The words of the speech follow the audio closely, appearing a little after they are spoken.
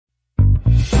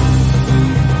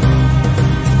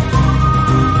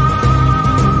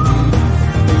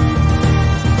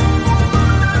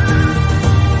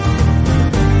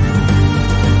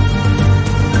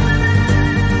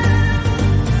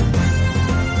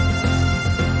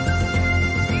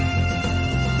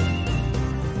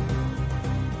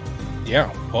Yeah,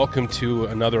 welcome to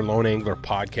another Lone Angler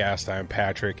podcast. I'm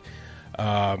Patrick.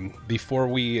 Before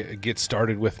we get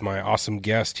started with my awesome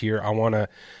guest here, I want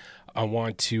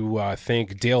to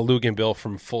thank Dale Luganbill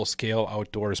from Full Scale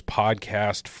Outdoors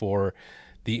podcast for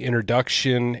the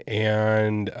introduction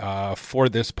and for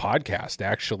this podcast,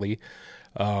 actually.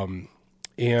 And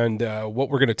what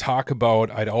we're going to talk about,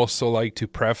 I'd also like to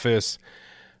preface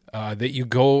that you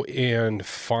go and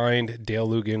find Dale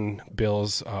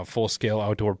Luganbill's Full Scale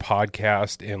Outdoor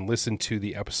podcast and listen to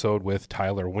the episode with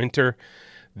Tyler Winter.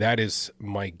 That is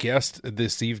my guest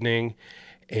this evening.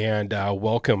 And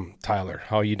welcome, Tyler.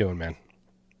 How are you doing, man?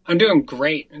 I'm doing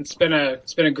great. It's been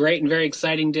a great and very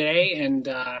exciting day. And,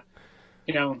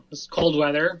 this cold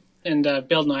weather and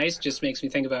building ice just makes me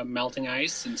think about melting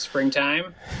ice in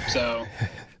springtime. So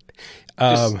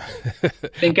just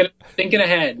thinking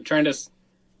ahead, trying to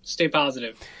stay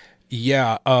positive.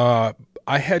 Yeah, I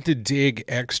had to dig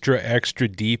extra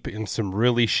deep in some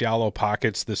really shallow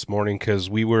pockets this morning because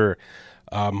we were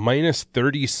minus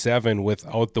 37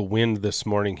 without the wind this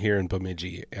morning here in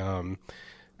Bemidji.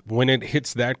 When it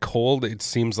hits that cold, it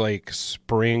seems like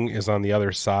spring is on the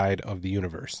other side of the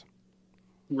universe.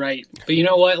 Right. But you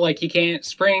know what? Like,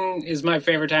 spring is my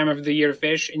favorite time of the year to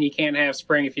fish, and you can't have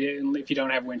spring if you don't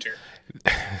have winter.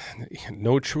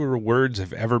 No truer words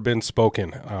have ever been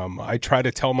spoken. I try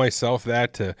to tell myself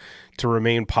that to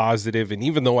remain positive, and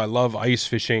even though I love ice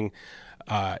fishing,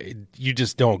 you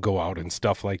just don't go out and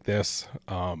stuff like this.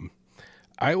 I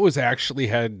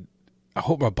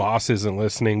hope my boss isn't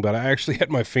listening, but I actually had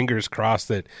my fingers crossed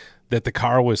that the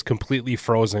car was completely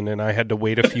frozen and I had to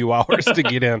wait a few hours to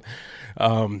get in.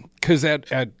 Because at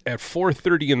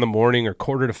 4:30 in the morning or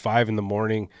 4:45 in the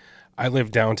morning, I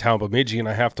live downtown Bemidji and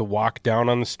I have to walk down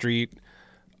on the street,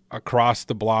 across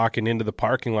the block and into the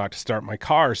parking lot to start my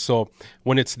car. So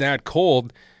when it's that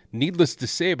cold, needless to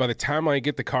say, by the time I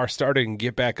get the car started and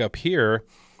get back up here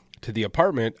to the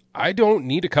apartment, I don't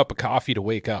need a cup of coffee to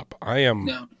wake up. I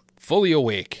am fully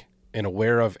awake and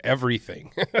aware of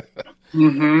everything.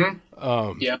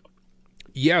 Mm-hmm.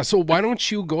 Yeah. So why don't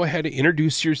you go ahead and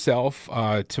introduce yourself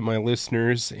to my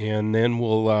listeners, and then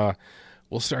we'll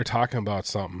start talking about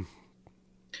something.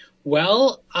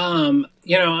 Well, I'm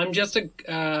just a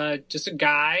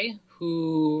guy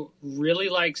who really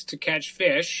likes to catch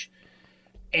fish,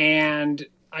 and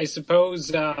I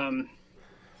suppose I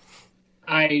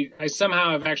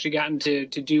somehow have actually gotten to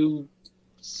do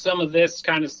some of this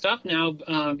kind of stuff now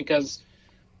because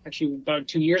actually about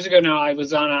 2 years ago now I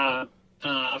was on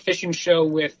a fishing show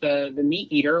with the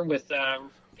Meat Eater with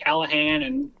Callahan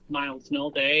and Miles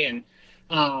Nolte, and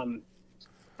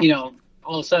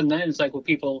all of a sudden then it's like, well,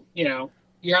 people, you're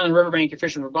on the riverbank, you're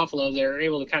fishing for buffalo, they're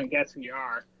able to kind of guess who you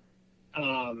are.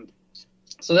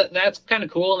 So that's kind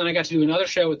of cool. And then I got to do another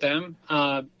show with them,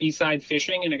 B-side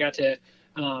fishing, and I got to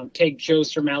take Joe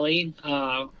Cermelli,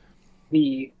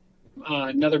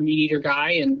 another Meat Eater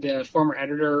guy and the former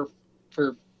editor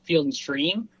for Field and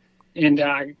Stream, and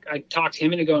I talked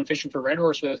him into going fishing for red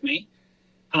horse with me,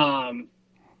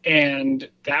 and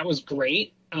that was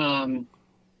great.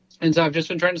 And so I've just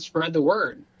been trying to spread the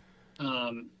word.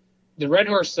 The red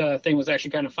horse thing was actually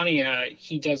kind of funny.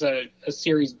 He does a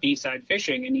series B-side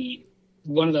fishing, and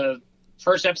one of the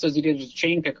first episodes he did was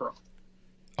chain pickerel.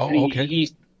 Oh, okay.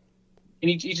 He's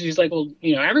like, well,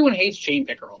 everyone hates chain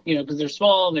pickerel, because they're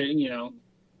small, they're,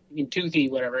 toothy,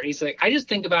 whatever. And he's like, I just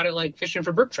think about it like fishing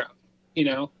for brook trout,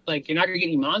 like you're not going to get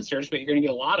any monsters, but you're going to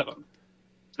get a lot of them.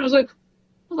 And I was like,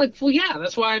 well, yeah,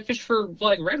 that's why I fish for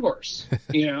like red horse,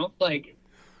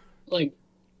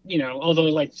 although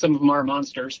like some of them are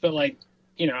monsters, but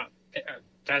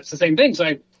that's the same thing. So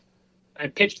I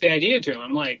pitched the idea to him.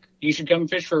 I'm like, you should come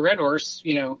fish for a red horse.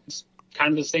 It's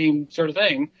kind of the same sort of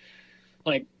thing.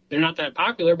 Like, they're not that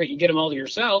popular, but you get them all to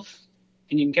yourself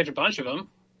and you can catch a bunch of them,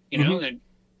 and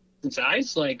in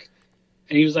size, and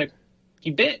he was like, he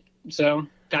bit. So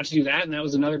got to do that. And that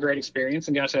was another great experience,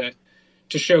 and got to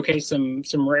showcase some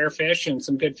rare fish and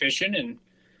some good fishing and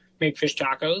make fish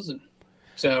tacos. And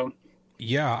so,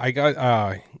 yeah, I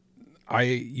got,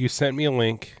 you sent me a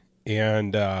link,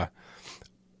 and I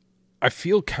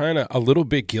feel kind of a little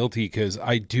bit guilty because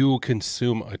I do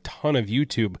consume a ton of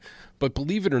YouTube, but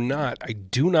believe it or not, I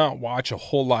do not watch a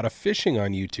whole lot of fishing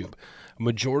on YouTube. A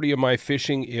majority of my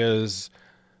fishing is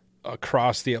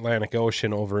across the Atlantic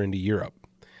Ocean over into Europe.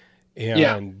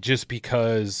 And just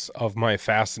because of my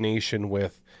fascination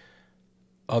with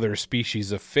other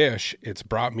species of fish, it's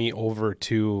brought me over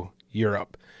to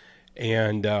Europe.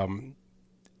 And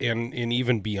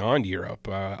even beyond Europe,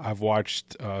 I've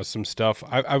watched some stuff.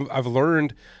 I've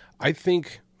learned, I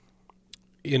think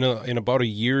in about a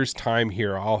year's time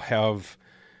here, I'll have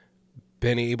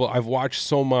I've watched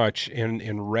so much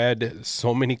and read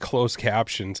so many closed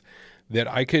captions that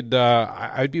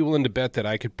I'd be willing to bet that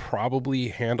I could probably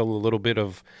handle a little bit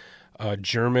of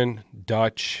German,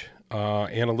 Dutch,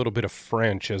 and a little bit of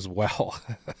French as well.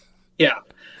 Yeah,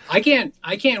 I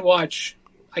can't watch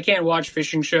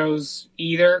fishing shows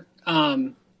either.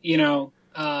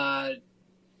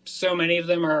 So many of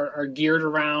them are geared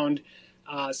around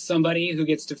somebody who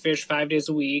gets to fish 5 days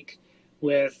a week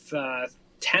with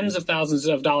tens of thousands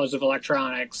of dollars of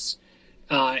electronics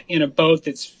in a boat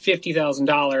that's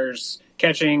 $50,000,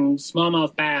 catching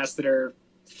smallmouth bass that are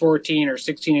 14 or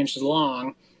 16 inches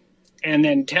long, and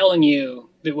then telling you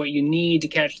that what you need to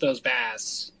catch those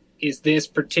bass is this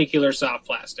particular soft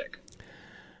plastic.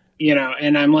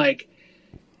 And I'm like,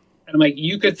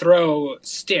 you could throw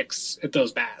sticks at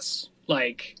those bass,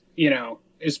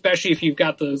 especially if you've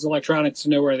got those electronics to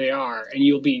know where they are, and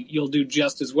you'll do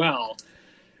just as well.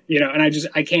 And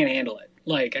I can't handle it.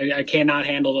 I cannot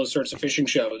handle those sorts of fishing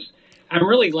shows. I'm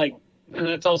really and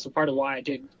that's also part of why I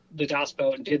did the DOS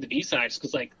boat and did the B-sides,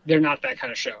 because they're not that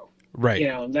kind of show. Right.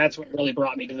 That's what really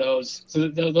brought me to those. So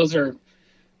those are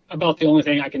about the only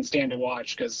thing I can stand to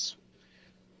watch, because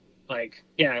you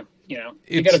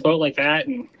got a boat like that,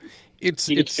 and you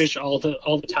get to fish all the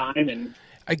time and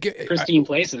pristine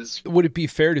places. Would it be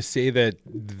fair to say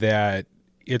that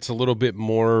it's a little bit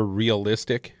more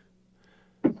realistic?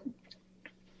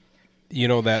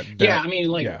 DOS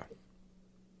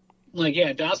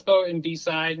boat and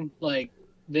B-side,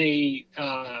 they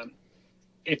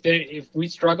if we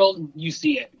struggled, you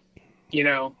see it,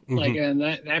 and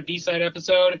that B-side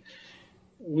episode,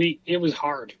 it was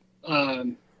hard.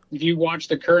 If you watch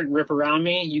the current rip around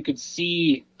me, you could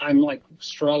see I'm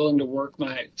struggling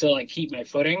to keep my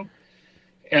footing.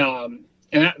 And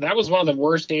that was one of the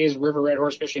worst days river red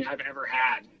horse fishing I've ever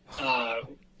had.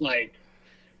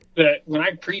 When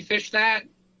I pre-fished that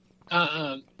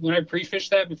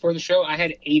before the show, I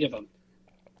had 8 of them.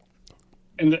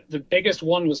 And the biggest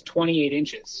one was 28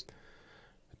 inches.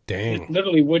 Dang. It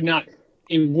literally would not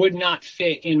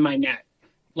fit in my net.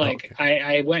 Okay.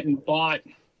 I went and bought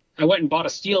a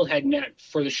steelhead net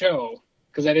for the show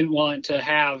because I didn't want to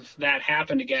have that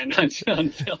happen again on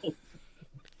film.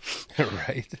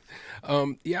 Right.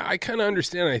 I kind of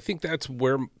understand. I think that's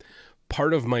where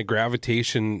part of my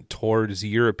gravitation towards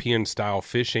European style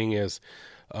fishing is.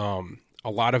 A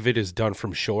lot of it is done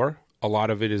from shore. A lot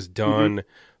of it is done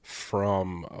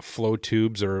from flow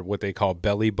tubes, or what they call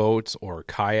belly boats or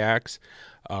kayaks.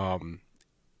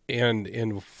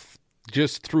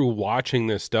 Just through watching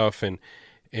this stuff and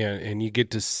you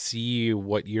get to see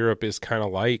what Europe is kind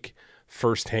of like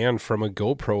firsthand from a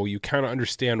GoPro, you kind of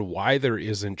understand why there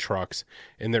isn't trucks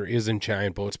and there isn't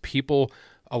giant boats.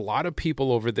 A lot of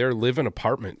people over there live in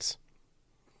apartments.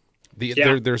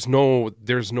 There's no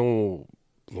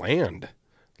land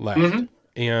left.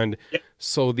 And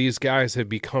so these guys have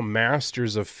become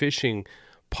masters of fishing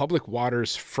public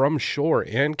waters from shore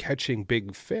and catching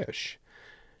big fish.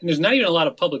 And there's not even a lot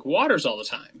of public waters all the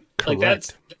time.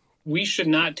 Correct. We should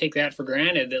not take that for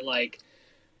granted, that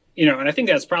and I think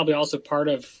that's probably also part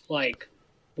of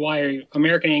why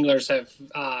American anglers have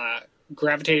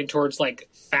gravitated towards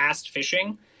fast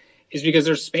fishing, is because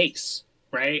there's space,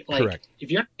 right? Correct.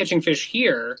 If you're not catching fish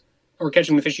here, or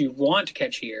catching the fish you want to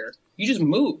catch here, you just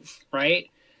move, right?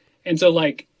 And so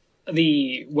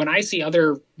when I see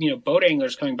other boat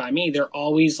anglers coming by me, they're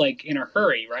always in a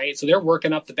hurry, right? So they're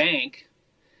working up the bank.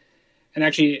 And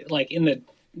actually, in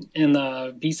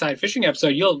the B-side fishing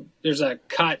episode, there's a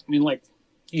cut,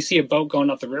 you see a boat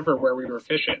going up the river where we were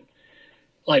fishing.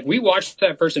 We watched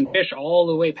that person fish all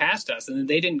the way past us, and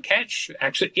they didn't catch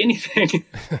actually anything.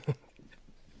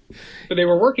 But they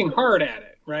were working hard at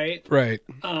it, right? Right.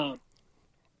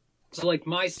 So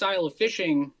my style of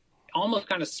fishing almost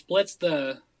kind of splits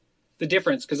the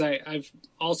difference, because I've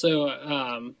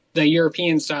also the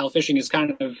European style of fishing is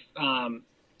kind of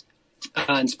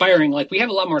inspiring. We have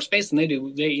a lot more space than they do.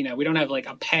 We don't have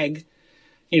a peg,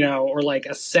 or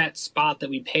a set spot that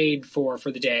we paid for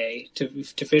the day to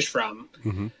fish from.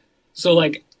 Mm-hmm. So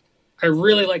I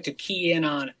really like to key in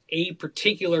on a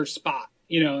particular spot.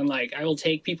 And I will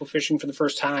take people fishing for the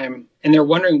first time, and they're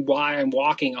wondering why I'm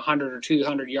walking 100 or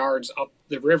 200 yards up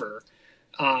the river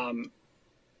to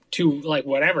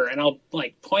whatever. And I'll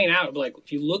point out,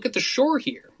 if you look at the shore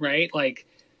here, right?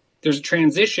 There's a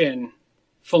transition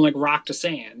from rock to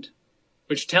sand,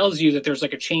 which tells you that there's a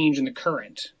change in the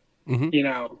current,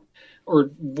 or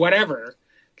whatever,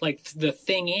 the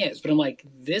thing is. But I'm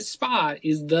this spot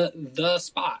is the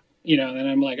spot, and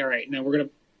I'm all right, now we're going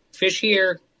to fish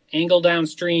here, angle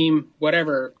downstream,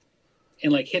 whatever,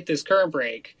 and hit this current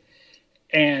break,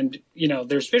 and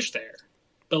there's fish there.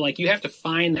 but like you have to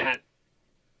find that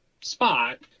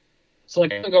spot. So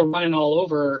like I can go running all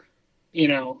over, you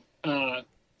know,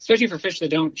 especially for fish that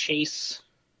don't chase,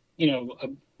 you know,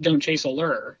 don't chase a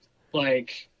lure.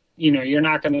 Like, you know, you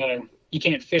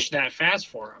can't fish that fast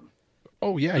for them.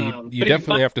 Oh yeah, you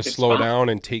definitely have to slow down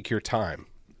and take your time.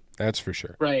 That's for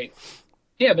sure. Right.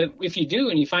 Yeah, but if you do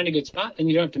and you find a good spot, then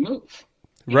you don't have to move.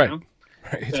 Right. Know?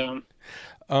 Right.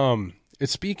 So,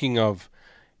 speaking of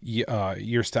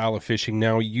your style of fishing,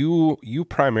 now you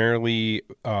primarily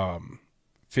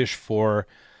fish for,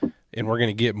 and we're going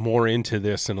to get more into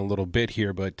this in a little bit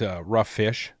here, but rough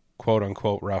fish, quote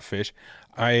unquote rough fish.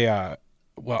 I'm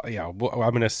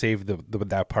going to save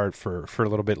that part for a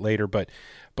little bit later, but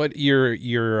your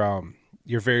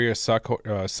various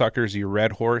suckers, your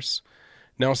red horse.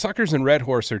 Now, suckers and red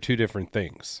horse are two different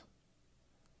things.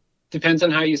 Depends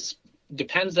on how you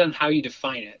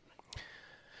define it.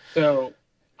 So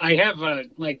I have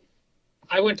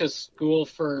I went to school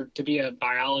to be a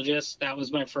biologist. That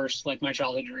was my first, my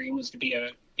childhood dream was to be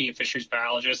a fisheries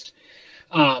biologist.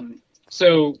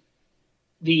 So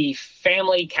the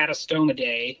family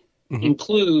Catastomidae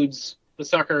includes the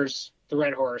suckers, the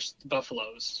red horse, the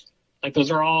buffaloes. Like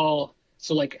those are all,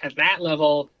 so like at that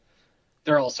level,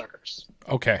 they're all suckers.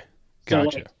 Okay.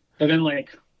 Gotcha. So but then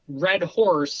red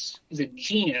horse is a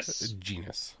genus.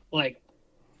 Like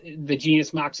the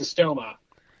genus Moxostoma.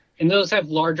 And those have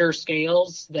larger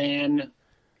scales than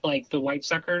the white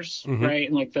suckers, right?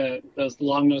 And those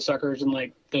long nose suckers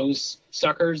and those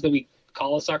suckers that we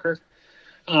call a sucker.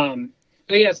 But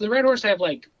yeah, so the red horse have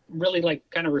really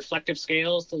kind of reflective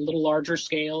scales, the little larger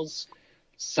scales.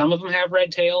 Some of them have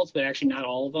red tails, but actually not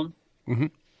all of them.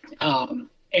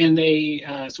 And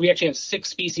so we actually have 6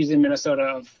 species in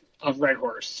Minnesota of red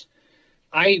horse.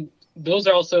 Those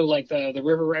are also the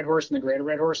river red horse and the greater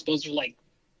red horse. Those are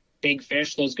big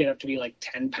fish. Those get up to be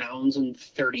 10 pounds and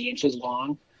 30 inches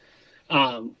long,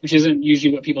 which isn't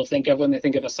usually what people think of when they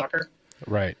think of a sucker.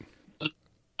 Right.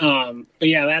 But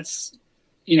yeah, that's,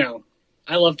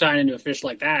 I love tying into a fish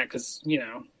like that because,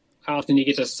 how often you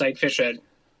get to sight fish a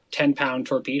 10-pound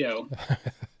torpedo.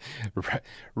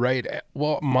 Right.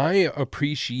 Well, my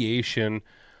appreciation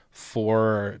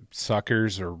for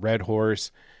suckers or red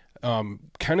horse kind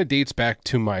of dates back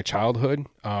to my childhood.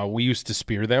 We used to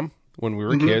spear them when we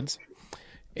were kids,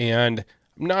 and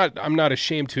I'm not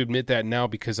ashamed to admit that now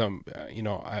because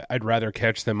I'd rather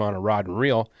catch them on a rod and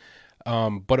reel.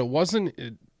 But it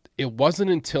wasn't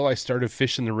until I started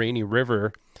fishing the Rainy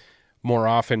River more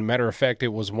often. Matter of fact, it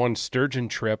was one sturgeon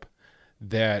trip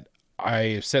that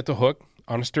I set the hook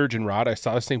on a sturgeon rod. I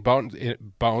saw this thing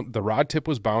the rod tip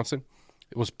was bouncing.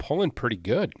 It was pulling pretty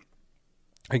good.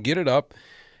 I get it up,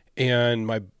 and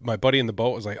my buddy in the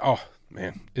boat was like, "Oh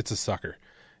man, it's a sucker."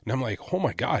 And I'm like, "Oh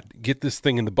my God, get this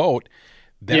thing in the boat."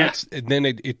 And then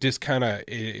it just kind of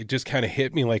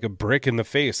hit me like a brick in the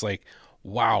face. Like,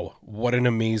 wow, what an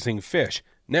amazing fish.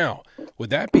 Now, with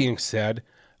that being said,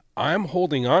 I'm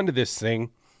holding on to this thing,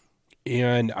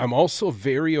 and I'm also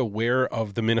very aware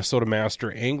of the Minnesota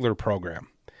Master Angler Program.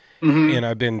 And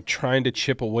I've been trying to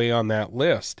chip away on that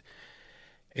list.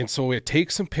 And so it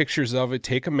takes some pictures of it,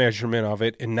 take a measurement of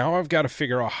it, and now I've got to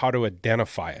figure out how to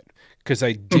identify it. Because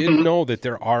I did know that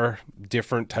there are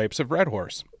different types of red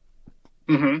horse.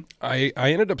 I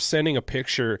ended up sending a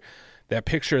picture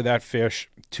of that fish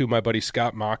to my buddy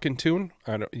Scott Mockentune.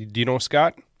 Do you know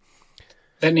Scott?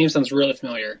 That name sounds really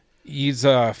familiar. He's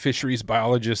a fisheries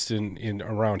biologist in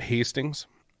around Hastings,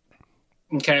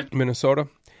 Minnesota.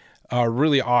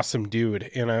 Really awesome dude.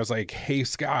 And I was like, "Hey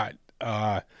Scott,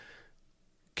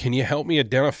 can you help me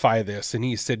identify this?" And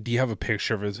he said, "Do you have a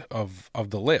picture of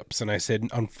the lips?" And I said,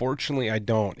 "Unfortunately, I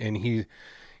don't." And he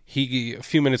a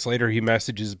few minutes later, he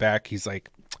messages back. He's like,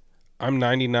 "I'm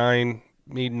 98,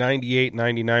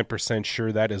 99%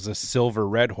 sure that is a silver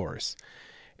red horse."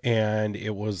 And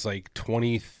it was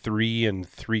 23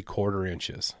 3/4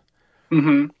 inches.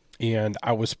 And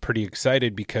I was pretty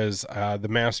excited because the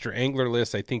Master Angler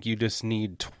list, I think you just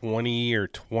need 20 or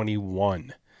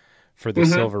 21 for the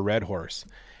silver red horse.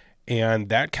 And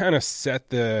that kind of set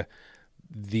that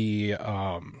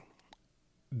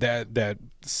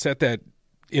set that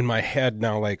in my head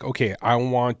now, okay,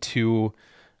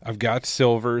 I've got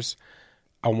silvers.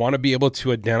 I want to be able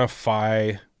to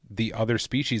identify the other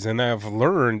species. And I've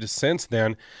learned since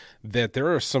then that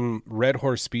there are some red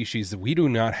horse species that we do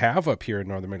not have up here in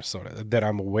northern Minnesota that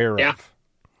I'm aware of.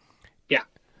 Yeah.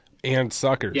 And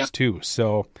suckers too.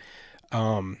 So,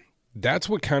 that's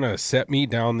what kind of set me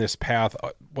down this path.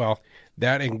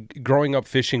 That and growing up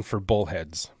fishing for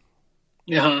bullheads.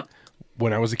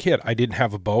 When I was a kid, I didn't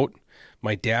have a boat.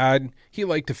 My dad, he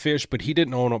liked to fish, but he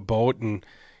didn't own a boat, and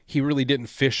he really didn't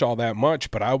fish all that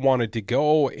much, but I wanted to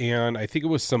go. And I think it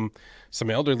was some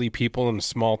elderly people in a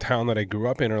small town that I grew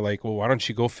up in are like, well, why don't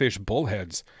you go fish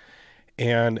bullheads?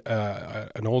 And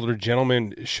an older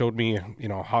gentleman showed me,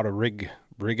 how to rig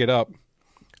it up,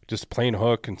 just plain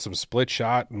hook and some split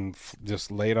shot and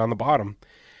just lay it on the bottom.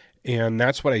 And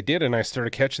that's what I did. And I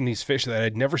started catching these fish that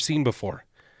I'd never seen before.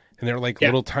 And they're like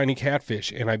little tiny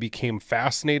catfish. And I became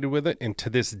fascinated with it. And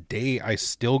to this day, I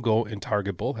still go and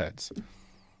target bullheads.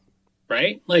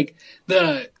 Right? Like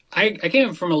I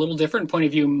came from a little different point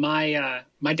of view. My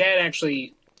dad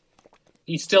actually,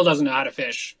 he still doesn't know how to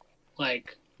fish.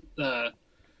 Like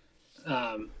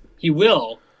he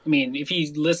will. I mean, if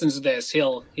he listens to this,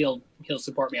 he'll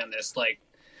support me on this. Like,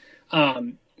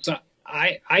 so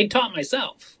I taught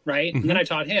myself, right? And then I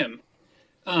taught him.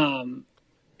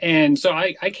 And so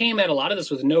I came at a lot of this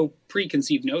with no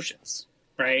preconceived notions,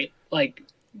 right? Like,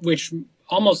 which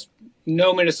almost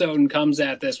no Minnesotan comes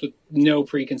at this with no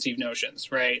preconceived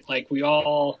notions, right? Like we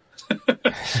all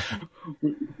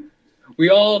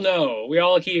know, we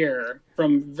all hear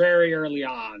from very early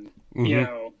on,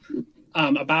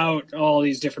 about all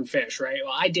these different fish, right?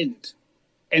 Well, I didn't.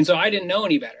 And so I didn't know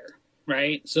any better,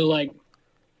 right? So like,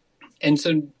 and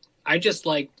so I just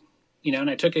like, and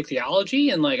I took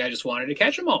ichthyology and like, I just wanted to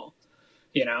catch them all,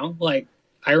 like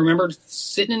I remember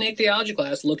sitting in ichthyology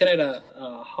class, looking at a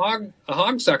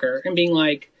hog sucker and being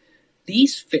like,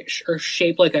 these fish are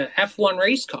shaped like a F1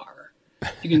 race car.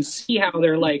 You can see how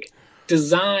they're like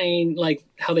designed, like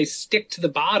how they stick to the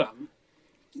bottom,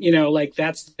 like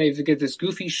they've got this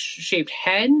goofy shaped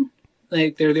head.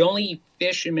 Like they're the only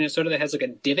fish in Minnesota that has like a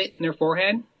divot in their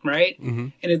forehead. Right.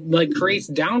 And it like creates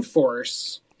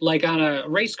downforce like on a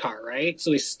race car. Right.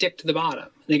 So they stick to the bottom.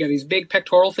 They got these big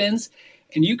pectoral fins.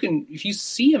 And if you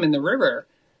see them in the river,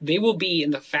 they will be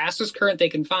in the fastest current they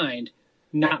can find,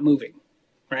 not moving,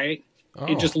 right? Oh.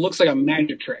 It just looks like a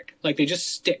magic trick. Like they just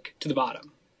stick to the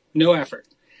bottom. No effort.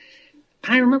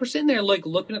 And I remember sitting there like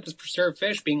looking at this preserved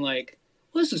fish being like,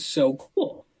 well, this is so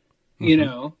cool,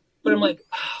 But I'm like,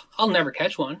 oh, I'll never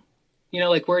catch one.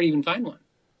 Like where to even find one,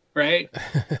 right?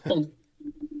 Well,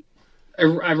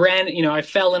 I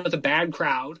fell in with a bad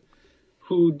crowd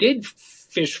who did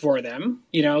fish for them,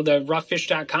 the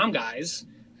roughfish.com guys.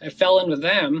 I fell in with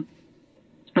them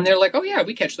and they're like, oh yeah,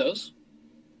 we catch those.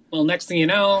 Well, next thing you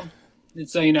know,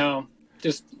 it's,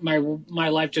 just my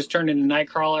life just turned into night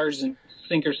crawlers and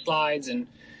sinker slides and,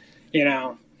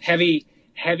 heavy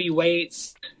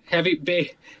weights,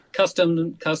 big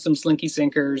custom slinky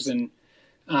sinkers. And,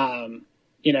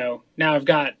 now I've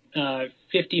got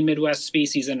 50 Midwest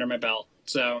species under my belt.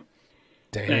 So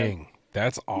dang,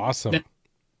 that's awesome.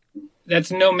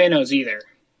 That's no minnows either.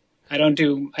 I don't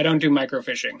do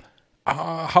microfishing.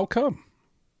 How come?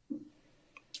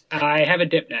 I have a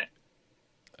dip net.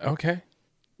 Okay.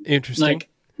 Interesting. Like,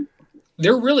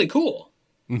 they're really cool.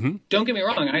 Mm-hmm. Don't get me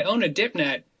wrong. I own a dip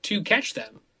net to catch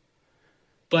them,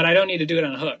 but I don't need to do it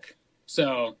on a hook.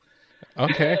 So,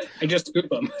 okay. I just scoop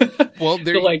them. Well,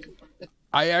 so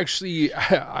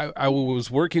I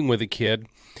was working with a kid,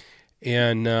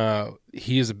 and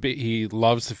he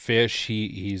loves to fish.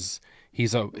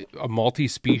 He's a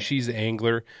multi-species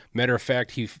angler. Matter of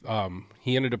fact, he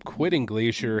ended up quitting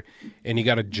Glacier, and he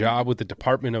got a job with the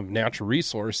Department of Natural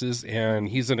Resources, and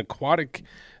he's an aquatic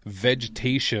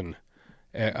vegetation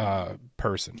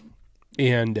person.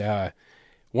 And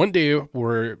one day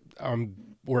we're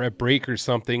at break or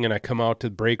something, and I come out to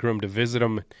the break room to visit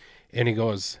him, and he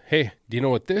goes, "Hey, do you know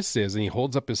what this is?" And he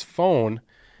holds up his phone,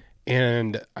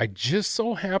 and I just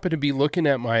so happen to be looking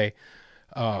at my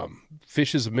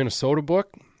Fishes of Minnesota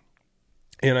book,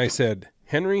 and I said,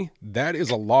 "Henry, that is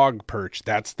a log perch.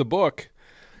 That's the book."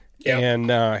 Yep.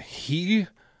 And he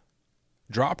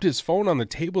dropped his phone on the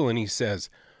table and he says,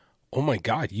 "Oh my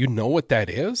God, you know what that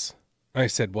is?" I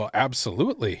said, "Well,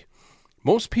 absolutely.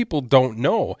 Most people don't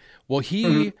know." Well,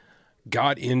 he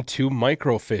got into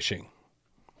microfishing,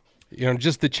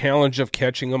 just the challenge of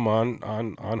catching them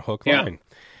on hook line.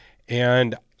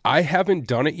 And I haven't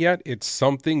done it yet. It's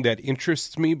something that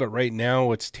interests me, but right now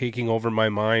what's taking over my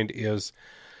mind is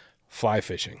fly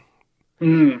fishing.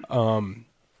 And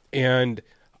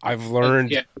I've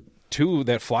learned too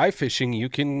that fly fishing, you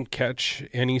can catch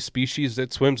any species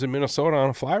that swims in Minnesota on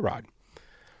a fly rod.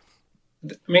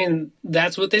 I mean,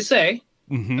 that's what they say.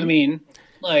 Mm-hmm. I mean,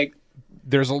 like,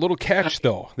 there's a little catch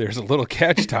though. There's a little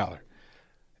catch, Tyler.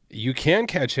 You can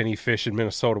catch any fish in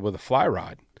Minnesota with a fly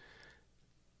rod.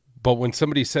 But when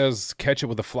somebody says catch it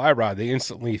with a fly rod, they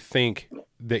instantly think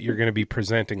that you're going to be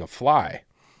presenting a fly.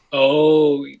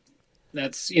 Oh,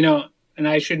 that's, And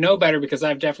I should know better because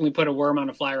I've definitely put a worm on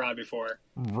a fly rod before.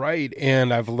 Right.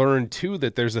 And I've learned too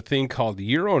that there's a thing called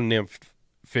Euro nymph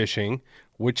fishing,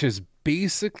 which is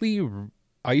basically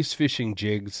ice fishing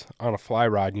jigs on a fly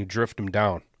rod and you drift them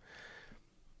down.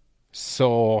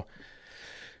 So,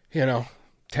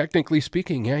 technically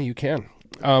speaking, yeah, you can.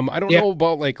 I don't know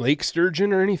about like lake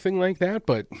sturgeon or anything like that,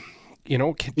 but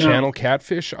channel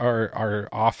catfish are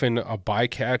often a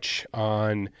bycatch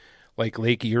on like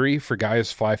Lake Erie for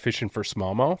guys fly fishing for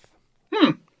smallmouth.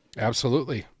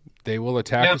 Absolutely. They will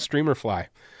attack a streamer fly.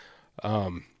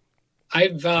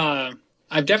 I've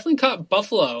definitely caught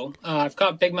buffalo. I've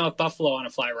caught bigmouth buffalo on a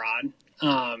fly rod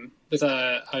with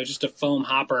just a foam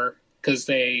hopper because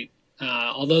they,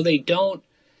 although they don't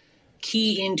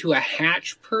key into a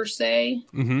hatch per se,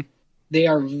 they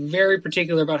are very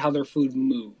particular about how their food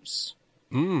moves.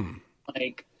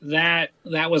 Like that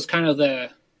was kind of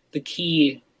the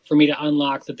key for me to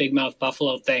unlock the bigmouth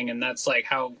buffalo thing, and that's like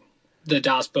how the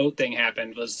Das boat thing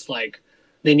happened. Was like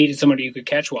they needed somebody who could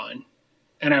catch one,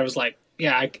 and I was like,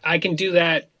 yeah, I can do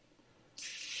that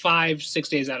 5-6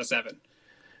 days out of 7.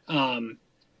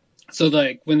 So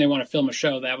like when they want to film a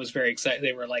show, that was very exciting.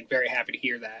 They were like very happy to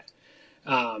hear that.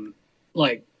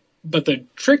 But the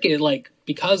trick is like,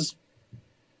 because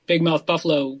bigmouth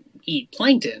buffalo eat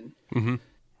plankton,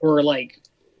 or like,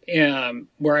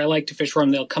 where I like to fish for them,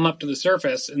 they'll come up to the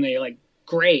surface and they like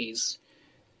graze.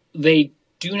 They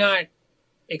do not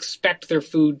expect their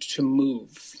food to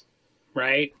move,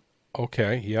 right?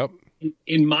 Okay. Yep.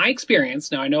 In my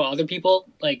experience, now I know other people,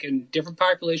 like in different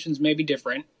populations may be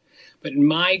different, but in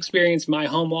my experience, my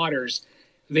home waters,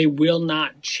 they will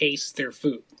not chase their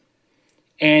food.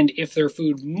 And if their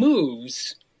food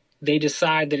moves, they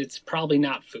decide that it's probably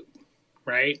not food,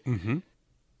 right?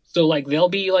 So like they'll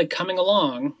be like coming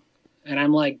along and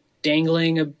I'm like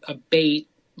dangling a bait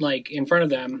like in front of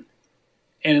them.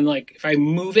 And like if I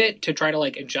move it to try to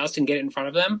like adjust and get it in front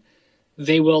of them,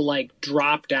 they will like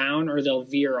drop down or they'll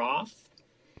veer off.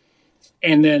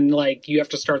 And then like you have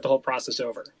to start the whole process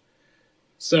over.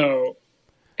 So,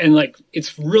 and like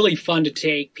it's really fun to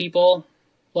take people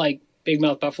like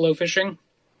bigmouth buffalo fishing,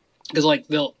 because like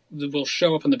they'll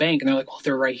show up on the bank and they're like, well,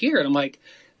 they're right here. And I'm like,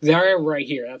 they're right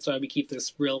here. That's why we keep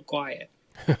this real quiet.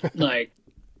 Like,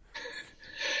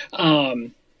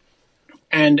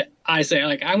 and I say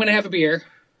like, I'm going to have a beer.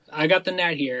 I got the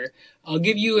net here. I'll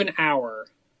give you an hour.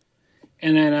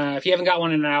 And then if you haven't got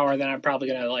one in an hour, then I'm probably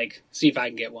going to like see if I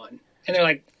can get one. And they're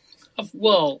like,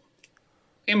 well,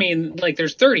 I mean, like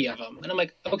there's 30 of them. And I'm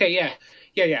like, okay,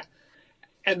 yeah.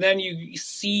 And then you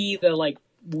see the like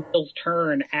wheels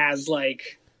turn as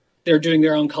like they're doing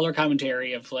their own color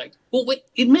commentary of like, well, wait,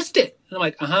 it missed it. And I'm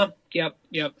like, yep.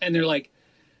 And they're like,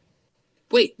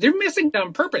 wait, they're missing it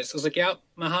on purpose. I was like, yep,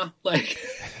 like,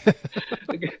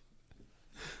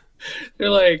 they're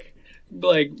like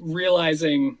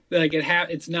realizing like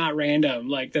it's not random,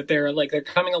 like that they're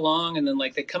coming along and then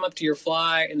like they come up to your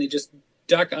fly and they just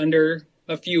duck under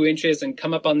a few inches and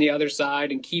come up on the other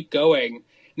side and keep going. And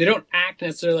they don't act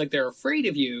necessarily like they're afraid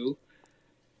of you,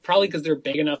 probably because they're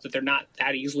big enough that they're not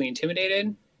that easily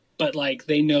intimidated, but like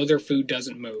they know their food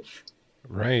doesn't move.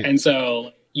 Right. And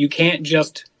so you can't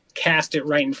just cast it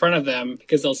right in front of them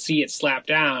because they'll see it slap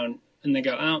down and they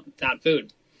go, oh, not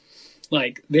food.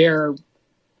 Like they're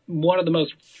one of the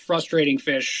most frustrating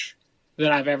fish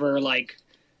that I've ever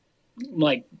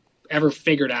ever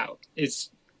figured out.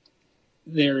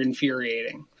 They're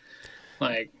infuriating.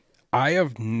 Like, I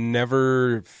have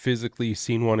never physically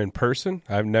seen one in person.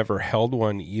 I've never held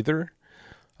one either.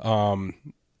 I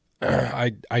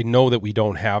know that we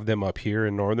don't have them up here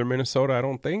in northern Minnesota, I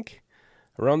don't think,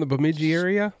 around the Bemidji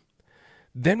area.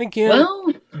 Then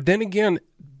again,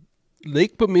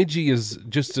 Lake Bemidji is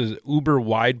just an uber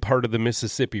wide part of the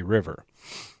Mississippi River.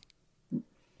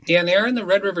 Yeah, and they are in the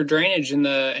Red River drainage and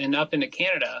up into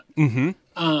Canada.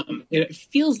 It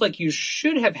feels like you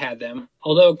should have had them,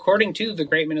 although according to the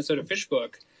Great Minnesota Fish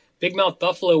Book, bigmouth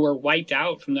buffalo were wiped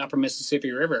out from the upper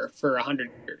Mississippi River for 100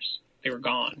 years. They were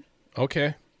gone.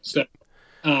 Okay. So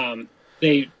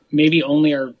they maybe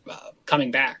only are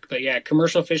coming back. But yeah,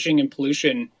 commercial fishing and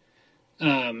pollution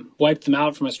wiped them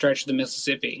out from a stretch of the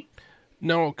Mississippi.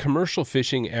 No, commercial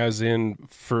fishing as in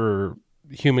for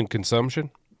human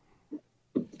consumption?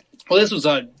 Well, this was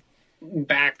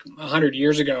back 100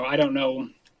 years ago. I don't know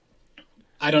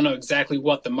exactly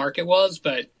what the market was,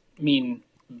 but I mean,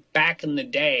 back in the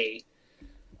day,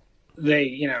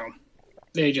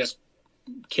 they just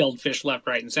killed fish left,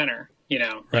 right, and center.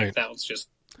 Right. Like that was just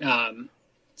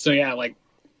so yeah, like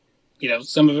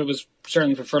some of it was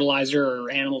certainly for fertilizer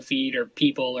or animal feed or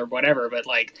people or whatever, but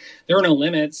like there were no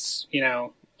limits.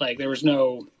 Like there was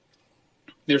no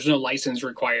there's no license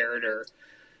required or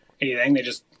anything. They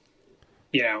just,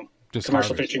 Just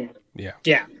commercial harvest. fishing. Yeah.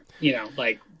 Yeah.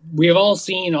 Like we have all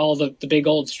seen all the big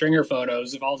old stringer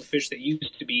photos of all the fish that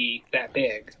used to be that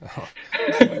big.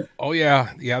 Oh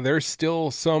yeah. Yeah. There's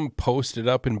still some posted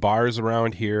up in bars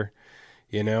around here,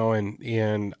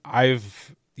 and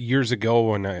I've many years ago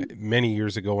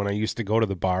when I used to go to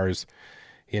the bars,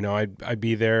 I'd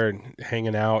be there and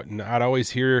hanging out, and I'd always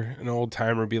hear an old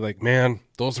timer be like, man,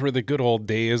 those were the good old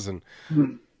days. And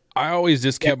I always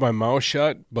just kept my mouth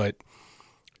shut, but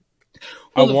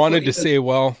I wanted to say,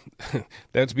 well,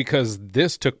 that's because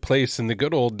this took place in the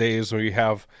good old days where you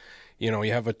have a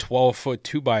 12-foot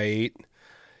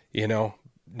 2x8,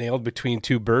 nailed between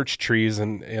two birch trees,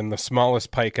 and the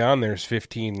smallest pike on there is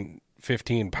 15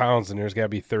 pounds, and there's got to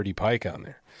be 30 pike on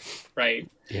there. Right.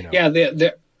 Yeah.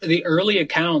 The early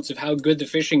accounts of how good the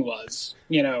fishing was,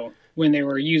 when they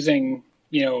were using,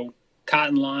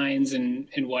 cotton lines and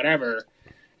whatever,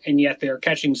 and yet they're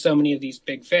catching so many of these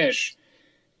big fish.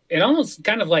 It almost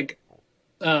kind of like,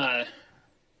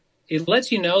 it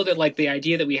lets you know that like the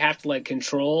idea that we have to like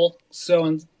control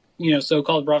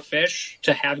so-called rough fish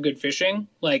to have good fishing,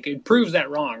 like it proves that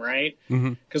wrong, right?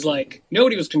 Because like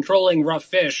nobody was controlling rough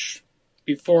fish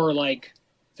before like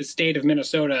the state of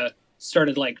Minnesota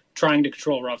started like trying to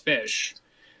control rough fish,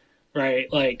 right?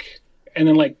 Like, and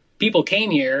then like people came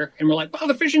here and were like, wow,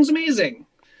 the fishing's amazing.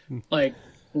 Like,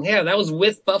 yeah, that was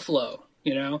with buffalo,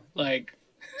 like,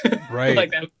 right.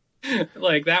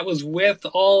 like that was with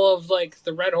all of like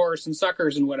the red horse and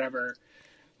suckers and whatever,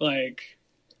 like,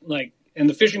 and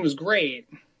the fishing was great.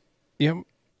 Yep.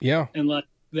 Yeah. And like,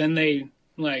 then they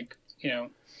like,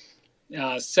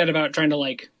 set about trying to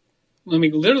like,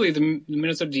 literally the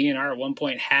Minnesota DNR at one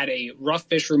point had a rough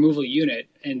fish removal unit,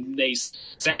 and they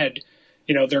said,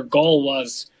 their goal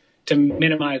was to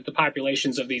minimize the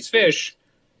populations of these fish,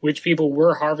 which people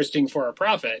were harvesting for a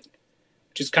profit,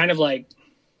 which is kind of like,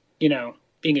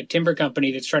 being a timber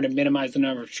company that's trying to minimize the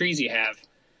number of trees you have.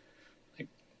 Like,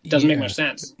 doesn't make much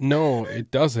sense. No,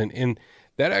 it doesn't. And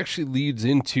that actually leads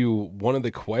into one of the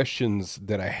questions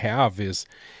that I have is,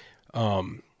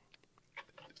 there's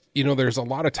a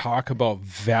lot of talk about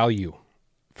value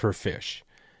for fish.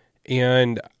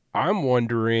 And I'm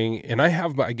wondering, and I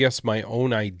have, I guess, my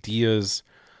own ideas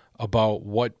about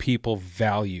what people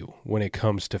value when it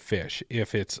comes to fish.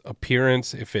 If it's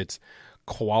appearance, if it's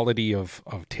quality of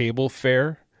table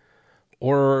fare,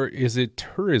 or is it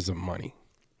tourism money?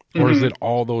 Or is it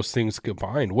all those things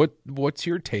combined? What's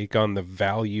your take on the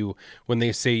value when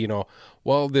they say,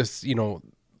 well, this, the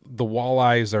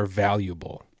walleyes are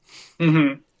valuable?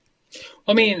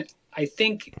 I mean, I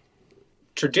think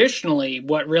traditionally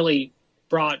what really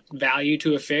brought value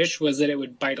to a fish was that it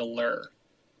would bite a lure,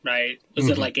 right? Was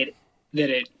it like that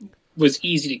it was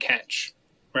easy to catch,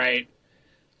 right?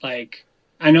 Like,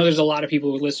 I know there's a lot of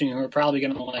people listening who are probably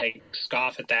going to like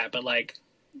scoff at that, but like,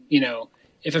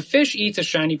 if a fish eats a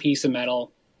shiny piece of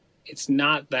metal, it's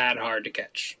not that hard to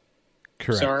catch.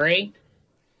 Correct. Sorry,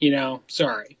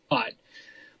 sorry,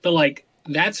 but like,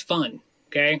 that's fun.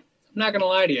 Okay. I'm not going to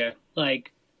lie to you.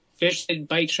 Like, fish that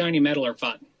bite shiny metal are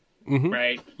fun,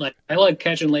 right? Like, I like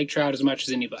catching lake trout as much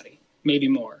as anybody, maybe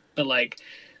more, but like,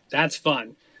 that's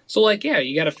fun. So like, yeah,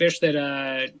 you got a fish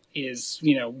that is,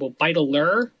 will bite a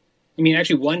lure. I mean,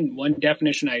 actually, one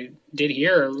definition I did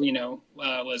hear,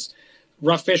 was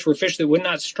rough fish were fish that would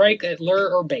not strike at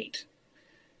lure or bait.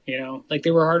 Like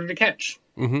they were harder to catch,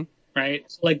 right?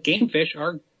 So like, game fish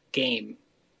are game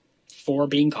for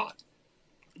being caught.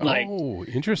 Like, oh,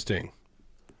 interesting.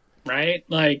 Right?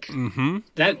 Like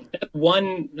that's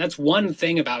one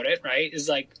thing about it, right? Is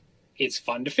like, it's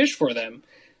fun to fish for them,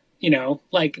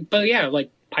 like, but yeah, like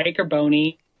pike or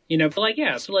bony, but like,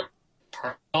 yeah, so like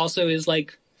also is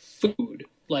like food.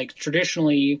 Like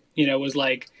traditionally, was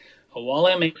like a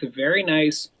walleye makes a very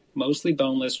nice, mostly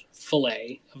boneless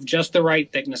fillet of just the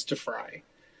right thickness to fry.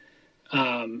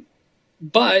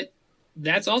 But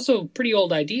that's also a pretty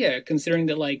old idea, considering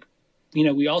that like,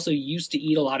 we also used to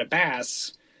eat a lot of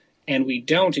bass and we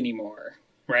don't anymore,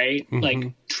 right?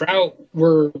 Like trout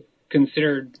were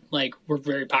considered like, were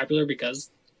very popular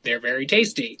because they're very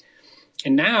tasty.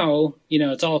 And now,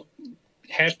 it's all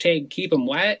hashtag keep them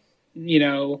wet,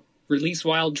 release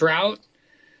wild trout.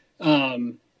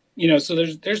 So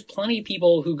there's plenty of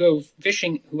people who go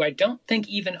fishing who I don't think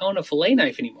even own a fillet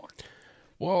knife anymore.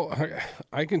 Well,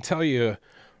 I can tell you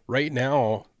right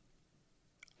now,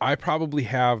 I probably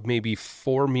have maybe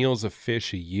 4 meals of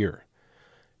fish a year.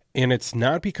 And it's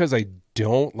not because I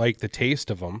don't like the taste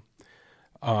of them.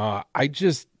 I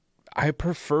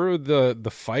prefer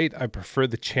the fight. I prefer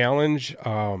the challenge.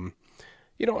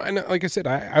 And like I said,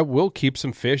 I will keep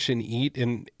some fish and eat,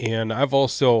 and I've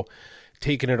also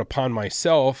taken it upon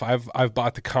myself. I've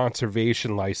bought the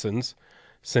conservation license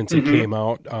since it came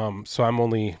out. So I'm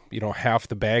only, half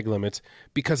the bag limits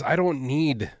because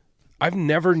I've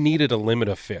never needed a limit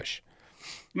of fish.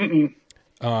 And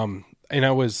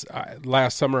I was,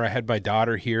 last summer I had my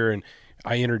daughter here and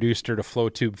I introduced her to flow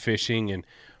tube fishing. And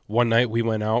one night we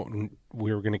went out and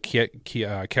we were going to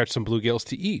catch some bluegills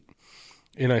to eat.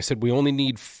 And I said, we only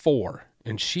need 4.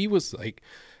 And she was like,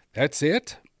 that's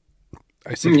it?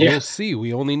 I said, we'll see.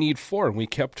 We only need 4. And we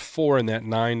kept 4 in that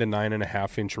 9 to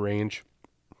 9.5 inch range,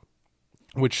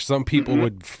 which some people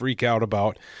would freak out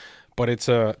about. But it's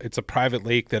a private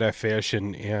lake that I fish,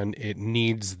 and it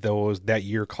needs that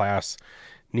year class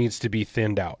needs to be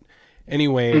thinned out.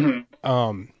 Anyway,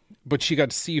 but she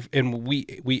got to see, and we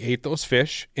ate those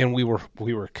fish, and we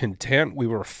were content, we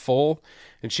were full,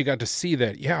 and she got to see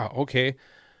that, okay,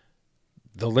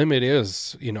 the limit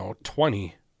is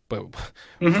 20, but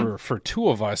for 2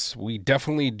 of us, we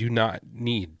definitely do not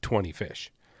need 20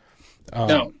 fish.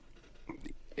 No.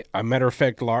 A matter of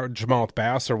fact, largemouth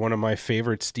bass are one of my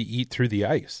favorites to eat through the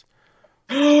ice.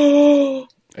 Yep,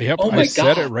 oh my I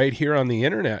said God. it right here on the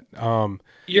internet.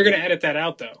 You're going to edit that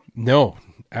out, though. No,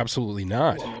 absolutely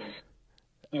not.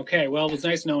 Okay, well, it was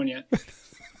nice knowing you.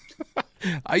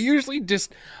 I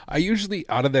usually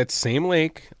out of that same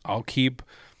lake, I'll keep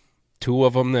 2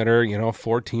 of them that are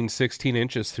 14, 16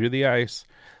 inches through the ice.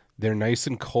 They're nice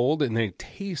and cold, and they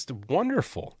taste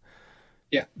wonderful.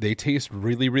 Yeah. They taste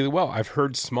really, really well. I've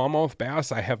heard smallmouth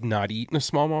bass. I have not eaten a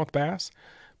smallmouth bass,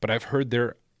 but I've heard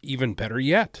they're even better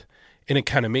yet. And it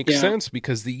kind of makes sense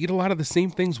because they eat a lot of the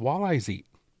same things walleyes eat.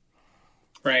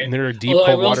 Right. And they're a deep, Although cold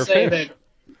I will water say fish. that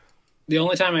the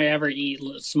only time I ever eat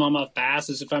smallmouth bass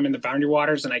is if I'm in the boundary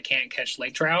waters and I can't catch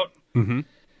lake trout. Mm-hmm.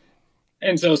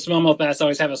 And so smallmouth bass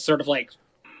always have a sort of like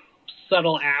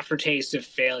subtle aftertaste of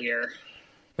failure.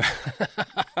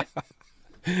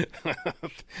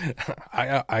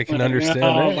 I can understand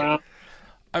that. Wow.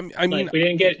 I mean, Like we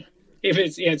didn't get, if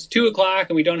it's 2:00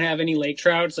 and we don't have any lake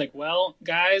trout, it's like, well,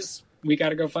 guys, we got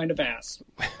to go find a bass.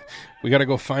 we got to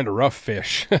go find a rough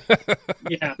fish,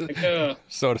 Yeah. Like,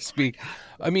 so to speak.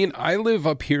 I mean, I live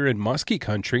up here in muskie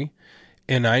country,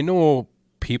 and I know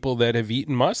people that have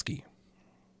eaten muskie.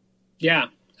 yeah.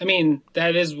 I mean,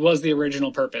 that was the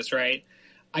original purpose, right?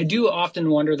 I do often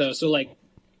wonder though. So like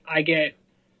I get,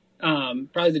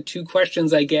 probably the 2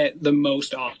 questions I get the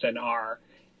most often are,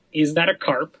 is that a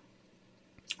carp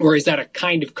or is that a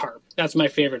kind of carp? That's my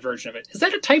favorite version of it. Is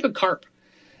that a type of carp?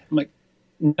 I'm like,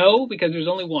 no, because there's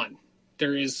only one.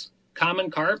 There is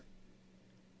common carp.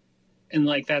 And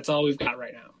like, that's all we've got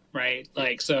right now. Right.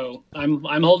 Like, so I'm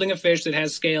holding a fish that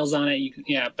has scales on it.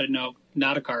 But no,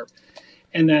 not a carp.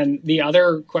 And then the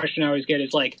other question I always get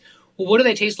is like, well, what do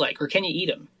they taste like? Or can you eat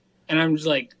them? And I'm just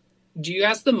like, do you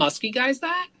ask the muskie guys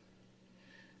that?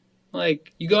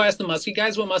 Like, you go ask the muskie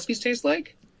guys what muskies taste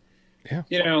like?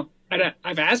 Yeah.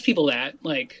 I've asked people that,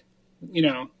 like,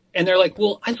 and they're like,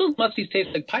 well, I thought muskies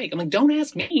taste like pike. I'm like, don't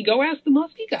ask me. Go ask the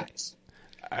muskie guys.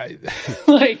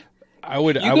 Like, I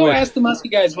would ask the muskie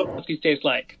guys what muskies taste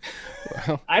like.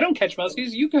 Well, I don't catch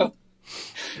muskies. You go.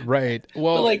 Right.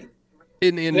 Well, but like,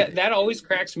 that always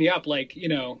cracks me up. Like,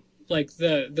 like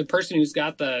the person who's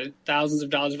got the thousands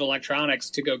of dollars of electronics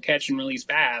to go catch and release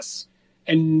bass,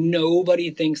 and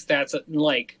nobody thinks that's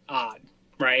like odd,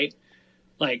 right?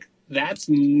 Like, that's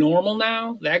normal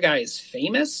now. That guy is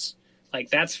famous. Like,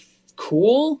 that's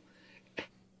cool.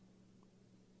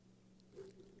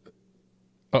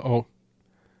 Uh-oh.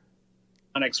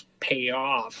 Electronics pay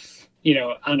off,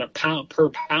 on a per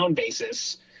pound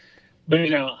basis. But,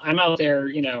 I'm out there,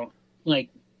 like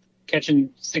catching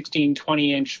 16,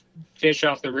 20 inch fish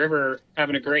off the river,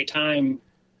 having a great time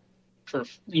for,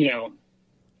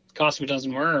 cost of a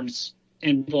dozen worms.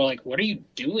 And people are like, what are you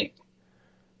doing?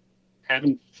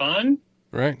 Having fun?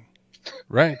 Right.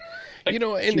 Like,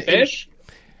 and fish?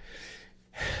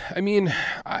 I mean,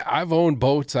 I've owned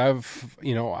boats. I have,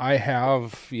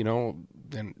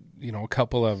 and, a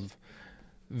couple of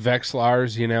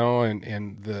Vexlars,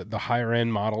 and the higher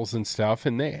end models and stuff,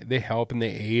 and they help and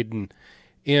they aid.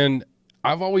 And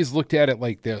I've always looked at it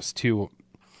like this too.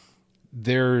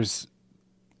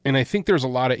 And I think there's a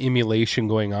lot of emulation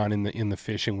going on in the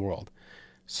fishing world.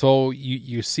 So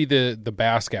you see the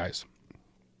bass guys.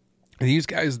 These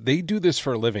guys, they do this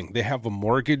for a living. They have a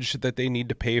mortgage that they need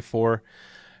to pay for.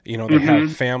 They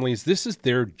have families. This is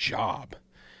their job.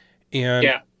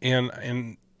 And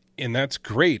and that's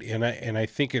great. And I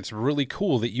think it's really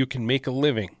cool that you can make a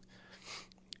living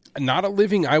not a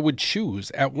living I would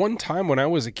choose. At one time when I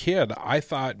was a kid, I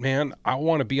thought, man, I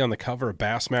want to be on the cover of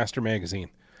Bassmaster magazine.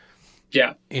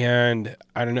 Yeah. And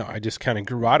I don't know, I just kind of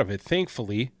grew out of it.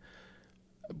 Thankfully,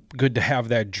 good to have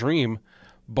that dream,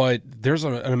 but there's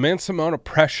an immense amount of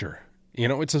pressure. You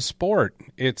know, it's a sport.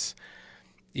 It's,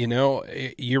 you know,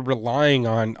 you're relying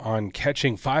on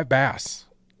catching 5 bass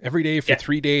every day for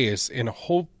 3 days in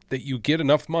hope that you get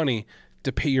enough money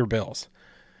to pay your bills.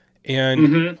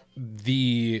 And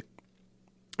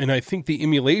and I think the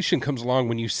emulation comes along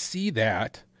when you see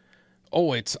that,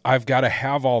 I've got to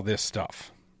have all this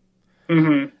stuff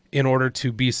in order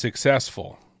to be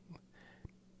successful.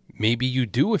 Maybe you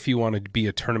do if you want to be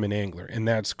a tournament angler, and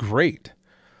that's great.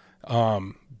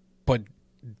 But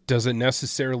does it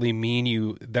necessarily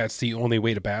mean that's the only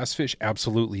way to bass fish?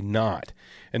 Absolutely not.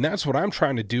 And that's what I'm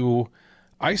trying to do.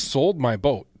 I sold my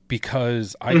boat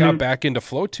because I got back into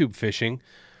float tube fishing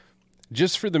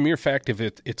just for the mere fact of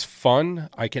it's fun.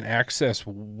 I can access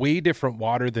way different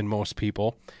water than most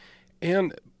people.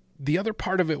 And the other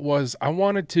part of it was I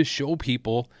wanted to show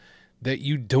people that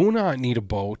you do not need a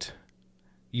boat.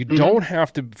 You don't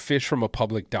have to fish from a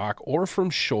public dock or from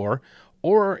shore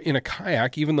or in a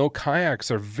kayak, even though kayaks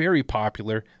are very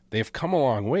popular. They've come a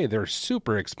long way. They're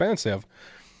super expensive,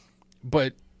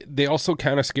 but they also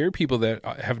kind of scare people that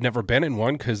have never been in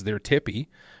one because they're tippy,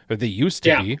 or they used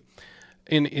to be.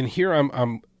 And here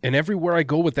I'm, and everywhere I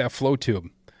go with that flow tube,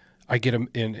 I get them.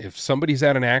 And if somebody's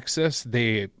at an access,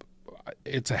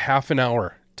 it's a half an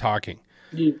hour talking,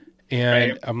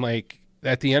 and I'm like,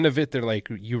 at the end of it, they're like,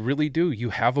 you really do. You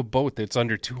have a boat that's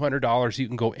under $200. You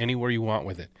can go anywhere you want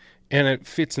with it. And it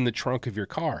fits in the trunk of your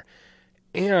car.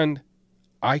 And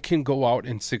I can go out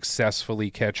and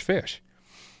successfully catch fish.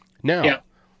 Now,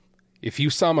 if you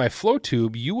saw my flow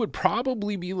tube, you would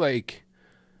probably be like,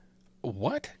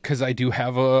 what? Because I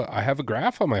have a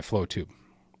graph on my flow tube.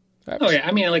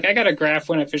 I mean, like I got a graph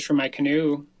when I fish from my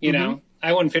canoe, you know.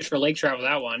 I wouldn't fish for lake trout with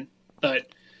that one. But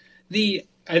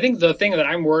I think the thing that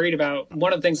I'm worried about,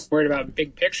 one of the things I'm worried about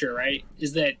big picture, right,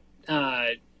 is that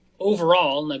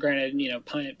overall, now granted, you know,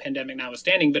 pandemic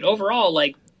notwithstanding, but overall,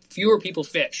 like fewer people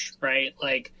fish, right?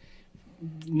 Like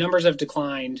numbers have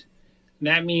declined.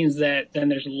 That means that then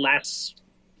there's less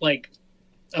like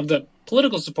of the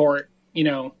political support, you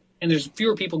know, and there's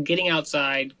fewer people getting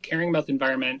outside, caring about the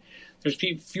environment. There's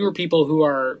fewer people who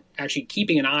are actually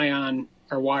keeping an eye on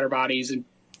our water bodies, and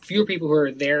fewer people who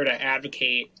are there to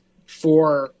advocate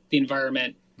for the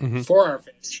environment, for our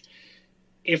fish,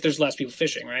 if there's less people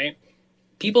fishing, right?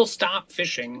 People stop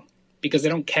fishing because they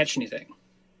don't catch anything,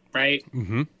 right?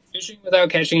 Fishing without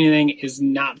catching anything is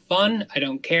not fun. I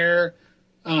don't care.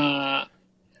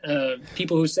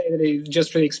 People who say that it's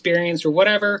just for the experience or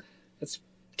whatever, that's a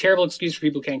terrible excuse for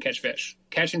people who can't catch fish.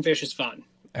 Catching fish is fun.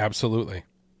 Absolutely.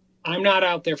 I'm not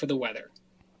out there for the weather.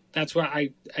 That's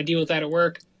why I deal with that at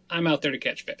work. I'm out there to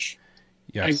catch fish.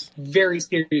 Yes. I'm very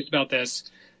serious about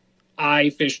this.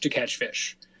 I fish to catch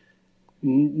fish,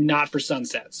 not for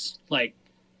sunsets. Like,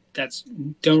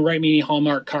 don't write me any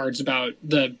Hallmark cards about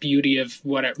the beauty of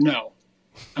whatever. No,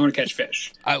 I want to catch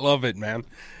fish. I love it, man.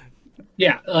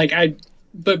 Yeah,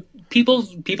 but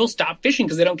people stop fishing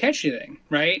because they don't catch anything,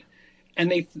 right?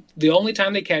 And the only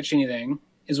time they catch anything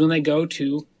is when they go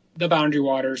to the boundary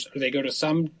waters, or they go to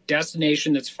some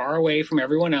destination that's far away from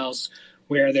everyone else,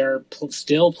 where there are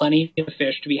still plenty of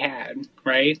fish to be had,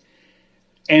 right?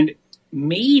 And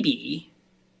maybe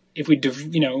if we,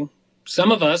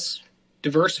 some of us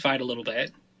diversified a little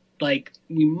bit, like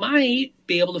we might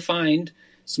be able to find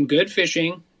some good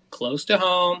fishing close to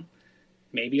home,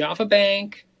 maybe off a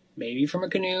bank, maybe from a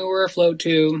canoe or a float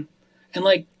tube. And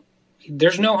like,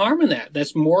 there's no harm in that.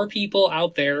 That's more people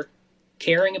out there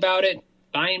caring about it,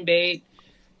 buying bait,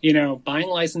 buying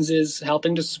licenses,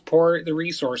 helping to support the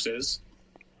resources.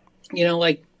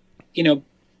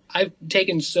 I've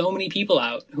taken so many people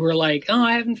out who are like, oh,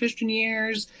 I haven't fished in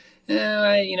years.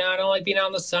 I don't like being out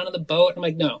in the sun of the boat. I'm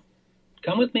like, no,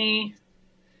 come with me.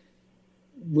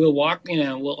 We'll walk,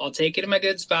 I'll take you to my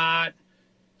good spot.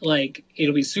 Like,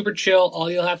 it'll be super chill.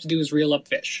 All you'll have to do is reel up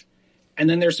fish. And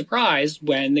then they're surprised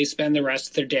when they spend the rest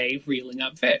of their day reeling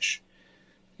up fish,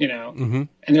 and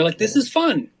they're like, this is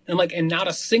fun. And I'm like, and not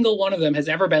a single one of them has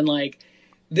ever been like,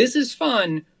 this is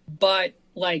fun, but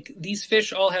like these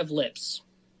fish all have lips.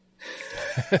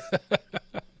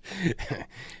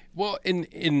 Well,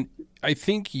 and I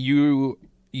think you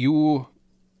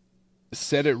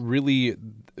said it really,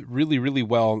 really, really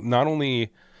well, not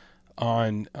only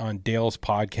on Dale's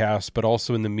podcast, but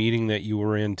also in the meeting that you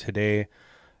were in today.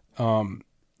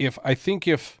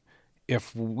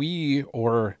 If we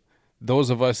or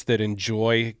those of us that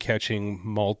enjoy catching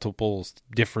multiple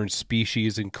different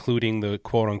species, including the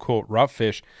quote unquote rough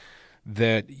fish,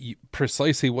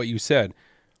 precisely what you said,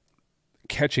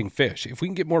 catching fish. If we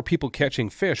can get more people catching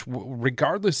fish,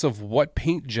 regardless of what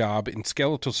paint job and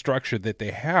skeletal structure that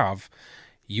they have,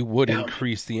 you would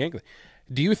increase the angling.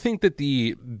 Do you think that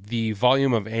the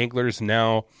volume of anglers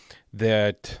now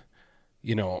that,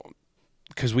 you know,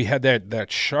 because we had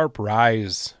that sharp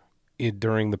rise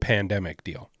during the pandemic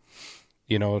deal,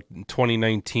 you know,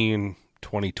 2019,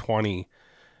 2020,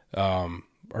 or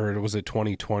was it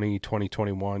 2020,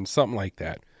 2021, something like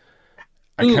that.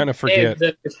 I kind of forget.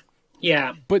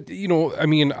 Yeah. But, you know, I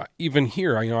mean, even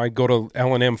here, I go to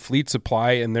L&M Fleet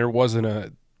Supply and there was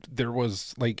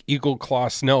like Eagle Claw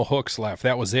snell hooks left.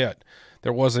 That was it.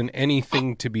 There wasn't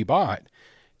anything to be bought.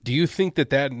 Do you think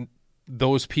that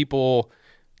those people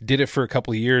did it for a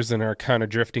couple of years and are kind of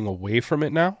drifting away from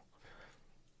it now?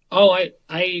 Oh,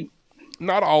 I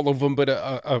not all of them, but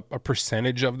a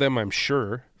percentage of them, I'm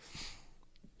sure.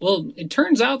 Well, it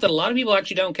turns out that a lot of people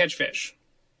actually don't catch fish.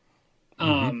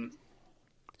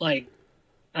 Like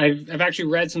I've actually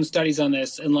read some studies on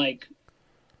this, and like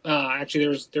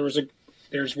actually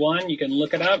there's one, you can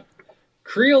look it up.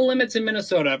 Creel limits in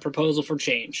Minnesota, proposal for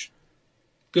change.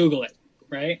 Google it,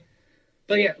 right?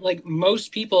 But yeah, like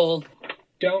most people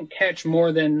don't catch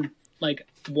more than like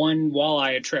one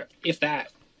walleye a trip, if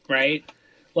that, right?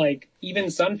 Like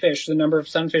even sunfish, the number of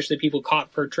sunfish that people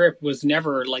caught per trip was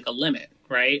never like a limit,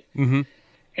 right? Mm-hmm.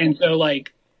 And so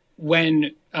like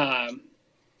when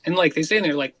and like they say in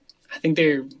there, like I think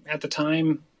they're at the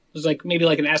time it was like maybe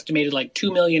like an estimated like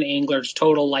 2 million anglers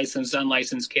total, licensed,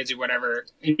 unlicensed kids or whatever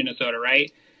in Minnesota,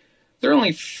 right? There are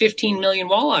only 15 million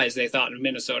walleyes, they thought, in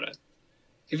Minnesota.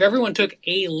 If everyone took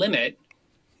a limit,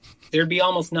 there'd be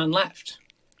almost none left.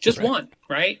 Just one,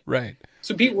 right? Right.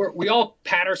 So we all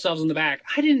pat ourselves on the back.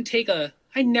 I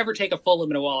never take a full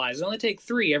limit of walleyes. I only take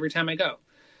 3 every time I go,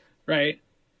 right?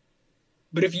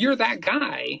 But if you're that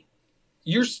guy,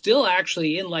 you're still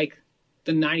actually in like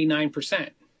the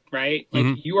 99%, right?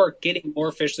 Like you are getting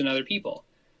more fish than other people.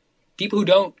 People who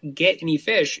don't get any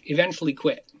fish eventually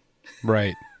quit.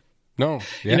 Right. No.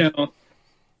 Yeah. You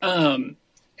know,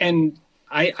 and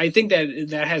I think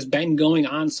that has been going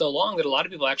on so long that a lot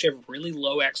of people actually have really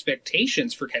low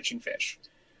expectations for catching fish.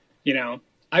 You know,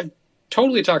 I've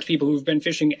totally talked to people who've been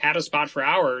fishing at a spot for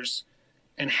hours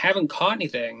and haven't caught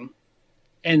anything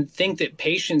and think that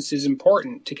patience is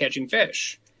important to catching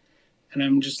fish. And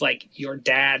I'm just like, your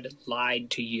dad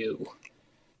lied to you.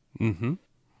 Mm-hmm.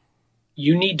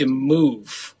 You need to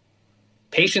move.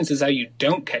 Patience is how you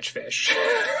don't catch fish.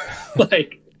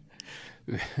 Like,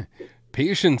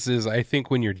 patience is, I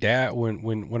think, when your dad,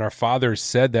 when our father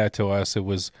said that to us, it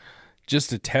was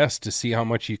just a test to see how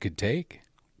much you could take.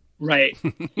 Right.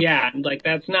 Yeah. Like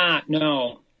that's not,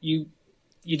 no, you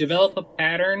develop a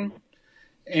pattern,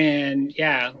 and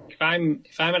yeah, if I'm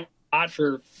at a spot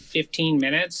for 15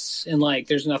 minutes and like,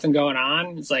 there's nothing going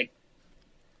on, it's like,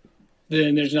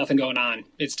 then there's nothing going on.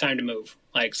 It's time to move.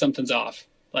 Like something's off.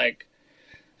 Like,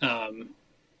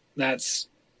 that's,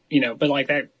 you know, but like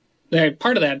that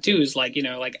part of that too is like, you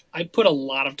know, like I put a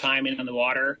lot of time in on the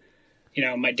water. You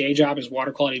know, my day job is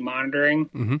water quality monitoring.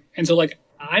 Mm-hmm. And so like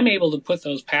I'm able to put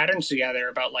those patterns together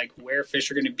about like where fish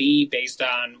are going to be based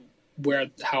on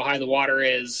how high the water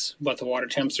is, what the water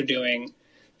temps are doing,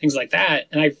 things like that.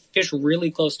 And I fish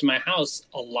really close to my house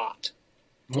a lot,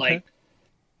 like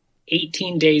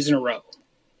 18 days in a row.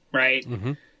 Right.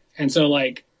 Mm-hmm. And so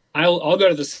like, I'll go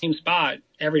to the same spot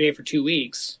every day for 2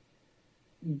 weeks,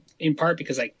 in part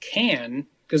because I can,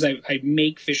 because I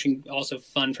make fishing also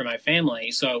fun for my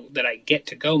family so that I get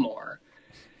to go more.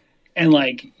 And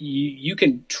like you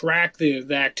can track the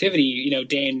activity, you know,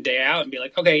 day in, day out and be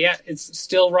like, okay, yeah, it's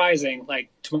still rising. Like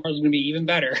tomorrow's going to be even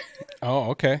better. Oh,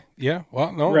 okay. Yeah.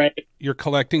 Well, no, right. You're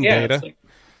collecting data. Like,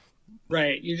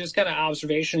 right. You're just kind of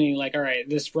observationing like, all right,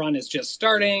 this run is just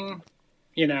starting,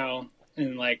 you know,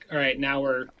 and like, all right, now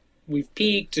we've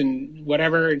peaked and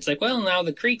whatever. It's like, well, now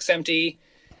the creek's empty.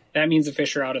 That means the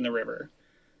fish are out in the river,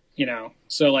 you know?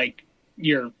 So like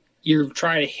you're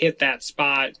trying to hit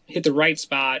the right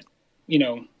spot, you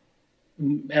know,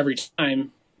 every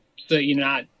time so that you're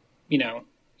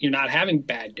not having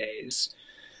bad days.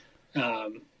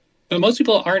 But most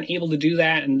people aren't able to do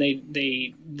that. And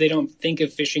they don't think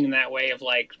of fishing in that way of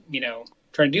like, you know,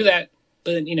 trying to do that.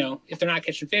 But, you know, if they're not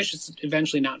catching fish, it's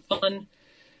eventually not fun.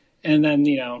 And then,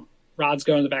 you know, rods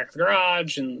go in the back of the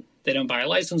garage and they don't buy a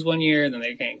license 1 year, and then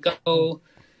they can't go,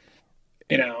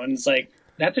 you know, and it's like,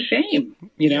 that's a shame,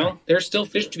 you know, there's still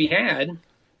fish to be had,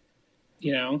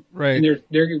 you know, right. And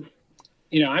they're,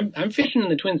 you know, I'm fishing in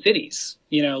the Twin Cities,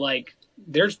 you know, like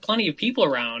there's plenty of people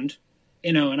around,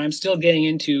 and I'm still getting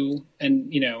into,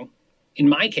 and, in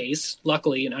my case,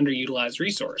 luckily, an underutilized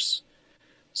resource.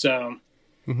 So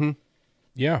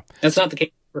Yeah. that's not the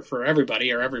case for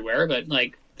everybody or everywhere, but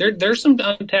like there's some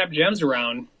untapped gems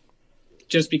around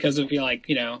just because of,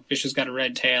 fish has got a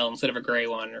red tail instead of a gray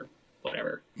one or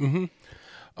whatever.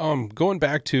 Going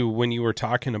back to when you were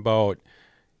talking about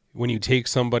when you take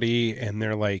somebody and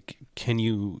they're like, can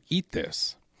you eat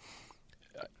this?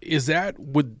 Is that,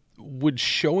 would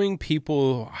showing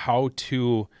people how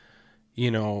to,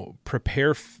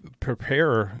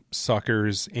 prepare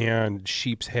suckers and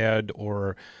sheep's head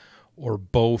or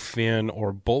bowfin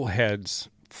or bullheads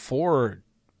for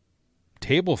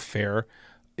table fare,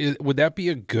 would that be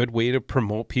a good way to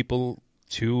promote people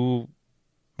to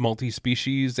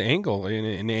multi-species angle,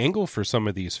 an angle for some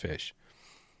of these fish?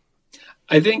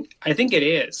 I think it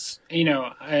is,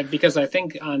 because I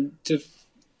think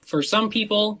for some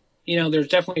people, there's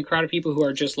definitely a crowd of people who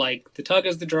are just like, the tug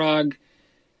is the drug,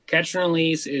 catch and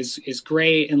release is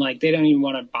great, and like they don't even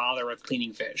want to bother with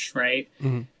cleaning fish, right?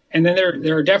 Mm-hmm. And then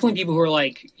there are definitely people who are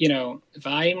like, if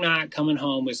I'm not coming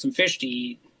home with some fish to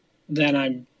eat, then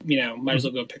I'm, might as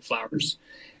well go pick flowers.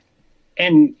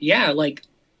 And yeah, like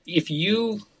if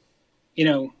you,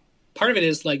 part of it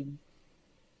is like,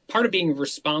 part of being a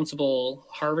responsible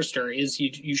harvester is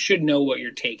you should know what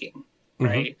you're taking,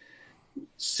 right? Mm-hmm.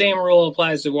 Same rule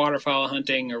applies to waterfowl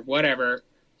hunting or whatever,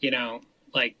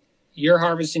 like you're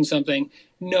harvesting something,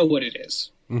 know what it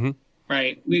is,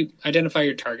 right? We identify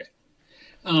your target.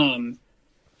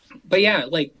 But yeah,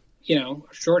 like,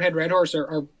 shorthead red horse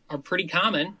are pretty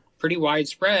common, pretty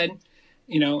widespread,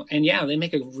 and yeah, they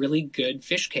make a really good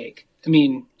fish cake. I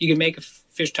mean, you can make a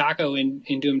fish taco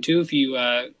into them too if you,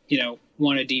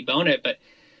 want to debone it. But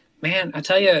man, I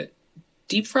tell you,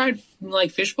 deep fried like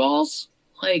fish balls,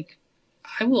 like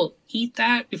I will eat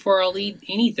that before I'll eat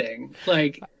anything.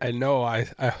 Like I know I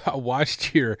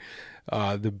watched your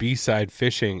the B-side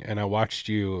fishing, and I watched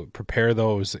you prepare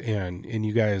those, and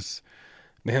you guys,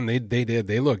 man,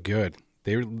 they look good.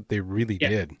 They really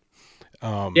did.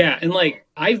 Yeah, and like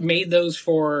I've made those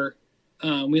for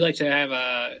we like to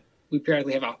have we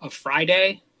periodically have a fry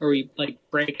day where we like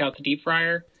break out the deep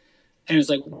fryer, and it's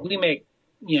like we make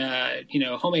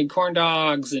homemade corn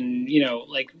dogs, and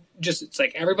like just it's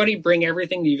like everybody bring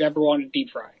everything that you've ever wanted to deep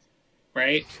fry,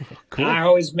 right? Cool.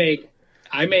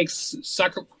 I make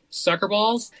sucker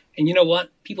balls, and you know what?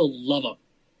 People love them.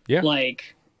 Yeah.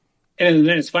 Like, and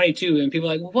then it's funny too, and people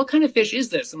are like, well, what kind of fish is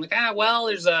this? I'm like, well,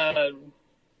 there's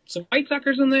some white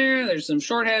suckers in there. There's some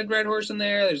shorthead red horse in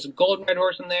there. There's some golden red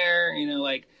horse in there.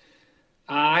 Like,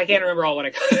 I can't remember all what I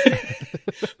got,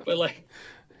 but like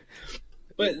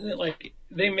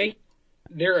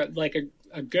they're like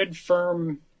a good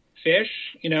firm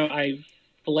fish. I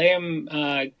fillet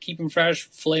them, keep them fresh,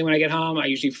 fillet when I get home. I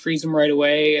usually freeze them right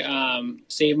away,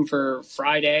 save them for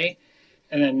Friday.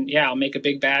 And then, I'll make a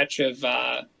big batch of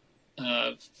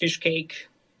fish cake,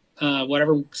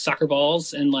 whatever, sucker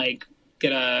balls, and like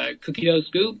get a cookie dough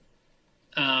scoop.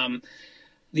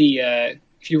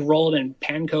 If you roll it in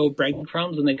panko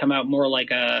breadcrumbs, and they come out more like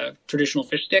a traditional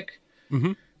fish stick.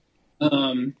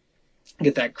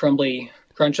 Get that crumbly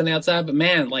crunch on the outside. But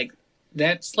man, like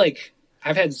that's like,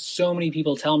 I've had so many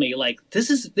people tell me like,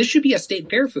 this should be a state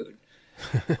fair food.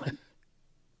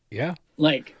 Yeah.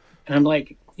 Like, and I'm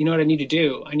like, you know what I need to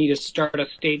do? I need to start a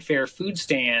state fair food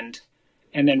stand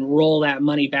and then roll that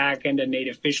money back into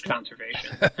native fish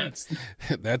conservation.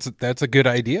 That's a good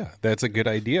idea. That's a good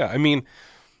idea. I mean,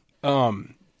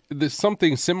 there's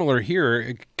something similar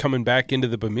here coming back into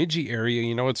the Bemidji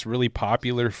area. It's really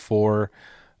popular for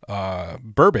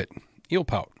burbot, eel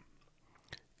pout.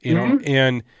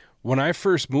 And when I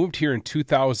first moved here in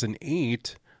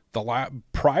 2008,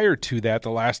 prior to that,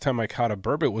 the last time I caught a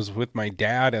burbot was with my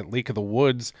dad at Lake of the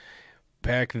Woods.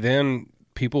 Back then,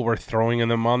 people were throwing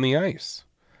them on the ice.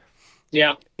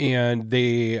 Yeah. And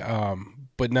they,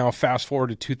 but now fast forward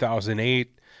to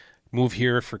 2008, move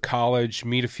here for college,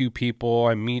 meet a few people.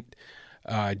 I meet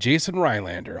Jason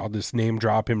Rylander. I'll just name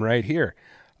drop him right here.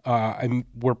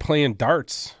 We're playing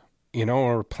darts,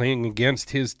 or playing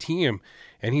against his team,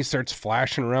 and he starts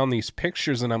flashing around these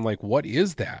pictures, and I'm like, what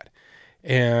is that?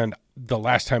 And the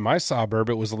last time I saw a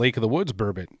burbot was Lake of the Woods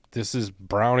burbot. This is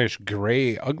brownish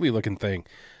gray, ugly looking thing.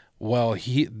 Well,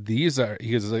 he was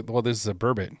like, well, this is a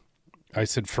burbot. I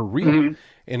said, for real?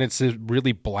 And it's a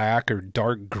really black or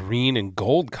dark green and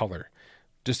gold color.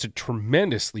 Just a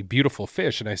tremendously beautiful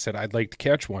fish. And I said, I'd like to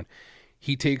catch one.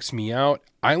 He takes me out.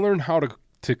 I learned how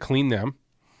to clean them.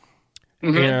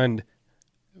 And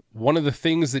one of the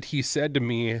things that he said to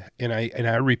me, and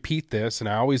I repeat this, and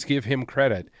I always give him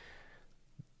credit,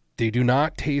 They do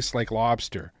not taste like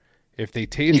lobster. If they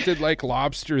tasted like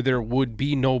lobster, there would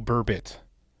be no burbot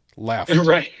left.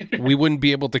 Right. We wouldn't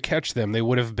be able to catch them. They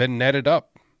would have been netted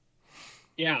up.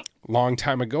 Yeah. Long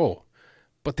time ago.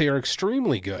 But they are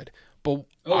extremely good. But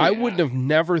I wouldn't have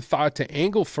never thought to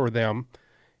angle for them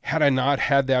had I not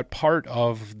had that part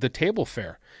of the table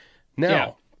fare.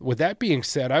 Now, with that being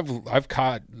said, I've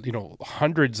caught,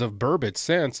 hundreds of burbot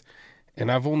since,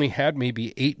 and I've only had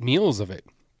maybe 8 meals of it.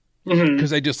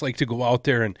 Because I just like to go out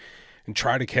there and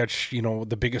try to catch,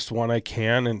 the biggest one I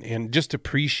can and just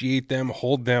appreciate them,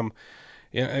 hold them.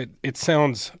 It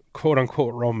sounds quote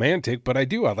unquote romantic, but I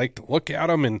do. I like to look at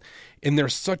them and they're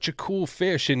such a cool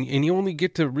fish and you only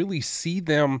get to really see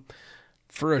them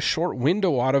for a short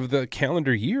window out of the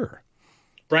calendar year.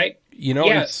 Right.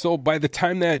 So by the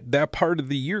time that part of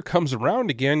the year comes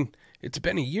around again, it's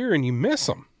been a year and you miss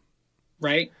them.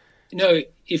 Right. No,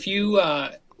 if you,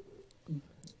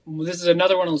 this is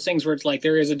another one of those things where it's like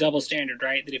there is a double standard,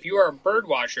 right? That if you are a bird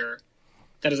watcher,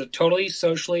 that is a totally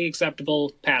socially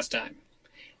acceptable pastime.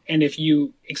 And if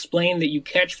you explain that you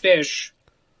catch fish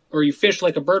or you fish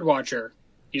like a bird watcher,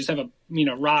 you just have a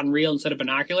rod and reel instead of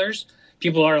binoculars,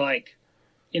 people are like,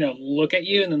 look at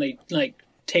you and then they like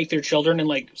take their children and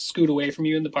like scoot away from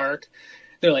you in the park.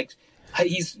 They're like,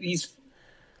 he's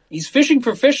fishing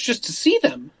for fish just to see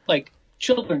them. Like,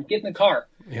 children, get in the car.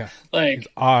 Yeah. Like, he's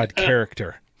odd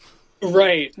character.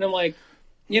 Right. And I'm like,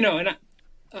 and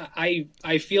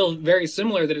I feel very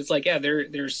similar that it's like,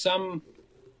 there's some,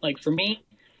 like for me,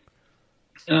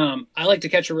 I like to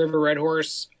catch a river red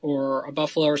horse or a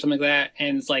buffalo or something like that.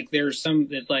 And it's like, there's some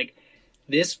that like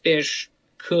this fish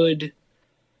could,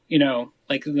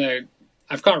 like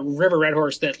I've caught river red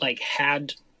horse that like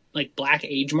had like black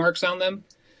age marks on them,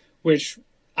 which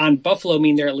on buffalo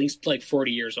mean they're at least like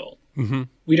 40 years old. Mm-hmm.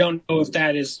 We don't know if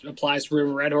that applies to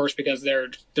river red horse because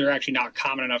they're actually not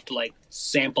common enough to like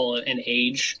sample an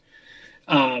age.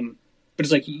 But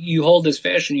it's like you hold this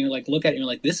fish and you like look at it and you're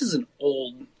like, this is an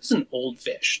old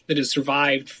fish that has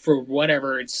survived for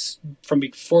whatever. It's from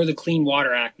before the Clean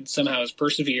Water Act and somehow has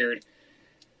persevered.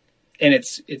 And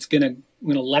I'm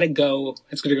gonna let it go.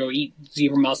 It's gonna go eat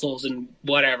zebra mussels and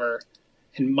whatever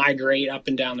and migrate up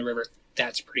and down the river.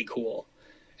 That's pretty cool.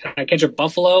 And I catch a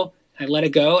buffalo, I let it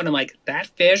go, and I'm like, that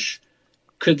fish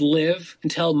could live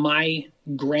until my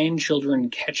grandchildren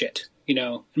catch it.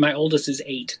 And my oldest is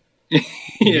 8.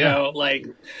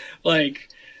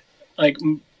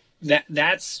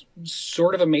 That's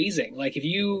sort of amazing. Like if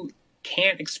you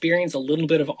can't experience a little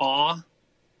bit of awe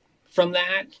from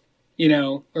that,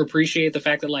 or appreciate the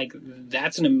fact that like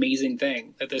that's an amazing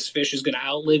thing that this fish is going to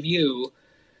outlive you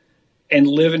and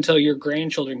live until your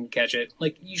grandchildren can catch it.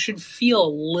 Like you should feel a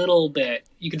little bit.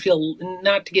 You could feel,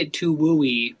 not to get too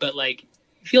wooey, but like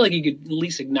you feel like you could at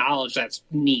least acknowledge that's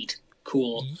neat,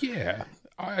 cool. Yeah,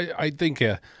 I think.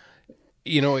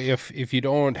 If you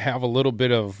don't have a little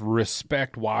bit of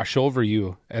respect wash over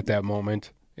you at that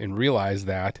moment and realize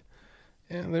that,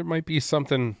 there might be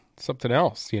something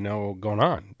else, going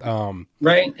on.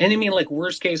 Right. And I mean, like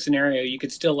worst case scenario, you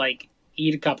could still like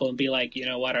eat a couple and be like, you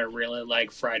know what? I really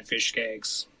like fried fish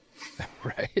cakes.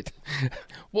 Right.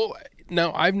 Well,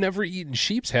 now I've never eaten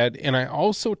sheep's head, and I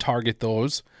also target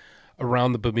those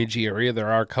around the Bemidji area.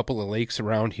 There are a couple of lakes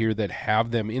around here that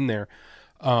have them in there.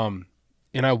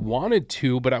 And I wanted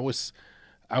to, but I was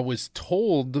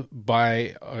told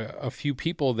by a few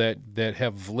people that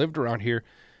have lived around here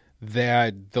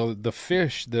that the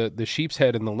fish, the sheep's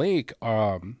head in the lake,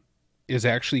 is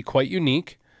actually quite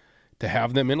unique to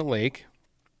have them in a lake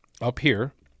up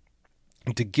here.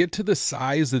 And to get to the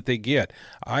size that they get,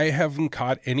 I haven't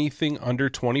caught anything under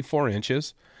 24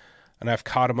 inches, and I've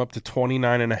caught them up to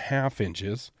 29.5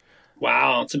 inches.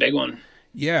 Wow, that's a big one.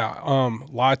 Yeah,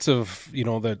 lots of,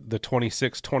 the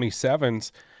 26,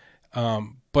 27s,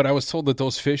 but I was told that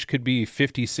those fish could be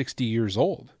 50, 60 years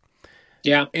old.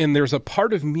 Yeah. And there's a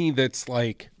part of me that's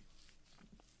like,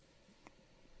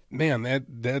 man,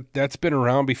 that's been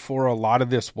around before a lot of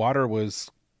this water was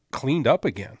cleaned up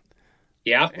again.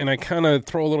 Yeah. And I kind of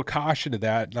throw a little caution to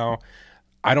that. Now,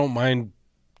 I don't mind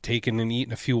taking and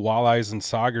eating a few walleyes and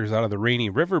saugers out of the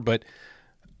Rainy River, but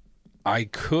I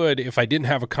could, if I didn't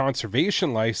have a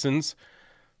conservation license,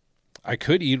 I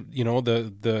could eat,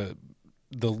 the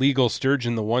legal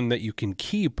sturgeon, the one that you can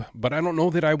keep, but I don't know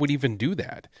that I would even do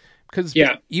that. Because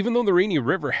even though the Rainy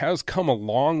River has come a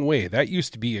long way, that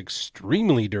used to be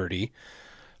extremely dirty.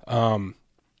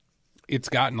 It's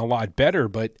gotten a lot better,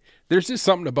 but there's just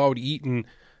something about eating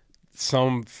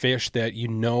some fish that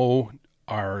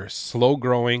are slow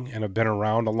growing and have been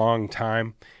around a long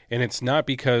time. And it's not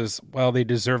because, well, they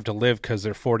deserve to live because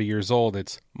they're 40 years old.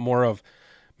 It's more of,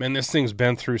 Man, this thing's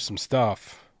been through some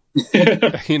stuff.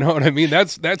 You know what I mean?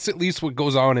 That's at least what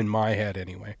goes on in my head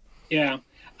anyway. Yeah.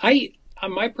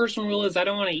 My personal rule is I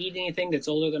don't want to eat anything that's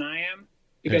older than I am,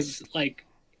 because like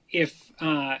if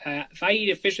I eat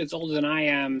a fish that's older than I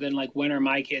am, then like when are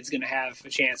my kids going to have a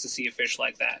chance to see a fish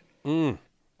like that?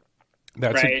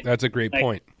 That's a great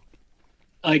point.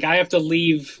 Like I have to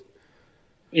leave,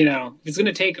 you know, if it's going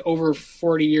to take over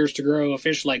 40 years to grow a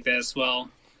fish like this, well,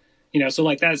 you know, so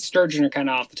like that sturgeon are kind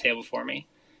of off the table for me.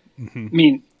 I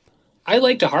mean, I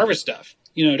like to harvest stuff,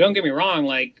 you know, don't get me wrong.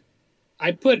 Like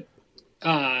I put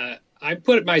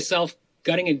myself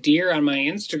gutting a deer on my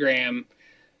Instagram,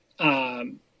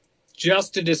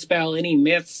 just to dispel any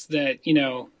myths that, you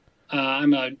know,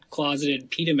 I'm a closeted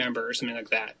PETA member or something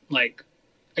like that. Like,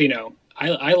 you know,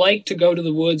 I like to go to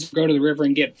the woods, go to the river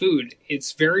and get food.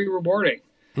 It's very rewarding,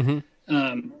 and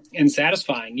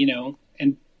satisfying, you know,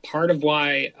 and part of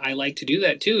why I like to do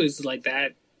that too is like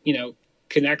that, you know,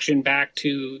 connection back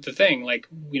to the thing. Like,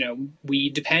 you know, we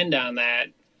depend on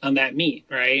that meat.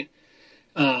 Right.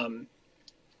 And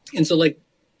so like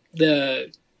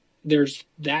there's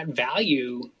that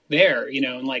value there, you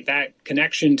know, and like that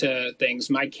connection to things.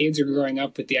 My kids are growing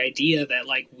up with the idea that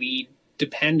like we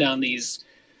depend on these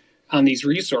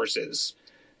resources,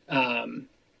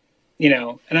 you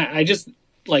know, and I just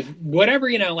like whatever,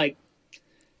 you know, like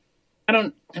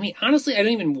honestly, I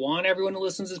don't even want everyone to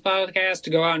listen to this podcast to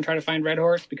go out and try to find red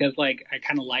horse, because like I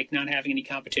kind of like not having any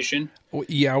competition. Well,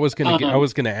 yeah, I was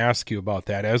gonna ask you about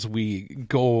that as we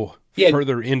go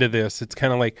further into this. It's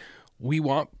kind of like we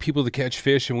want people to catch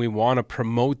fish and we want to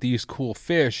promote these cool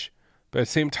fish, but at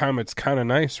the same time, it's kind of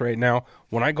nice right now.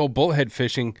 When I go bullhead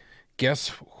fishing,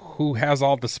 guess who has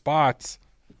all the spots?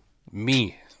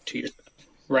 Me. To yourself,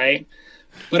 right?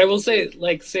 But I will say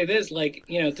this, like,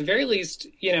 you know, at the very least,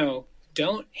 you know,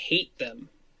 don't hate them,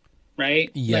 right?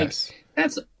 Yes.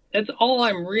 Like, that's all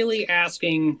I'm really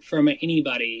asking from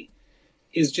anybody,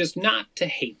 is just not to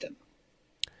hate them,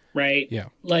 right? Yeah.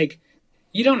 Like,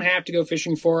 you don't have to go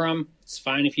fishing for them. It's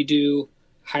fine if you do.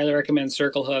 Highly recommend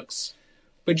circle hooks,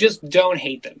 but just don't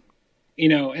hate them, you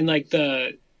know. And like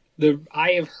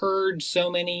I have heard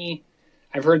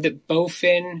I've heard that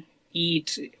bowfin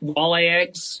eat walleye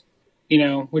eggs, you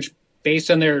know, which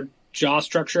based on their jaw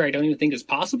structure, I don't even think is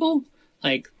possible.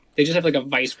 Like they just have like a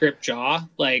vice grip jaw.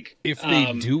 Like if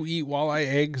they do eat walleye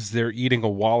eggs, they're eating a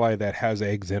walleye that has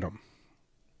eggs in them.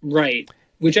 Right.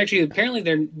 Which actually, apparently,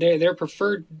 their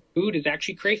preferred food is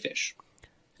actually crayfish.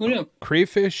 Who knew?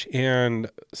 Crayfish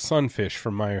and sunfish,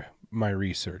 from my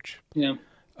research. Yeah.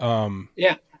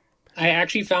 Yeah. I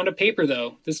actually found a paper,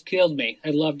 though. This killed me. I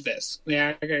loved this.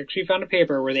 I actually found a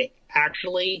paper where they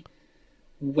actually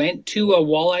went to a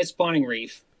walleye spawning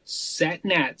reef, set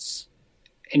nets,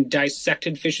 and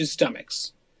dissected fish's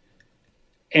stomachs.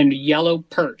 And yellow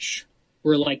perch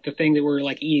were like the thing that were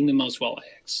like eating the most walleye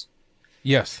eggs.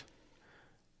 Yes.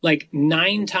 Like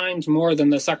 9 times more than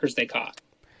the suckers they caught.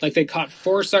 Like they caught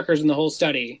 4 suckers in the whole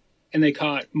study, and they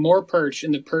caught more perch,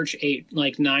 and the perch ate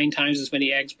like 9 times as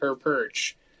many eggs per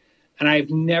perch. And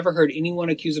I've never heard anyone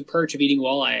accuse a perch of eating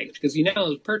walleye eggs, because you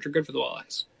know perch are good for the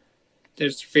walleyes. They're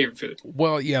their favorite food.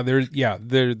 Well, yeah,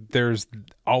 there's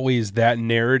always that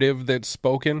narrative that's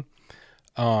spoken.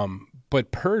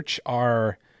 But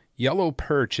yellow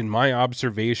perch, in my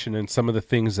observation and some of the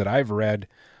things that I've read,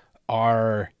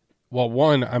 are, well,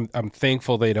 one, I'm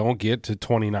thankful they don't get to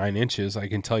 29 inches. I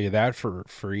can tell you that for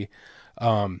free.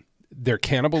 They're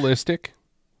cannibalistic,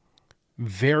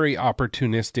 very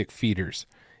opportunistic feeders.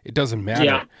 It doesn't matter.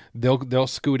 Yeah. They'll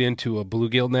scoot into a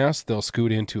bluegill nest. They'll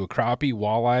scoot into a crappie,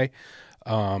 walleye.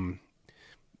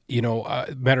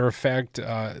 Matter of fact,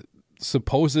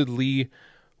 supposedly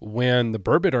when the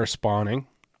burbot are spawning,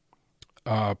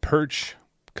 perch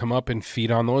come up and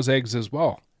feed on those eggs as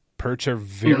well. Perch are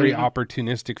very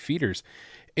opportunistic feeders.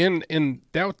 And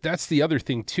that's the other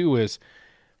thing too, is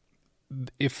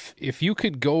if you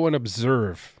could go and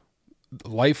observe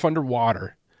life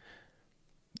underwater,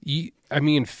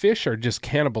 fish are just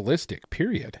cannibalistic,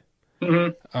 period.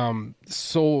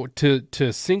 So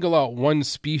to single out one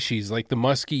species, like the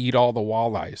muskie eat all the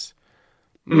walleyes,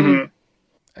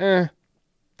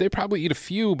 they probably eat a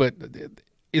few, but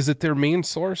is it their main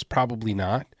source? Probably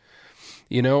not.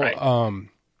 Right.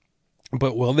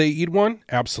 But will they eat one?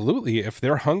 Absolutely. If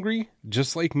they're hungry,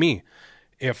 just like me.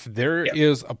 If there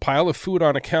is a pile of food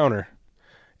on a counter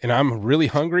and I'm really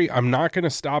hungry, I'm not going to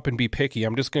stop and be picky.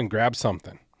 I'm just going to grab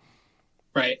something.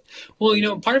 Right. Well,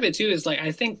 part of it too is like,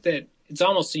 I think that it's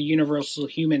almost a universal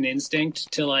human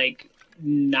instinct to like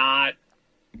not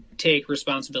take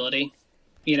responsibility.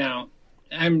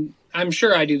 I'm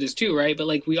sure I do this too, right? But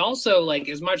like we also, like,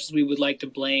 as much as we would like to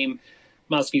blame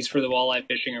muskies for the walleye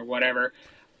fishing or whatever,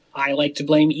 I like to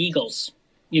blame eagles,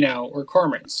 or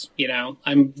cormorants.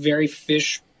 I'm very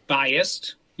fish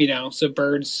biased, so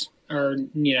birds are,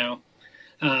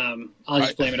 I'll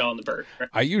just blame it all on the bird. Right?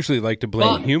 I usually like to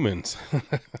blame humans.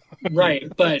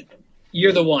 Right, but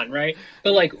you're the one, right?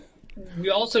 But like, we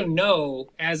also know,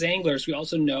 as anglers,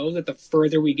 that the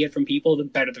further we get from people, the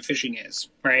better the fishing is,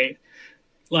 right?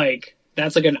 Like,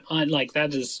 that's like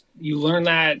that is, you learn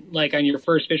that like on your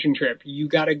first fishing trip. You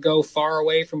got to go far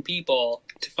away from people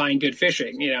to find good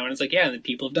fishing, and it's like, yeah, and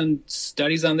people have done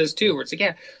studies on this too, where it's like,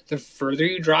 yeah, the further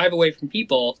you drive away from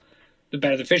people, the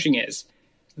better the fishing is.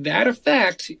 That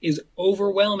effect is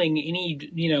overwhelming any,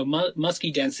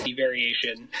 musky density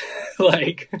variation.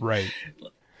 Like, right.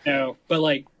 But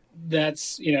like,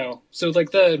 that's, so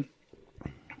like I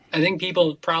think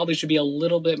people probably should be a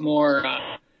little bit more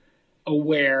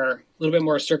aware, a little bit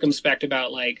more circumspect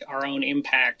about like our own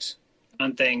impact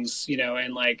on things,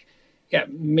 and like, yeah,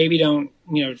 maybe don't,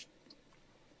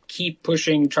 keep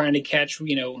pushing, trying to catch,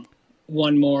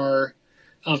 one more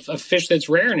of a fish that's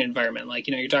rare in an environment. Like,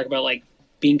 you talk about like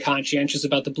being conscientious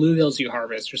about the bluegills you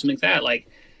harvest or something like that. Like,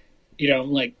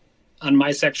 like on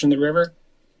my section of the river,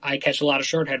 I catch a lot of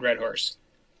shorthead red horse.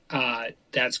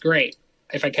 That's great.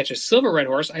 If I catch a silver red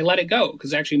horse, I let it go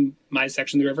because actually my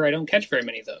section of the river, I don't catch very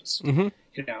many of those. Mm-hmm.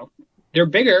 They're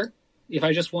bigger. If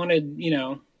I just wanted,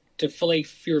 to fillet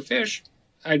fewer fish,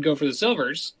 I'd go for the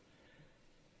silvers.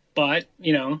 But,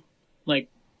 like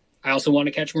I also want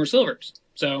to catch more silvers.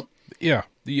 So yeah,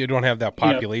 you don't have that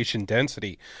population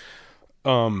density.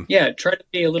 Yeah, try to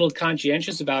be a little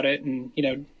conscientious about it, and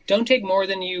don't take more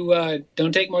than you have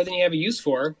a use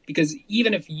for, because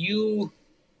even if you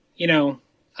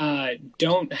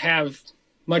don't have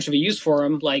much of a use for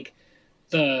them, like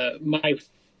my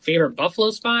favorite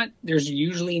buffalo spot, there's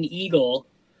usually an eagle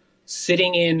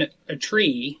sitting in a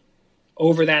tree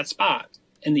over that spot,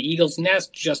 and the eagle's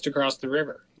nest just across the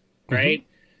river, right?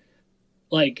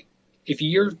 Mm-hmm. Like, if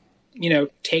you're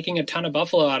taking a ton of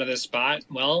buffalo out of this spot,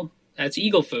 well, that's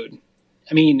eagle food.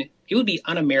 I mean, it would be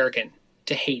un-American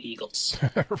to hate eagles.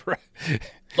 Right.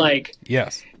 Like,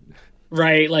 yes.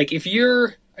 Right. Like, if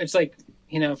you're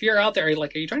out there,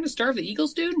 like, are you trying to starve the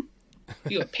eagles, dude?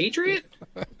 Are you a patriot?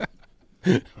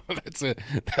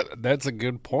 That's a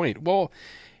good point. Well,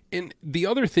 and the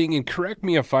other thing, and correct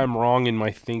me if I'm wrong in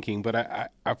my thinking, but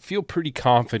I feel pretty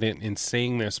confident in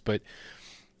saying this, but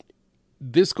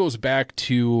this goes back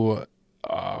to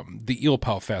the Eel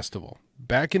Pal Festival.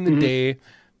 Back in the day,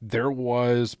 there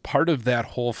was part of that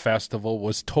whole festival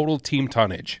was total team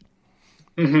tonnage.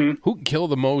 Mm-hmm. Who can kill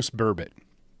the most burbot?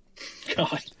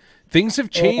 God. Things have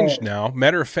changed now.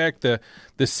 Matter of fact, the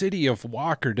city of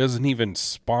Walker doesn't even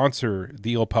sponsor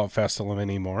the Eel Pal Festival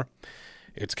anymore.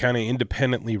 It's kind of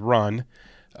independently run,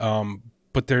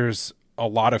 but there's a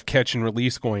lot of catch and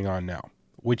release going on now,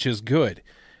 which is good.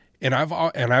 And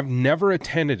I've never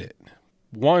attended it.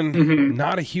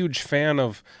 Not a huge fan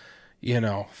of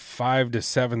 5,000 to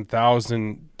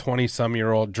 7,000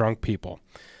 20-some-year-old drunk people.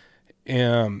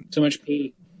 So much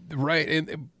pee. Right.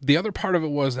 And the other part of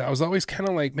it was I was always kind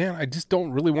of like, man, I just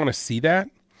don't really want to see that.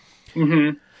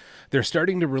 Mm-hmm. They're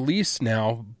starting to release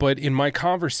now, but in my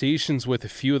conversations with a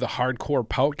few of the hardcore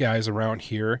pout guys around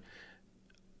here,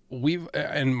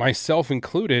 and myself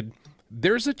included,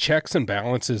 there's a checks and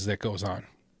balances that goes on.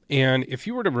 And if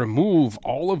you were to remove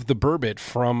all of the burbot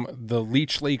from the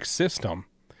Leech Lake system,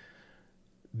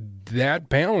 that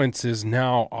balance is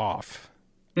now off,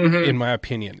 in my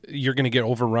opinion. You're going to get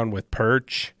overrun with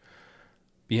perch,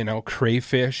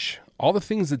 crayfish, all the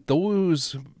things that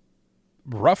those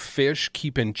rough fish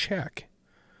keep in check.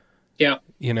 Yeah.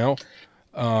 And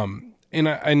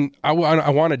I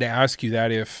wanted to ask you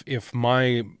that if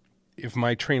my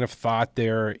train of thought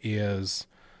there is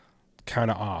kind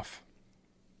of off.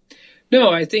 No,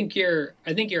 I think you're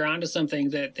onto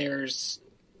something. That there's,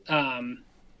 and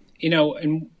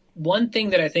one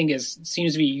thing that I think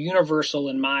seems to be universal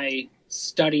in my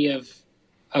study of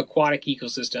aquatic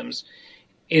ecosystems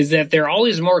is that they're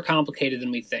always more complicated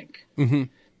than we think. Mm-hmm.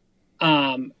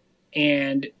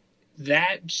 And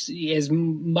that, as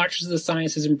much as the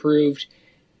science has improved,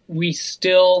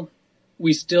 people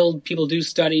do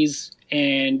studies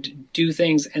and do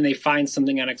things and they find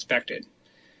something unexpected.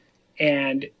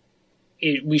 And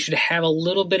we should have a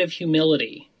little bit of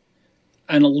humility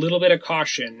and a little bit of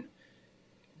caution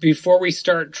before we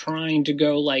start trying to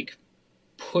go like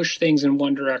push things in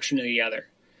one direction or the other.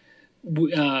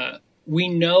 We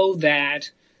know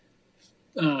that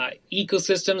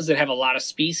ecosystems that have a lot of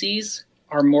species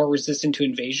are more resistant to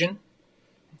invasion.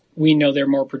 We know they're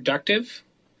more productive.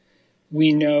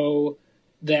 We know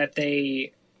that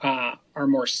they are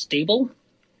more stable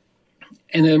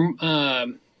and then I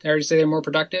already say they're more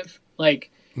productive.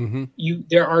 Like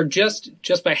there are just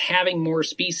by having more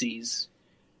species,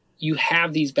 you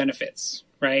have these benefits,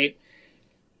 right?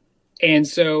 And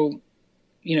so,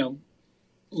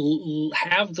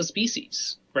 have the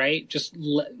species, right? Just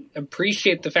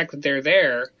appreciate the fact that they're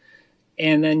there,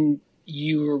 and then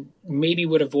you maybe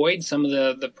would avoid some of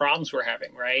the problems we're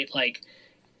having, right? Like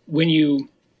when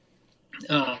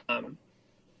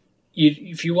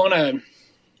if you want to,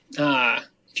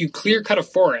 if you clear cut a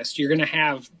forest, you're going to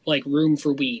have like room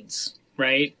for weeds,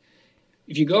 right?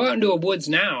 If you go out into a woods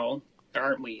now, there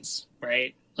aren't weeds,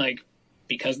 right? Like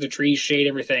because the trees shade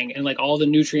everything and like all the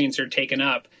nutrients are taken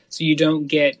up. So you don't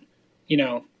get,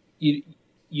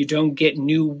 you don't get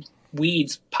new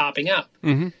weeds popping up.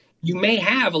 Mm-hmm. You may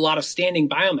have a lot of standing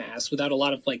biomass without a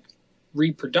lot of like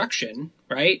reproduction,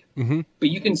 right? Mm-hmm. But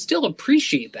you can still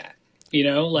appreciate that,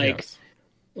 yes.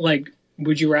 Like,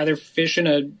 would you rather fish in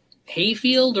a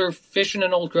hayfield or fish in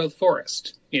an old growth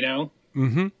forest,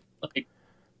 Mm-hmm. Like,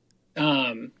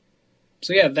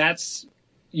 so yeah,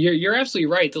 you're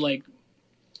absolutely right that like,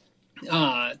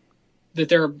 that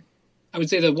there, I would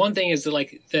say the one thing is that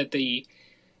like, that the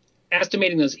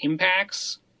estimating those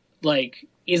impacts, like,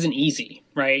 isn't easy,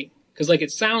 right? Because like,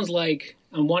 it sounds like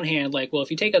on one hand, like, well,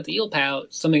 if you take out the eel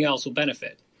pout, something else will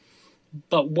benefit.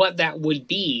 But what that would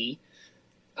be,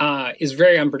 is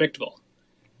very unpredictable.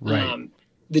 Right.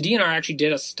 The DNR actually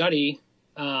did a study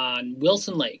on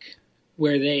Wilson Lake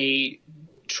where they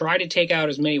tried to take out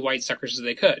as many white suckers as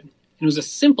they could. And it was a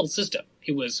simple system.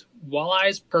 It was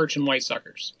walleyes, perch, and white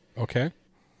suckers. Okay.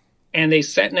 And they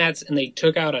set nets and they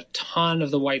took out a ton of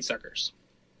the white suckers.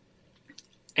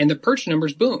 And the perch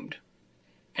numbers boomed.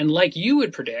 And like you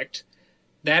would predict,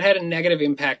 that had a negative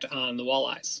impact on the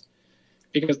walleyes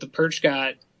because the perch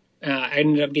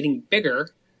ended up getting bigger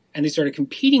and they started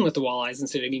competing with the walleyes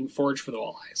instead of being foraged for the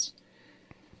walleyes.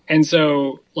 And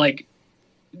so like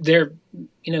they're,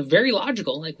 very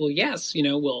logical, like, well, yes,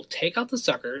 we'll take out the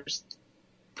suckers.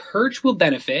 Perch will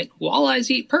benefit. Walleyes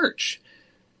eat perch.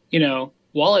 Walleyes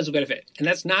will benefit. And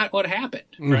that's not what happened,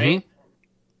 right?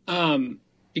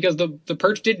 Because the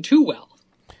perch did too well.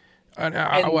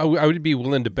 I would be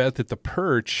willing to bet that the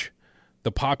perch,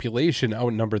 the population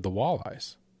outnumbered the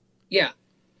walleyes. Yeah.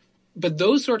 But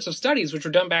those sorts of studies, which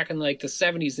were done back in like the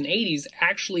 70s and 80s,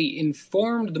 actually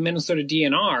informed the Minnesota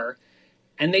DNR,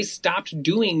 and they stopped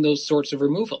doing those sorts of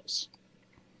removals,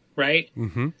 right?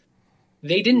 Mm-hmm.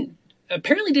 They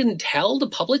apparently didn't tell the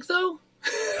public, though.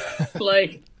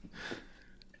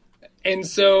 And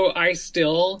so I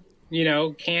still,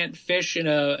 can't fish in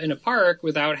a park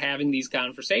without having these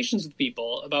conversations with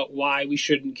people about why we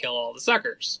shouldn't kill all the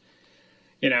suckers.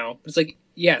 It's like,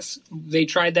 yes, they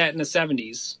tried that in the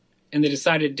 70s. And they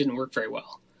decided it didn't work very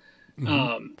well.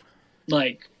 Mm-hmm.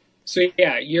 So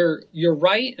yeah, you're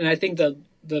right. And I think the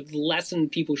lesson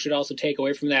people should also take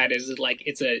away from that is that like,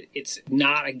 it's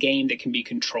not a game that can be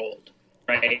controlled.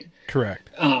 Right.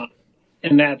 Correct.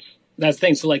 And that's the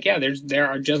thing. So like, yeah, there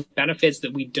are just benefits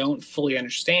that we don't fully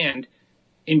understand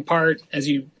in part as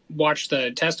you watch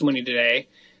the testimony today,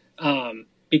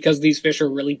 because these fish are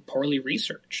really poorly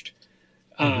researched.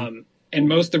 Mm-hmm. And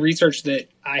most of the research that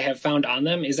I have found on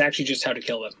them is actually just how to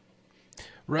kill them.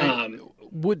 Right.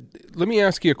 Let me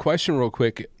ask you a question real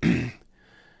quick.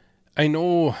 I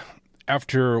know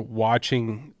after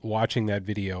watching that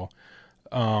video,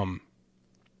 maybe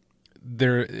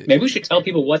we should tell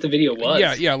people what the video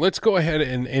was. Yeah. Let's go ahead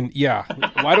and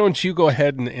why don't you go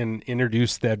ahead and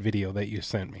introduce that video that you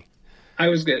sent me? I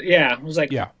was good. Yeah. I was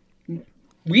like,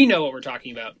 we know what we're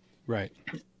talking about. Right.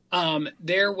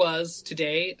 There was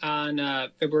today on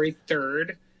February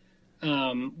 3rd,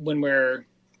 when we're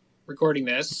recording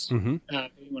this,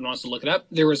 if anyone wants to look it up,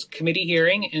 there was a committee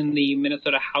hearing in the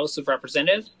Minnesota House of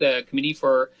Representatives, the Committee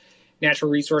for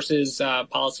Natural Resources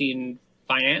Policy and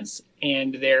Finance,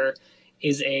 and there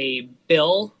is a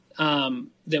bill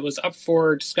that was up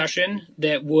for discussion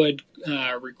that would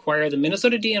require the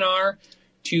Minnesota DNR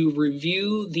to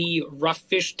review the rough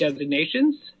fish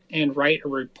designations and write a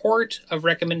report of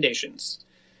recommendations.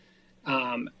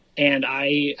 And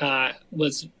I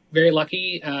was very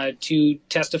lucky to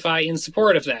testify in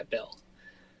support of that bill.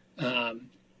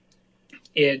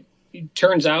 It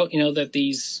turns out, that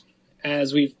these,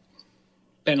 as we've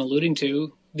been alluding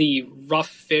to, the rough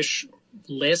fish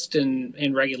list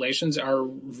and regulations are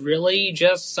really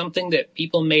just something that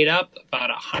people made up about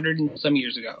 100 and some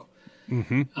years ago.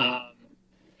 Mm-hmm.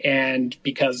 And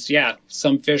because,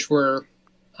 some fish were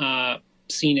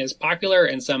seen as popular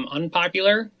and some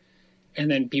unpopular. And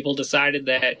then people decided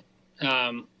that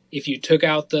if you took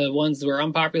out the ones that were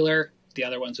unpopular, the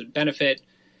other ones would benefit.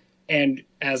 And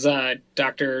as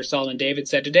Dr. Solomon David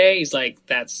said today, he's like,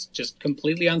 that's just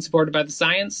completely unsupported by the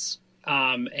science.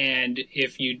 And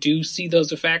if you do see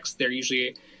those effects, they're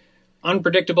usually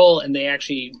unpredictable and they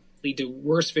actually lead to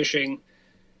worse fishing.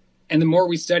 And the more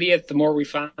we study it, the more we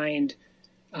find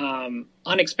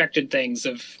unexpected things.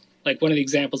 Of like, one of the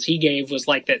examples he gave was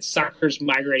like that suckers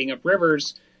migrating up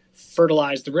rivers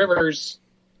fertilize the rivers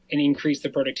and increase the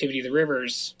productivity of the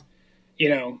rivers.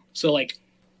 So like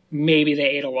maybe they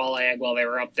ate a walleye egg while they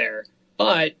were up there,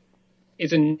 but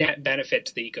it's a net benefit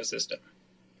to the ecosystem.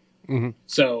 Mm-hmm.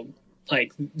 So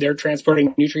like they're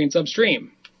transporting nutrients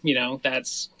upstream.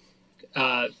 That's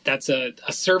a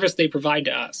service they provide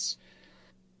to us.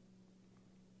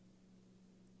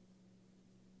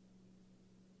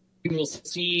 We will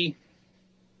see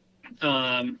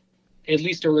at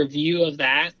least a review of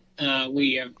that.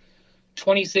 We have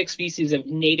 26 species of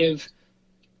native,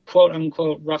 quote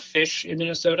unquote, rough fish in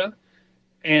Minnesota.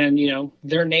 And,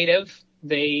 they're native.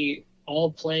 They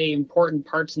all play important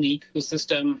parts in the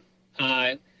ecosystem.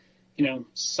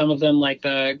 Some of them, like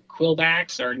the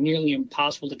quillbacks, are nearly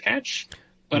impossible to catch.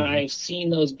 But Mm-hmm. I've seen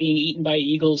those being eaten by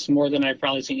eagles more than I've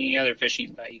probably seen any other fish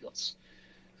eaten by eagles.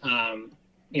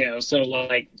 So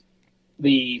like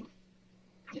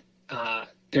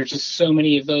there's just so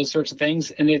many of those sorts of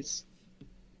things. And it's,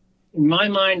 in my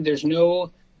mind, there's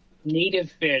no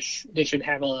native fish that should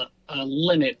have a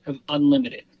limit of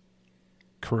unlimited.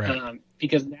 Correct.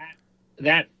 Because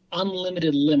that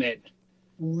unlimited limit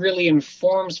really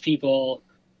informs people,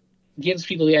 gives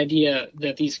people the idea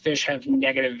that these fish have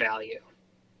negative value.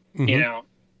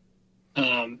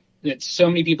 Mm-hmm. That so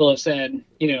many people have said,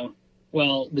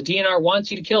 well, the DNR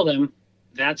wants you to kill them.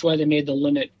 That's why they made the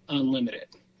limit unlimited.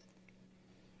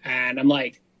 And I'm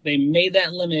like, they made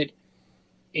that limit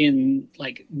in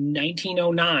like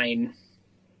 1909.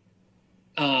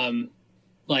 And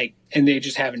they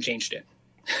just haven't changed it.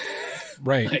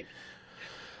 Right.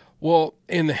 Well,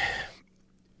 and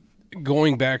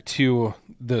going back to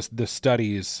the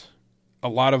studies, a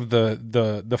lot of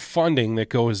the funding that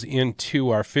goes into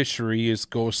our fisheries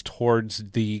goes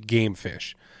towards the game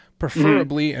fish,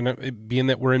 preferably, and being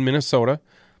that we're in Minnesota,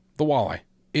 the walleye.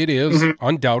 It is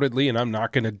undoubtedly, and I'm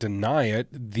not going to deny it,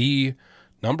 the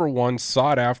number one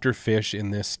sought after fish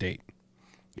in this state.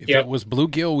 If it was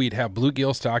bluegill, we'd have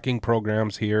bluegill stocking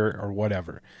programs here or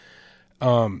whatever.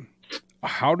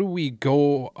 How do we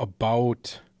go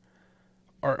about,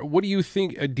 or what do you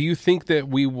think? Do you think that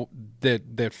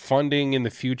that funding in the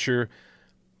future,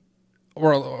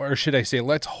 or should I say,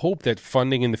 let's hope that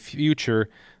funding in the future,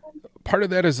 part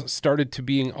of that has started to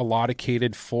being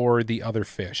allocated for the other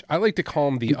fish. I like to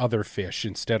call them the other fish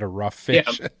instead of rough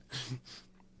fish. Yeah.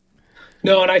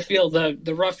 No, and I feel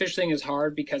the rough fish thing is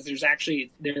hard because there is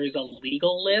a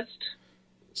legal list.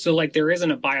 So like there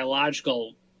isn't a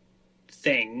biological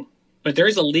thing, but there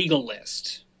is a legal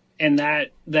list. And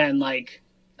that then like,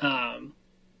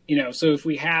 so if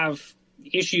we have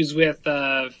issues with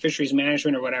fisheries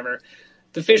management or whatever,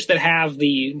 the fish that have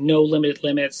the no limit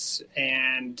limits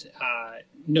and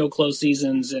no close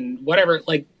seasons and whatever,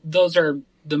 like those are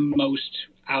the most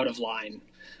out of line.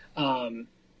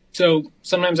 So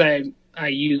sometimes I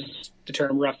use the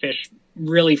term rough fish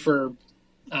really for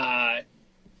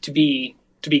to be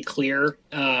clear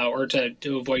or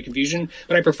to avoid confusion,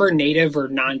 but I prefer native or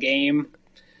non-game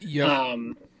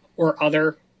or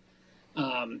other.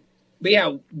 But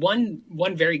yeah, one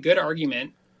very good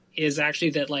argument is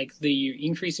actually that like the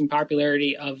increasing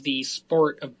popularity of the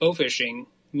sport of bow fishing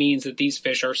means that these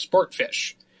fish are sport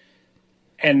fish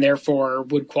and therefore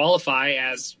would qualify,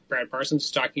 as Brad Parsons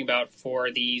was talking about,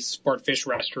 for the sport fish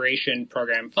restoration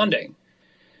program funding,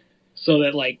 so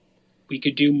that like we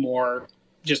could do more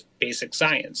just basic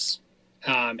science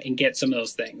and get some of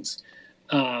those things.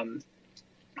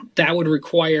 That would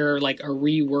require like a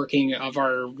reworking of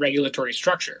our regulatory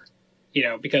structure,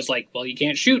 because like, well, you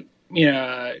can't shoot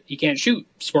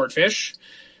sport fish.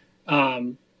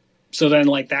 So then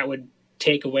like that would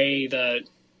take away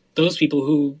those people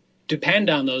who depend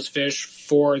on those fish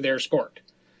for their sport.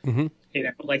 Mm-hmm.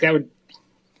 Like that would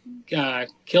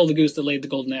kill the goose that laid the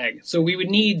golden egg. So we would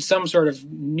need some sort of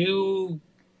new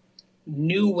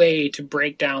way to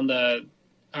break down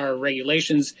our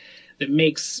regulations that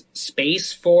makes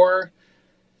space for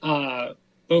bow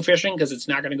fishing, because it's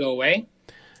not going to go away.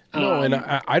 No, and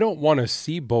I don't want to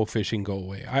see bow fishing go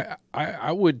away.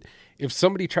 I would, if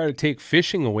somebody tried to take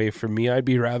fishing away from me, I'd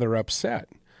be rather upset.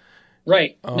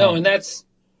 Right. No, and that's,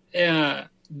 I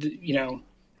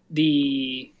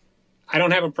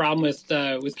don't have a problem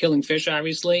with killing fish,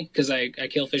 obviously, because I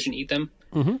kill fish and eat them.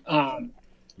 Mm-hmm.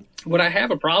 What I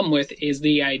have a problem with is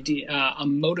the idea, a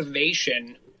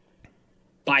motivation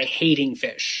by hating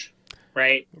fish,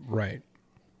 right? Right.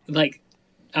 Like,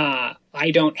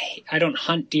 I don't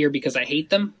hunt deer because I hate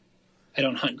them. I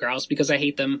don't hunt grouse because I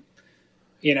hate them,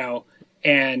 you know.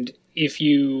 And if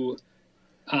you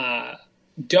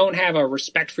don't have a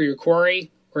respect for your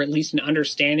quarry, or at least an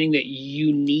understanding that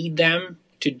you need them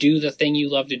to do the thing you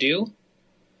love to do,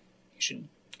 you should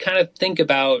kind of think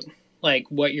about like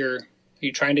what you're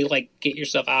trying to like get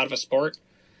yourself out of a sport.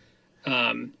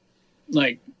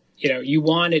 Like, you know, you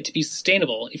want it to be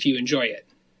sustainable if you enjoy it.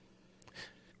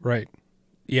 Right.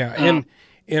 Yeah.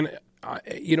 And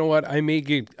you know what? I may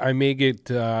get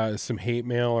some hate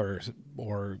mail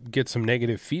or get some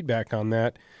negative feedback on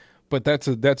that, but that's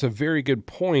a very good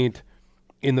point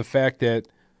in the fact that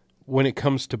when it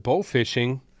comes to bow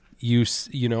fishing, you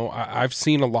know, I've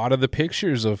seen a lot of the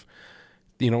pictures of,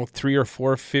 you know, 3 or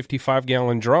 4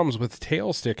 55-gallon drums with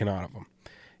tails sticking out of them.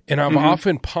 And I've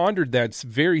often pondered that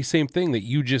very same thing that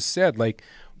you just said. Like,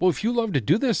 well, if you love to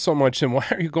do this so much, then why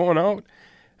are you going out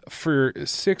for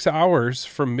 6 hours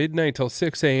from midnight till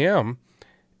 6 a.m.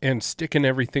 and sticking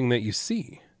everything that you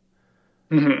see?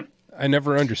 Mm-hmm. I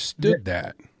never understood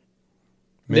that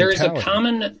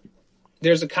mentality.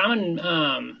 There's a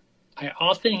common, I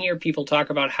often hear people talk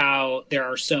about how there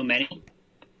are so many,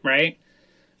 right?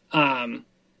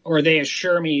 Or they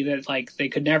assure me that like they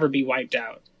could never be wiped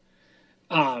out.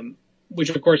 Which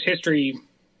of course history,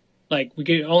 like we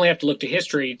could only have to look to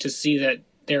history to see that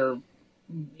they're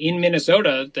in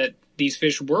Minnesota, that these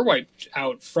fish were wiped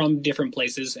out from different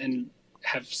places and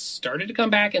have started to come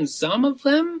back in some of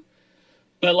them.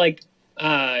 But like,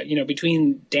 you know,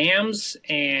 between dams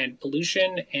and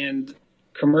pollution and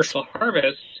commercial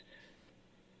harvests,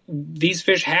 these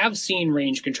fish have seen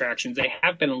range contractions. They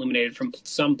have been eliminated from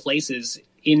some places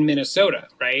in Minnesota,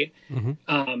 right?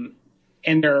 Mm-hmm.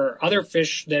 And there are other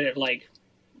fish that are like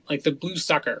the blue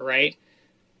sucker, right?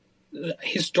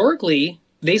 Historically,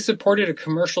 they supported a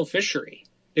commercial fishery.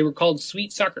 They were called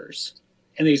sweet suckers,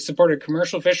 and they supported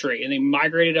commercial fishery, and they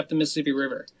migrated up the Mississippi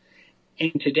River.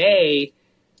 And today,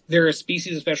 they're a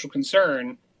species of special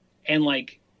concern, and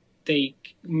like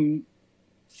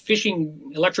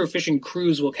electrofishing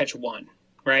crews will catch one,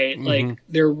 right? Mm-hmm. Like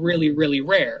they're really, really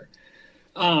rare.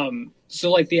 So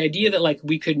like the idea that like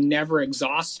we could never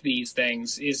exhaust these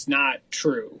things is not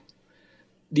true.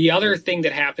 The other thing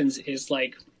that happens is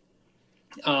like,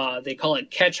 they call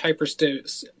it catch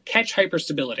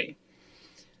hyperstability,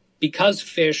 because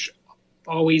fish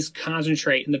always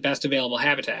concentrate in the best available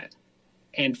habitat,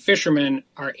 and fishermen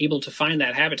are able to find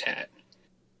that habitat.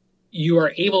 You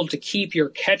are able to keep your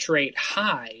catch rate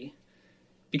high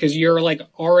because you're like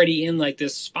already in like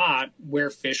this spot where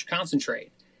fish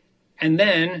concentrate. And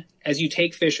then as you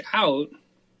take fish out,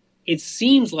 it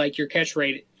seems like your catch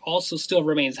rate also still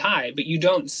remains high, but you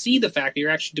don't see the fact that you're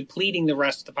actually depleting the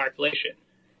rest of the population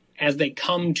as they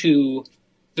come to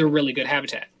the really good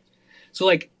habitat. So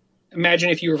like,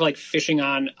 imagine if you were like fishing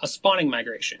on a spawning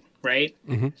migration, right?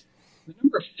 Mm-hmm. The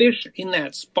number of fish in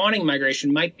that spawning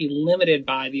migration might be limited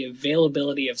by the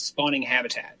availability of spawning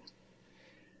habitat.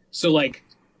 So like,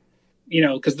 you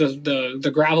know, because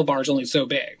the gravel bar is only so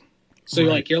big. So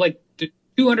right. you're like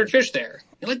 200 fish there.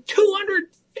 You're like 200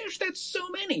 fish, that's so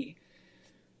many.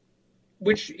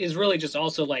 Which is really just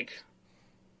also like,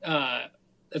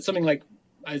 it's something like,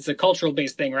 it's a cultural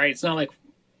based thing, right? It's not like,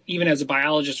 even as a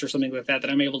biologist or something like that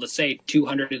I'm able to say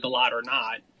 200 is a lot or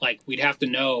not. Like we'd have to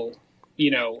know, you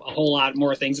know, a whole lot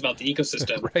more things about the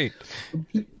ecosystem. Right.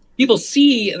 People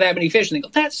see that many fish and they go,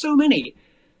 that's so many.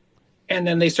 And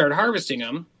then they start harvesting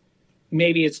them.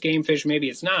 Maybe it's game fish, maybe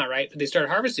it's not, right? But they start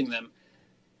harvesting them.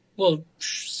 Well,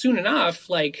 soon enough,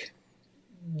 like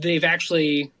they've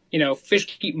actually, you know,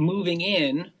 fish keep moving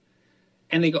in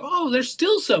and they go, oh, there's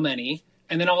still so many.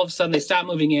 And then all of a sudden they stop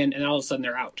moving in and all of a sudden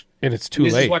they're out. And it's too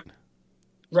late.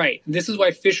 Right. This is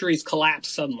why fisheries collapse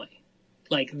suddenly.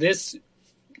 Like this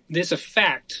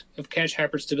effect of catch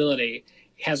hyperstability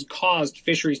has caused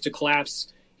fisheries to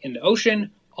collapse in the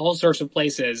ocean, all sorts of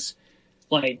places,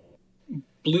 like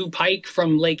blue pike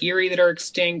from Lake Erie that are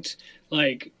extinct.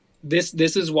 Like this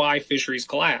is why fisheries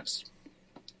collapse.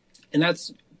 And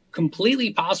that's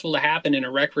completely possible to happen in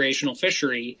a recreational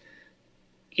fishery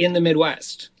in the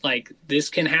Midwest. Like this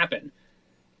can happen.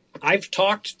 I've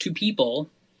talked to people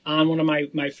on one of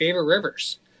my favorite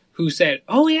rivers who said,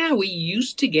 oh yeah, we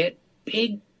used to get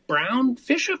big brown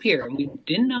fish up here and we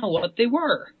didn't know what they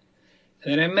were.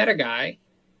 And then I met a guy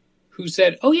who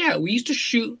said, oh yeah, we used to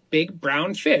shoot big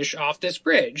brown fish off this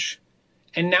bridge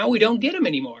and now we don't get them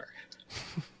anymore.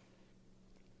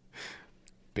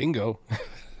 Bingo.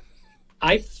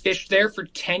 I fished there for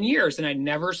 10 years and I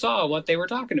never saw what they were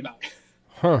talking about.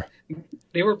 Huh.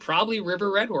 They were probably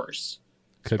river red horse.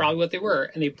 That's probably what they were.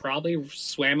 And they probably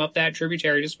swam up that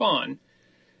tributary to spawn.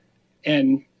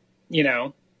 And, you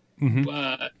know,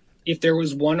 if there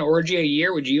was one orgy a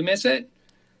year, would you miss it?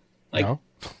 Like,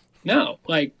 no.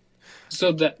 Like,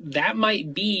 so that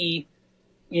might be,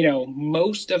 you know,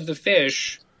 most of the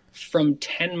fish from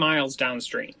 10 miles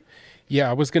downstream. Yeah,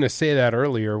 I was going to say that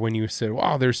earlier when you said,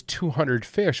 wow, there's 200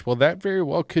 fish. Well, that very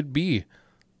well could be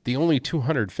the only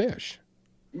 200 fish.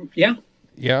 Yeah.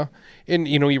 Yeah. And,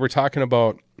 you know, you were talking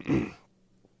about, you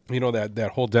know,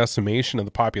 that whole decimation of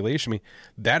the population. I mean,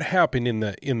 that happened in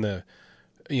the,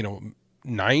 you know,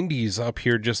 90s up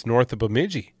here just north of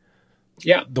Bemidji.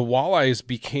 Yeah. The walleyes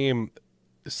became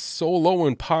so low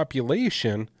in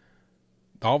population,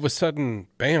 all of a sudden,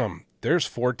 bam, there's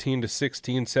 14 to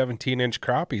 16, 17-inch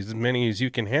crappies, as many as you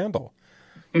can handle.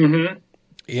 Mm-hmm.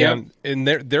 And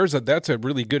that's a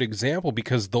really good example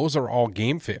because those are all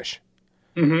game fish.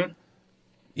 Mm-hmm.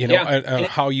 You know, and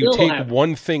how you take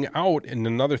one thing out and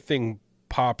another thing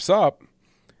pops up,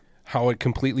 how it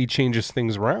completely changes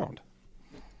things around.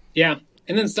 Yeah.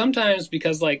 And then sometimes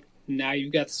because, like, now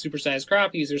you've got the supersized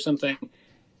crappies or something,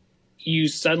 you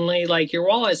suddenly, like, your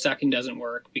walleye sucking doesn't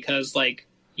work because, like,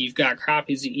 you've got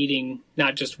crappies eating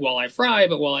not just walleye fry,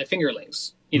 but walleye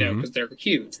fingerlings, you know, because they're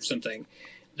huge or something.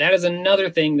 That is another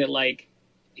thing that, like,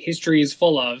 history is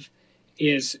full of,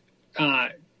 is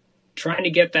trying to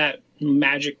get that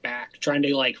magic back, trying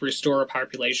to, like, restore a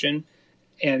population.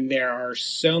 And there's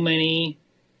so many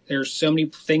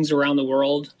things around the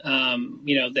world,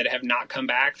 you know, that have not come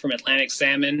back from Atlantic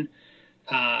salmon,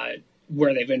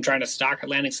 where they've been trying to stock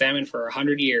Atlantic salmon for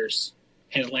 100 years,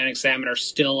 and Atlantic salmon are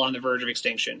still on the verge of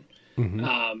extinction.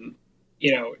 Mm-hmm.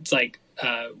 You know, it's like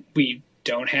we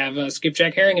don't have a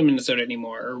skipjack herring in Minnesota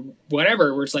anymore, or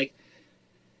whatever. Where it's like,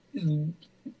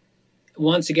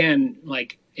 once again,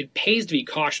 like, it pays to be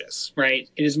cautious, right?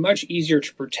 It is much easier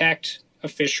to protect a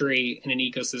fishery in an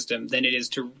ecosystem than it is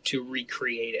to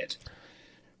recreate it.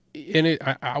 And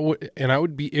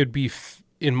it'd be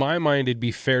in my mind, it'd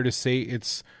be fair to say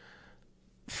it's,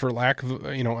 for lack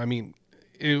of, you know, I mean,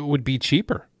 it would be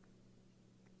cheaper.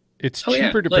 It's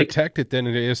cheaper to protect it than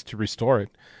it is to restore it,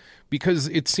 because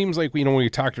it seems like, you know, when we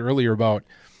talked earlier about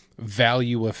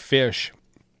value of fish,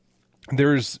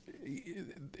 there's,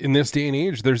 in this day and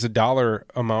age, there's a dollar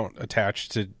amount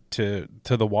attached to the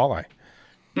walleye.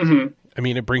 Mm-hmm. I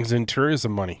mean, it brings in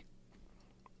tourism money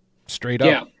straight up.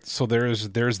 Yeah. So there's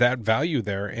that value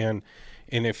there. And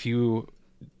if you,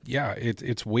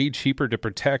 it's way cheaper to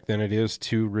protect than it is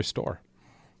to restore.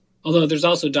 Although there's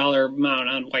also dollar amount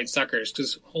on white suckers,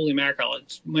 because holy mackerel,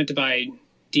 it went to buy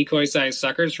decoy sized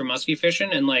suckers for muskie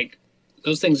fishing. And, like,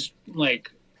 those things,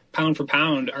 like, pound for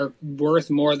pound are worth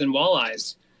more than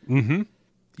walleyes. Mm-hmm.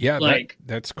 Yeah. Like,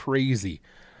 that's crazy.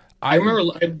 I remember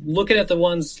looking at the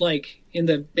ones, like, in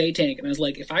the bay tank, and I was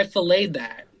like, if I filleted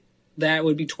that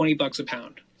would be $20 a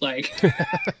pound. Like,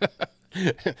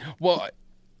 well,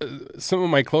 some of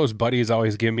my close buddies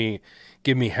always give me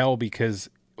hell because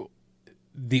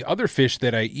the other fish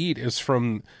that I eat is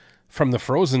from the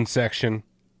frozen section,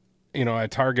 you know,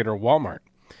 at Target or Walmart.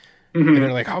 Mm-hmm. And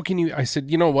they're like, how can you? I said,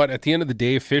 you know what? At the end of the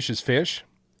day, fish is fish,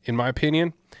 in my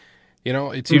opinion. You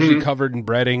know, it's usually covered in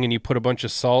breading, and you put a bunch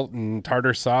of salt and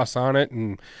tartar sauce on it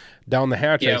and down the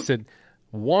hatch. Yeah. I said,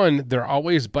 1, they're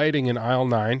always biting in aisle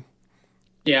 9.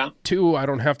 Yeah. 2, I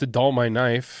don't have to dull my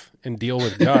knife and deal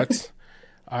with guts.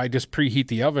 I just preheat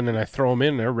the oven and I throw them in,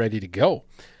 and they're ready to go.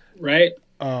 Right.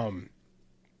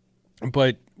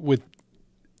 But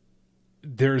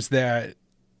there's that,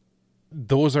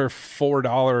 those are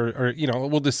 $4, or, you know,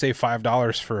 we'll just say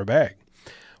 $5 for a bag.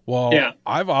 Well, yeah.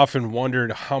 I've often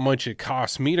wondered how much it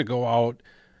costs me to go out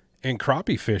and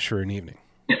crappie fish for an evening.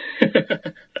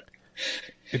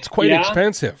 It's quite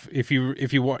expensive if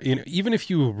you want, you know, even if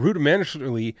you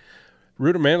rudimentarily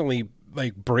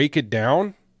like break it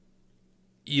down,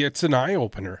 it's an eye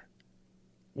opener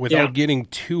without getting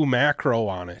too macro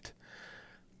on it.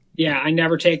 Yeah, I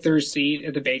never take the receipt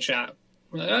at the bait shop.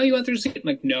 Like, oh, you want the receipt? I'm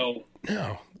like, no.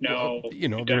 Well, you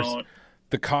know, there's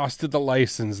the cost of the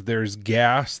license, there's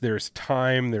gas, there's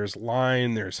time, there's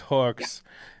line, there's hooks.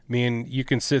 Yeah. I mean, you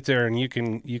can sit there and you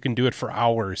can do it for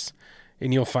hours,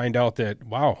 and you'll find out that,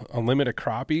 wow, unlimited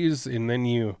crappies, and then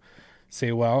you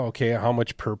say, well, okay, how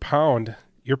much per pound?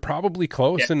 You're probably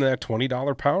close in that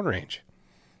 $20 pound range.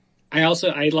 I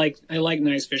like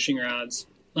nice fishing rods.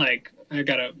 Like, I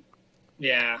got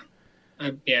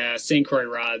St. Croix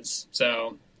rods.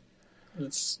 So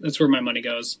that's where my money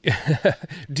goes.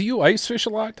 Do you ice fish a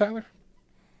lot, Tyler?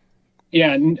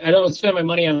 Yeah, I don't spend my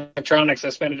money on electronics. I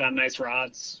spend it on nice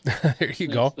rods. There you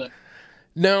go.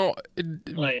 Now,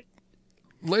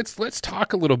 let's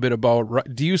talk a little bit about. Are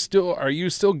you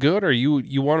still good, or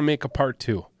you want to make a part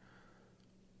two?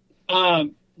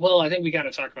 Well, I think we got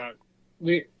to talk about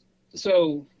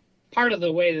so part of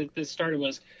the way that this started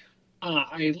was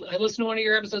I listened to one of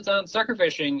your episodes on sucker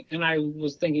fishing, and I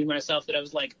was thinking to myself that I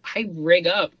was like, I rig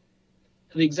up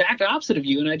the exact opposite of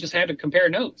you, and I just had to compare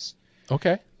notes.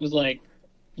 Okay. It was like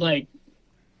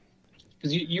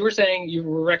because you were saying you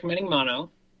were recommending mono,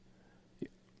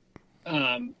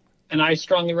 and I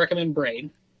strongly recommend braid.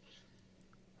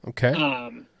 Okay.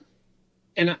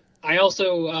 And I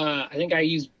also I think I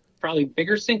use probably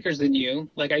bigger sinkers than you.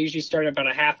 Like I usually start at about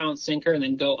a 1/2 ounce sinker and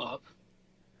then go up.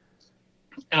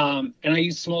 And I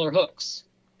use smaller hooks.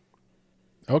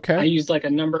 Okay. I use like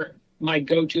my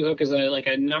go-to hook is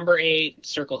a number 8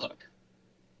 circle hook.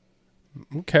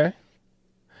 Okay.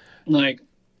 Like,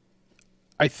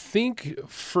 I think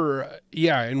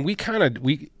and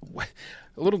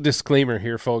a little disclaimer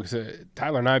here, folks.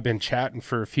 Tyler and I have been chatting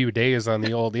for a few days on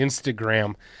the old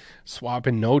Instagram,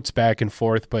 swapping notes back and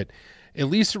forth, but at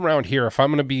least around here, if I'm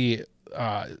going to be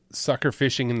sucker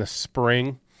fishing in the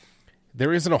spring,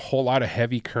 there isn't a whole lot of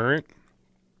heavy current.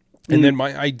 And then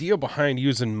my idea behind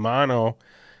using mono,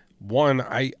 one,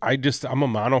 I'm a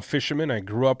mono fisherman. I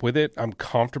grew up with it. I'm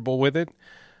comfortable with it.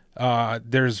 I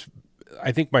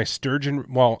think my sturgeon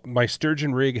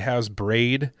rig has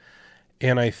braid,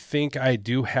 and I think I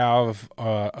do have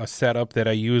a setup that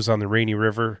I use on the Rainy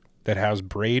River that has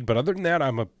braid. But other than that,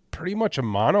 I'm pretty much a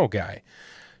mono guy.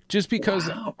 Just because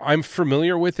I'm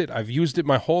familiar with it. I've used it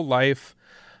my whole life.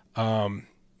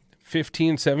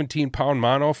 15, 17-pound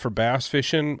mono for bass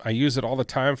fishing. I use it all the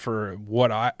time for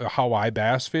how I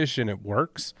bass fish, and it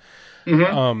works.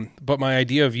 Mm-hmm. But my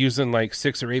idea of using like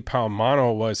 6 or 8-pound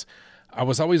mono was I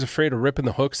was always afraid of ripping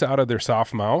the hooks out of their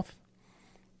soft mouth.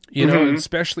 You know,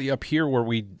 especially up here where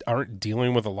we aren't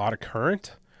dealing with a lot of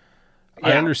current. Yeah.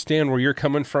 I understand where you're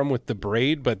coming from with the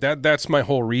braid, but that's my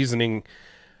whole reasoning.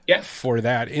 Yeah. For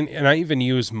that, and I even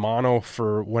use mono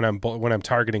for when I'm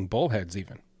targeting bullheads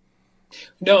even.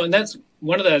 No, and that's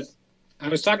one of the. I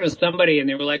was talking to somebody, and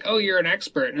they were like, "Oh, you're an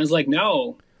expert," and I was like,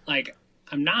 "No, like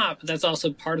I'm not." But that's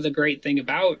also part of the great thing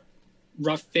about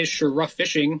rough fish or rough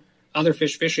fishing, other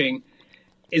fish fishing,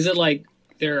 is that like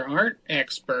there aren't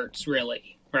experts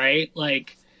really, right?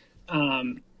 Like,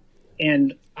 and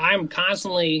I'm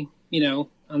constantly,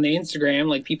 on the Instagram,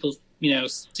 like people,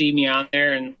 see me on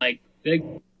there and like they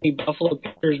buffalo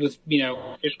pictures with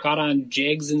fish caught on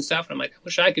jigs and stuff, and I'm like, I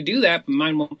wish I could do that, but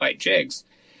mine won't bite jigs.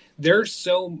 They're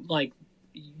so like,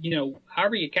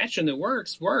 however you catch them that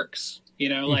works.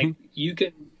 Like you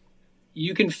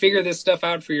can figure this stuff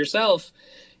out for yourself.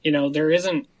 There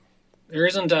isn't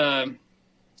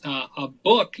a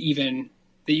book even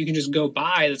that you can just go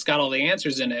buy that's got all the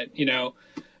answers in it.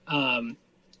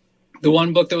 The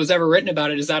one book that was ever written about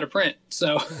it is out of print,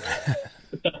 so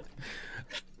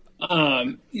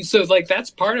so like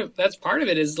that's part of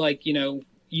it is like,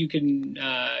 you can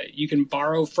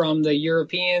borrow from the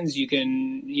Europeans, you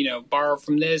can, borrow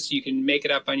from this, you can make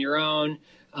it up on your own.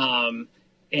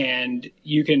 And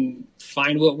you can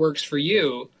find what works for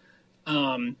you.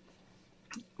 The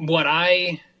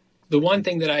one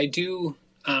thing that I do,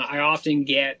 I often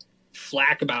get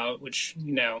flack about, which,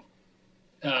 man,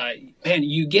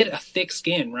 you get a thick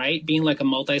skin, right? Being like a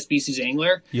multi-species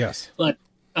angler. Yes. Like,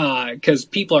 because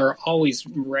people are always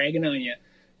ragging on you.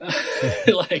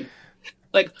 like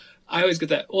I always get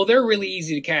that. Well, they're really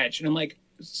easy to catch, and I'm like,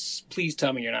 please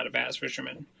tell me you're not a bass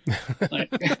fisherman.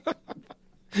 Like,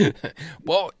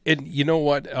 well, and you know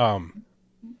what?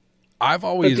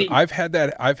 I've had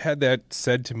that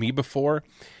said to me before,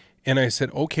 and I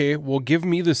said, okay, well, give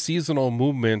me the seasonal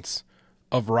movements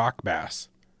of rock bass.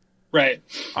 Right.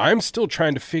 I'm still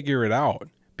trying to figure it out.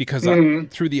 Because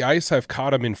through the ice, I've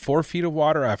caught them in 4 feet of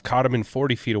water. I've caught them in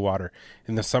 40 feet of water.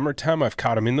 In the summertime, I've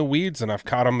caught them in the weeds, and I've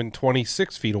caught them in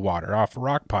 26 feet of water off a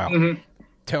rock pile.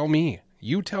 Mm-hmm.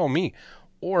 You tell me.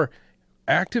 Or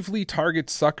actively target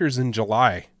suckers in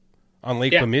July on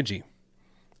Lake Bemidji.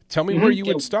 Tell me where you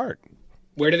would start.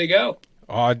 Where do they go?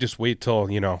 Oh, I'd just wait till,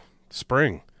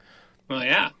 spring. Well,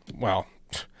 yeah. Well,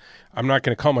 I'm not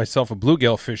going to call myself a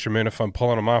bluegill fisherman if I'm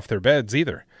pulling them off their beds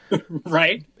either.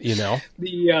 Right.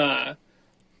 So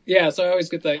I always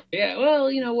get like,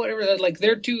 whatever. Like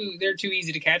they're too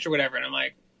easy to catch or whatever. And I'm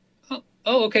like,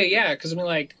 oh, okay. Yeah. Cause I mean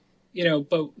like,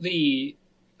 but the,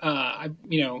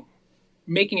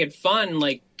 making it fun,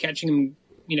 like catching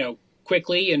them,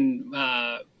 quickly and,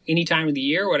 any time of the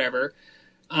year or whatever.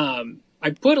 I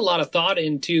put a lot of thought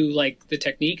into like the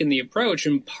technique and the approach.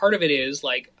 And part of it is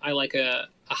like, I like a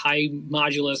high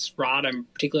modulus rod. I'm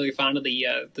particularly fond of the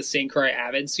St. Croix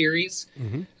Avid series.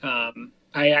 Mm-hmm.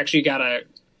 I actually got a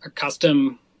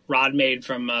custom rod made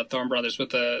from Thorn Brothers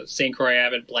with a St. Croix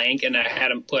Avid blank, and I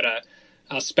had him put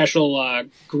a special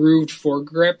grooved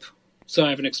foregrip, so I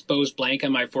have an exposed blank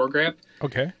on my foregrip.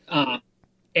 Okay.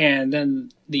 And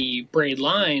then the braid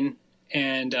line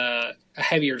and a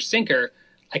heavier sinker,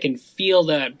 I can feel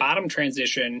that bottom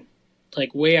transition,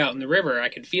 like way out in the river. I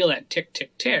can feel that tick,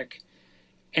 tick, tick,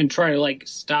 and try to like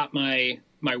stop my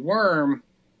worm,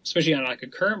 especially on like a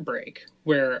current break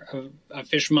where a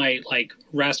fish might like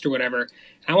rest or whatever.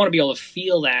 I want to be able to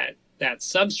feel that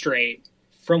substrate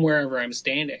from wherever I'm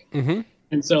standing. Mm-hmm.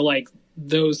 And so like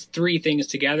those three things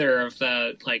together of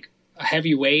the like a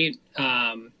heavy weight,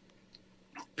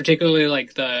 particularly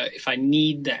like if I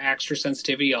need the extra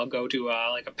sensitivity, I'll go to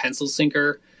like a pencil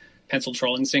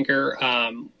trolling sinker.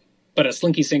 But a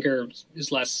slinky sinker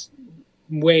is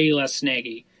way less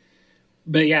snaggy.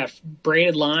 But yeah,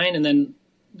 braided line and then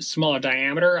smaller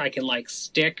diameter, I can like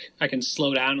I can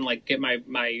slow down and like get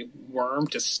my worm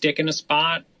to stick in a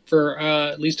spot for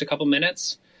at least a couple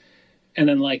minutes. And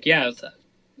then like, yeah,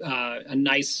 a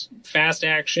nice fast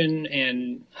action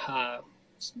and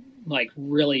like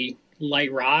really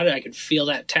light rod. I can feel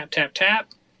that tap, tap, tap.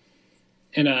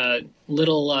 And a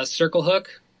little circle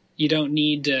hook. You don't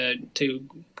need to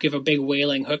give a big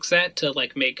whaling hook set to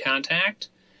like make contact.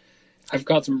 I've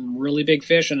got some really big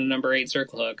fish on a number 8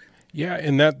 circle hook. Yeah,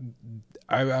 and that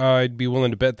I'd be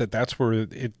willing to bet that's where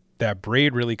that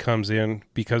braid really comes in,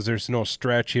 because there's no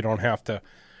stretch. You don't have to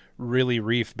really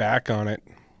reef back on it.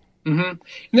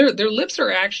 Mm-hmm. And their lips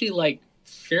are actually like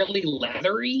fairly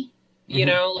leathery, you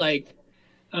know, like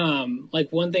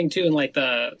one thing too, and like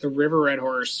the river red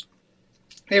horse,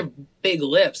 they have big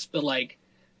lips, but like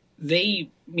they,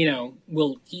 you know,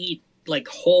 will eat like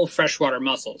whole freshwater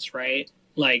mussels, right?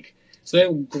 Like, so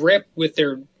they'll grip with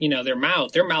their, you know, their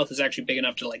mouth. Their mouth is actually big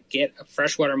enough to like get a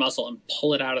freshwater mussel and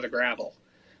pull it out of the gravel.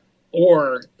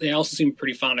 Or they also seem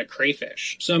pretty fond of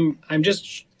crayfish. So I'm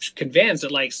just convinced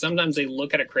that like sometimes they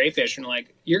look at a crayfish and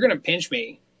like, you're going to pinch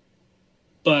me,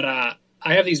 but I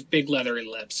have these big leathery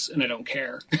lips and I don't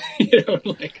care. You know,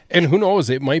 like, and who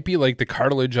knows, it might be like the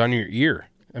cartilage on your ear.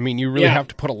 I mean, you really have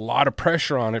to put a lot of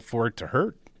pressure on it for it to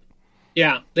hurt.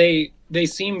 Yeah, they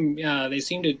seem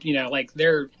to, you know, like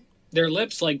their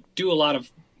lips like do a lot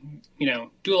of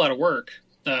work.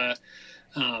 But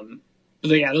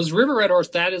yeah, those river red horse,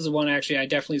 that is the one actually I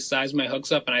definitely size my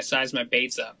hooks up and I size my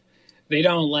baits up. They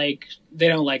don't like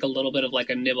a little bit of like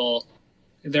a nibble.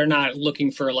 They're not looking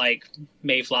for like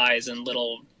mayflies and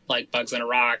little like bugs on a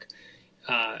rock.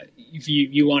 If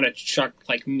you want to chuck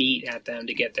like meat at them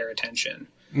to get their attention.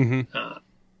 Mm-hmm.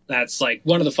 That's like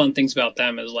one of the fun things about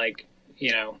them is like,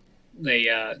 you know,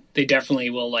 they definitely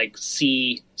will like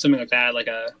see something like that, like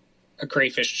a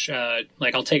crayfish,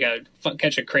 like I'll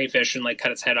catch a crayfish and like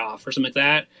cut its head off or something like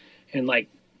that and like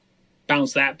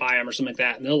bounce that by them or something like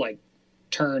that. And they'll like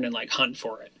turn and like hunt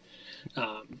for it.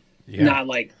 Not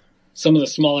like some of the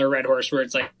smaller red horse where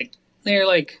it's like, they're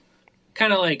like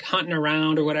kind of like hunting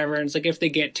around or whatever. And it's like, if they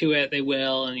get to it, they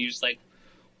will. And you're just like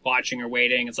watching or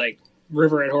waiting. It's like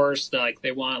river red horse.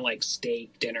 They want like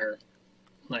steak dinner.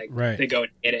 Like they go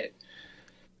and get it.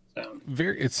 So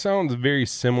it sounds very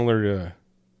similar to,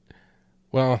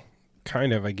 well,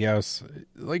 kind of, I guess,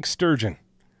 like sturgeon.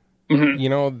 Mm-hmm. You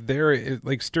know, they're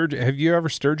like sturgeon. Have you ever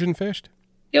sturgeon fished?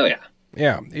 Oh yeah.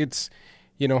 Yeah, it's,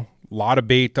 you know, a lot of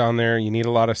bait on there. You need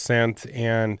a lot of scent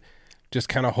and just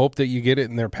kind of hope that you get it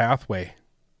in their pathway.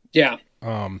 Yeah.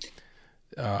 And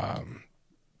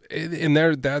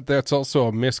that's also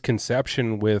a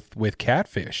misconception with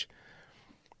catfish.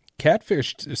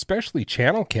 Catfish, especially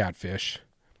channel catfish,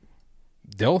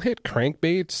 they'll hit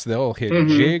crankbaits, they'll hit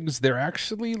jigs. They're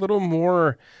actually a little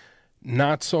more,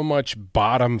 not so much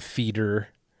bottom feeder.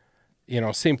 You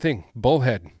know, same thing,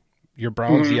 bullhead, your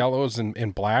browns, yellows,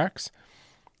 and blacks.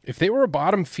 If they were a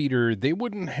bottom feeder, they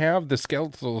wouldn't have the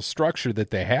skeletal structure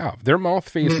that they have. Their mouth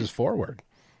faces forward.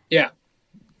 Yeah.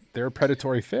 They're a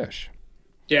predatory fish.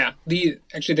 Yeah. The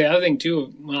other thing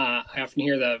too, I often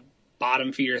hear the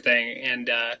bottom feeder thing, and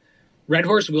red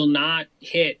horse will not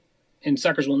hit, and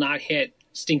suckers will not hit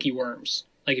stinky worms.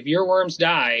 Like if your worms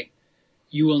die,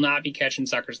 you will not be catching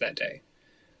suckers that day.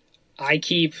 I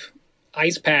keep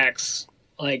ice packs,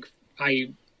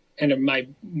 and my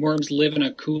worms live in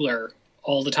a cooler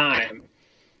all the time.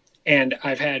 And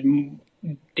I've had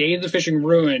days of fishing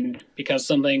ruined because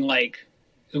something like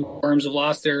the worms have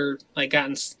lost their, like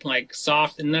gotten like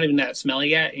soft and not even that smelly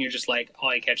yet. And you're just like,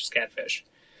 all you catch is catfish.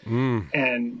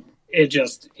 And it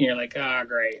just, you're like, oh,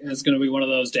 great. It's going to be one of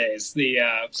those days.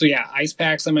 So yeah, ice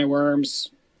packs on my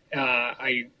worms.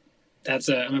 I'm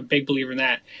a big believer in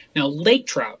that. Now, lake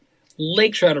trout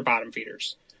are bottom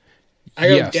feeders. I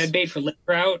go Yes. dead bait for lake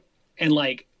trout, and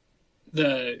like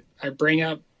I bring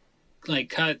up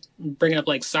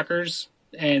like suckers,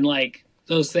 and like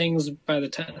those things by the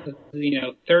time,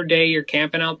 third day you're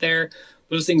camping out there,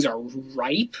 those things are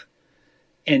ripe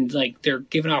and like they're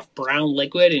giving off brown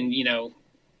liquid, and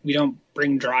we don't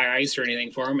bring dry ice or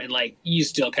anything for them, and like you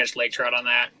still catch lake trout on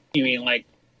that. You mean like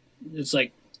it's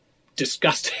like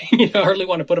disgusting. You hardly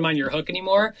want to put them on your hook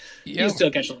anymore. Yeah. You still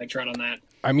catch a lake trout on that.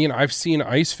 I mean, I've seen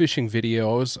ice fishing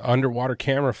videos, underwater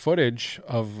camera footage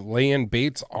of laying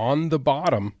baits on the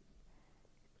bottom,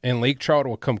 and lake trout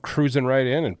will come cruising right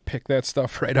in and pick that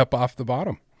stuff right up off the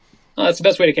bottom. Well, that's the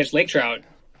best way to catch lake trout.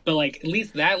 But like at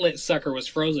least that sucker was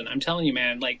frozen. I'm telling you,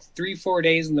 man, like 3-4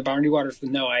 days in the boundary waters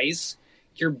with no ice,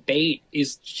 your bait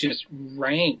is just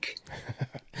rank.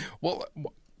 Well,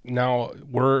 now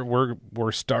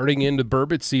we're starting into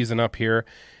burbot season up here.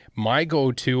 My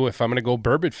go-to if I'm going to go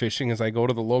burbot fishing is I go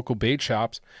to the local bait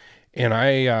shops, and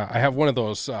I have one of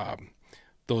those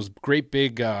great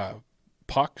big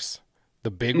pucks,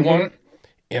 the big one,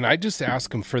 and I just ask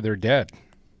them for their dead.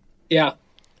 Yeah.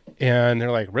 And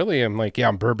they're like, really? I'm like, yeah,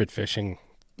 I'm burbot fishing.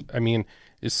 I mean,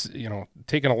 it's,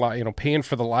 taking a lot, paying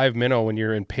for the live minnow when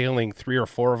you're impaling 3 or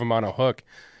 4 of them on a hook.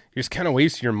 You're just kind of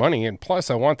wasting your money. And plus,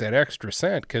 I want that extra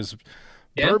cent because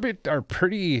burbot are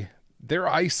their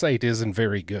eyesight isn't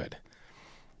very good.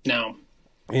 No.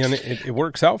 And it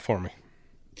works out for me.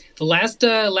 The last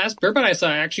burbot I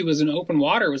saw actually was in open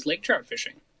water, was lake trout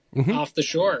fishing off the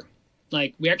shore.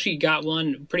 Like we actually got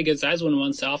one pretty good sized one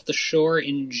once off the shore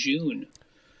in June.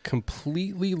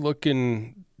 Completely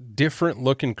different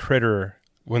looking critter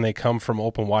when they come from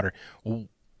open water.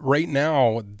 Right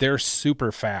now, they're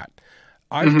super fat.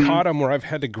 I've caught them where I've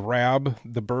had to grab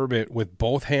the burbot with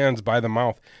both hands by the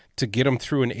mouth to get them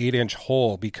through an 8-inch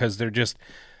hole because they're just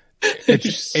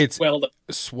it's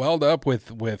swelled up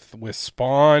with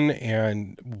spawn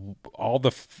and all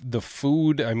the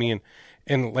food. I mean,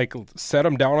 and like set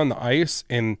them down on the ice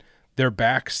and their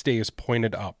back stays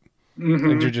pointed up.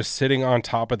 And they're just sitting on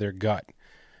top of their gut.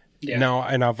 Yeah. Now,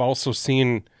 and I've also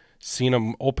seen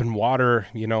them open water,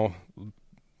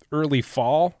 early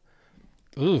fall.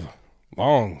 Ooh,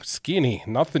 long, skinny,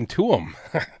 nothing to them.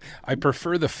 I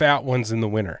prefer the fat ones in the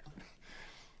winter.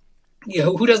 Yeah,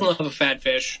 who doesn't love a fat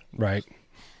fish? Right.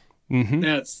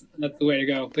 That's the way to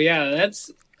go. But yeah, that's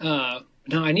no,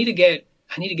 I need to get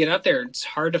up there. It's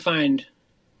hard to find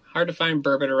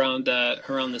burbot around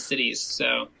the cities.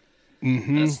 So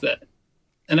that's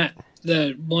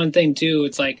the one thing too.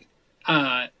 It's like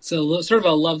so sort of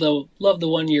a love the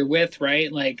one you're with,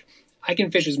 right? Like I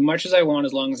can fish as much as I want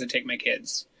as long as I take my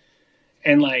kids.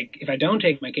 And like if I don't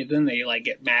take my kids, then they like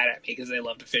get mad at me because they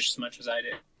love to fish as much as I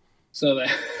do. So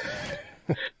that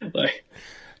like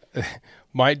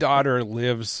my daughter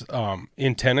lives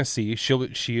in Tennessee.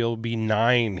 She'll be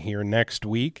 9 here next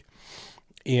week,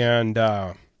 and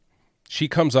she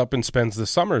comes up and spends the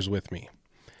summers with me.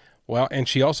 Well, and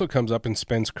she also comes up and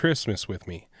spends Christmas with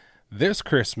me. This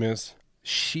Christmas,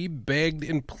 she begged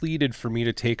and pleaded for me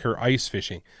to take her ice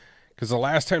fishing, because the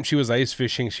last time she was ice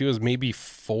fishing, she was maybe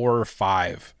 4 or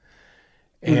 5.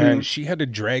 And she had to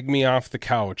drag me off the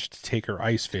couch to take her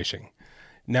ice fishing.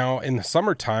 Now, in the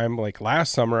summertime, like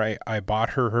last summer, I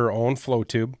bought her own flow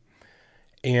tube,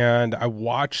 and I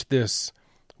watched this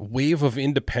wave of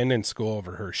independence go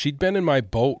over her. She'd been in my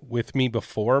boat with me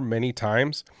before many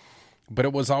times, but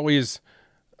it was always,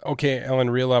 okay, Ellen,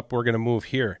 reel up, we're going to move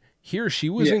here. Here, she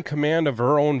was in command of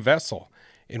her own vessel,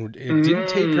 and it didn't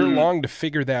take her long to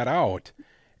figure that out.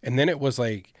 And then it was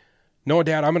like, no,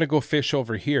 Dad, I'm going to go fish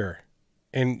over here.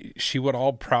 And she would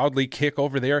all proudly kick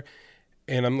over there.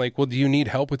 And I'm like, well, do you need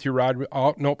help with your rod?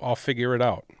 Oh, nope, I'll figure it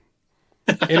out.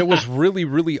 And it was really,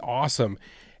 really awesome.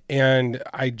 And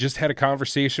I just had a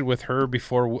conversation with her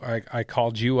before I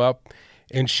called you up.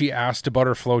 And she asked about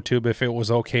her flow tube, if it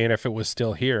was okay and if it was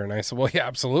still here. And I said, well, yeah,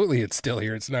 absolutely, it's still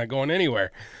here. It's not going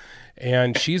anywhere.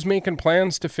 And she's making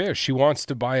plans to fish. She wants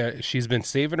to she's been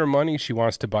saving her money. She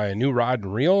wants to buy a new rod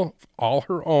and reel, all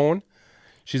her own.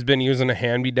 She's been using the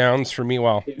hand-me-downs for me.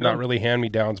 Well, not really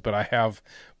hand-me-downs, but I have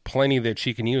plenty that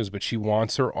she can use. But she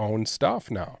wants her own stuff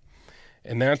now.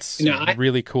 And that's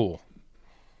really cool.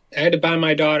 I had to buy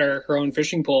my daughter her own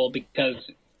fishing pole because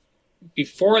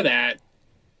before that,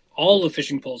 all the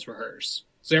fishing poles were hers.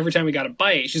 So every time we got a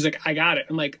bite, she's like, I got it.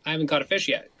 I'm like, I haven't caught a fish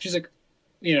yet. She's like,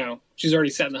 she's already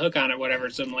setting the hook on it, whatever.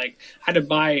 So I'm like, I had to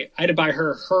buy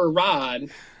her rod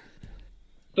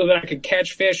so that I could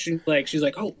catch fish. And like, she's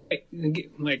like, oh, I'm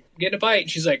like, getting a bite.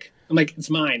 She's like, I'm like, it's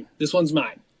mine. This one's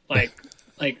mine. Like,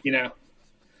 yeah.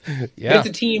 It's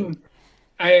a team.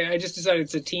 I just decided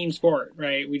it's a team sport,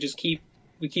 right? We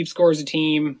keep score as a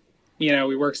team.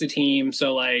 we work as a team.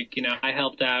 So like, I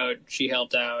helped out, she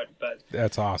helped out. But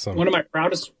That's awesome. One of my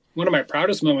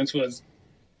proudest moments was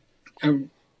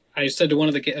I said to one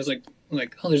of the kids, I was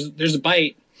like, oh, there's a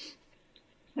bite.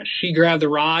 She grabbed the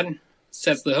rod,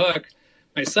 sets the hook.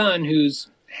 My son, who's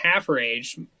half her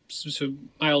age, so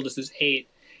my oldest is 8,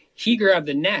 he grabbed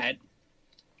the net.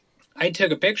 I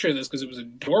took a picture of this because it was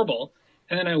adorable.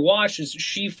 And then I watched as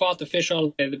she fought the fish all the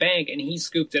way to the bank, and he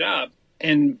scooped it up.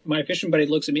 And my fishing buddy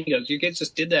looks at me and goes, your kids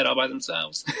just did that all by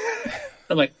themselves.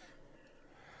 I'm like,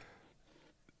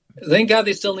 thank God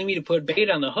they still need me to put bait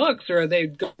on the hooks, or they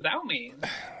go without me.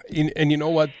 And you know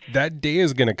what? That day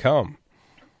is going to come.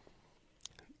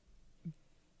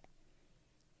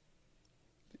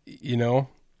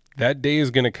 That day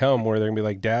is going to come where they're going to be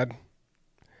like, Dad,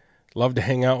 love to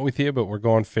hang out with you, but we're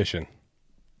going fishing.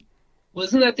 Well,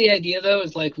 isn't that the idea, though?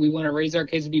 Is like we want to raise our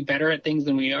kids to be better at things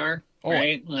than we are,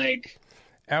 right? Like,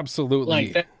 absolutely.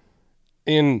 Like that.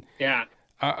 And yeah,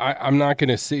 I'm not going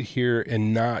to sit here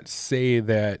and not say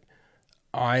that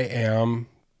I am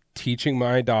teaching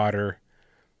my daughter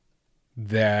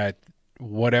that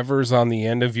whatever's on the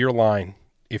end of your line,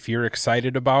 if you're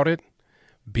excited about it,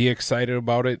 be excited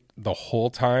about it the whole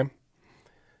time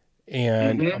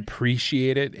and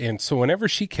appreciate it. And so whenever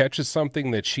she catches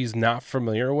something that she's not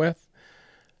familiar with,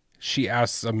 she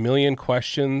asks a million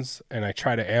questions, and I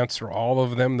try to answer all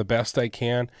of them the best I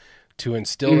can to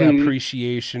instill that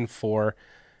appreciation for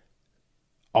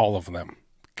all of them.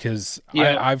 Because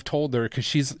I've told her, because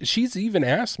she's even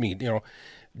asked me,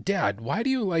 Dad, why do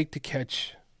you like to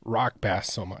catch rock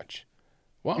bass so much?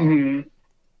 Well,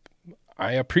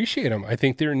 I appreciate them. I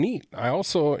think they're neat. I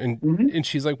also, and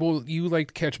she's like, well, you like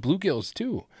to catch bluegills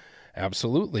too.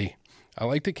 Absolutely. I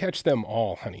like to catch them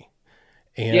all, honey.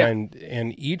 And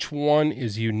each one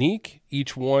is unique.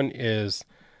 Each one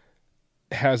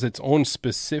has its own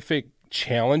specific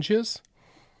challenges.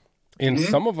 And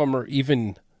some of them are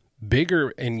even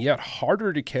bigger and yet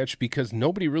harder to catch because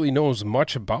nobody really knows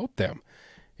much about them.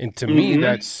 And to me,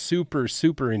 that's super,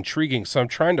 super intriguing. So I'm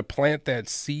trying to plant that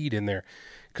seed in there.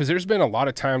 Because there's been a lot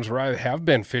of times where I have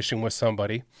been fishing with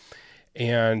somebody,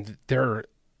 and I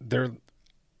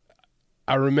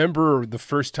remember the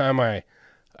first time I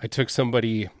took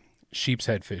somebody sheep's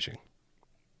head fishing,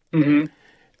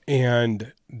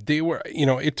 and they were,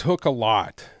 it took a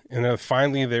lot, and then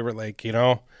finally they were like,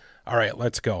 all right,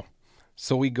 let's go.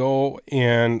 So we go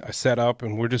and I set up,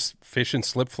 and we're just fishing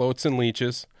slip floats and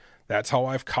leeches. That's how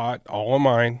I've caught all of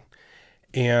mine,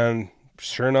 and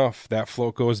sure enough, that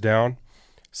float goes down.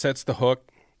 Sets the hook,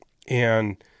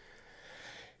 and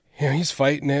he's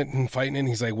fighting it. And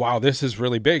he's like, wow, this is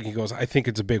really big. He goes, I think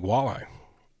it's a big walleye.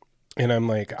 And I'm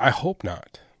like, I hope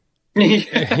not.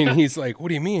 And he's like, what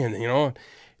do you mean? And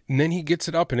then he gets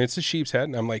it up, and it's a sheep's head.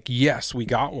 And I'm like, yes, we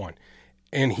got one.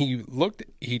 And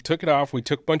he took it off. We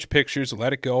took a bunch of pictures,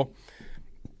 let it go.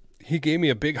 He gave me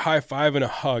a big high five and a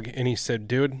hug. And he said,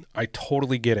 dude, I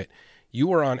totally get it. You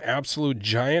are on absolute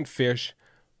giant fish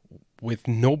with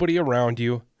nobody around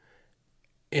you,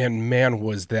 and man,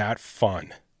 was that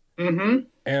fun.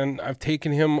 And I've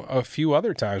taken him a few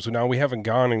other times. Now we haven't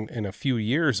gone in a few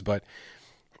years, but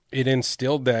it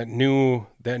instilled that new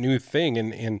thing.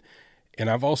 And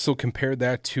I've also compared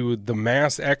that to the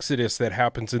mass exodus that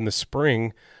happens in the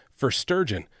spring for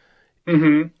sturgeon.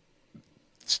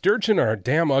 Sturgeon are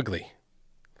damn ugly.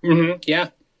 Yeah.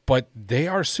 But they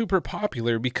are super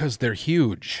popular because they're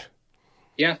huge.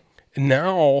 Yeah.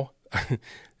 Now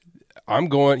I'm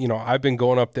going, I've been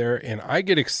going up there, and I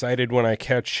get excited when I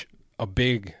catch a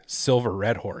big silver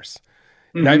red horse.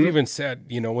 And I've even said,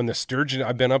 when the sturgeon,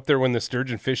 I've been up there when the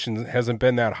sturgeon fishing hasn't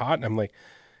been that hot, and I'm like,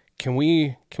 can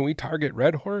we target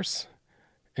red horse?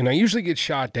 And I usually get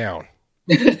shot down.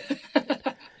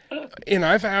 And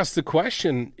I've asked the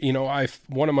question,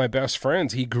 one of my best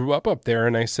friends, he grew up there,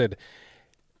 and I said,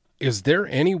 is there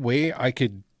any way I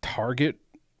could target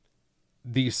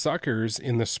these suckers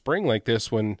in the spring like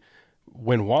this when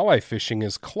walleye fishing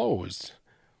is closed?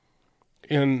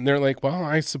 And they're like, well,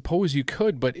 I suppose you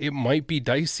could, but it might be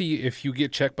dicey if you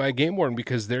get checked by a game warden,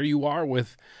 because there you are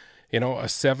with, a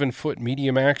 7-foot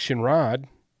medium action rod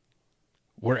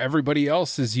where everybody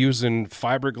else is using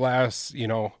fiberglass,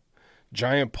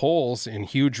 giant poles and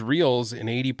huge reels and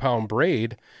 80-pound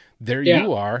braid. There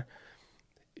you are.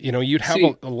 You'd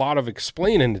have a lot of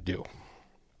explaining to do.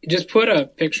 Just put a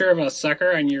picture of a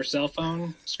sucker on your cell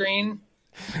phone screen,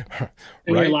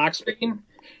 in your lock screen,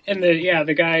 and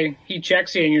the guy, he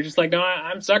checks you, and you're just like, no,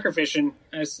 I'm sucker fishing.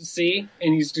 I see,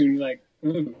 and he's doing like,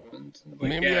 ooh.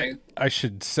 Maybe I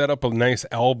should set up a nice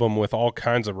album with all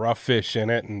kinds of rough fish in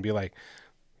it, and be like,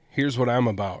 here's what I'm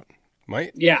about.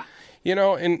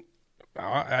 And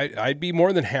I'd be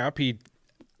more than happy.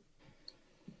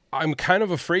 I'm kind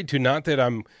of afraid to, not that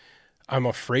I'm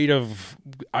afraid of,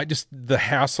 I just, the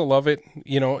hassle of it. I'm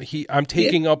Yeah.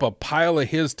 taking up a pile of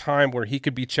his time where he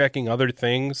could be checking other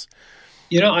things.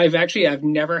 I've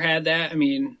never had that. I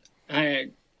mean,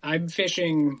 I'm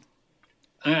fishing.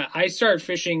 I start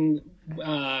fishing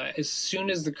as soon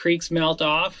as the creeks melt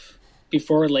off,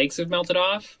 before lakes have melted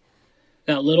off.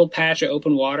 That little patch of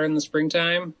open water in the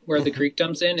springtime where the creek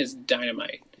dumps in is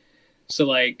dynamite. So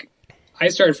like, I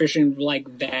started fishing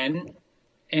like then,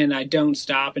 and I don't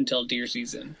stop until deer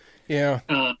season. Yeah.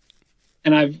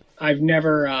 And I've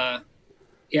never, I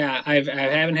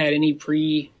haven't had any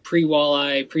pre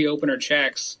walleye pre opener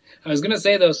checks. I was gonna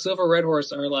say those silver red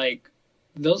horse are like,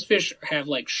 those fish have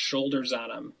like shoulders on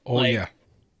them. Oh like, yeah.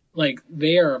 Like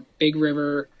they are a big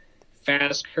river,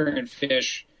 fast current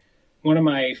fish. One of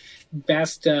my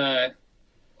best days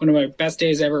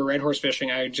ever red horse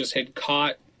fishing. I just had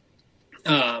caught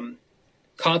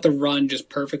the run just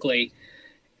perfectly,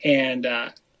 and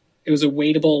it was a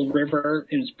wadable river.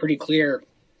 It was pretty clear,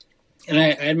 and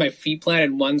I had my feet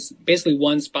planted basically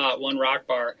one spot, one rock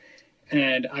bar,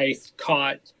 and I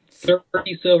caught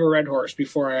 30 silver red horse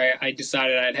before I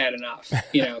decided I'd had enough.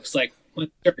 It's like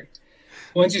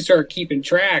once you start keeping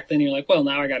track, then you're like, well,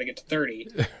 now I got to get to 30,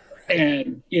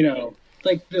 and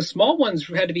like the small ones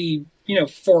had to be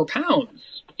 4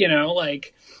 pounds,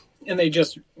 like. And they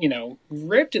just,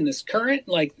 ripped in this current.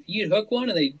 Like, you'd hook one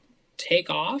and they take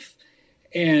off.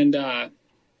 And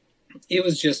it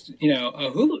was just, a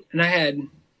hoot. And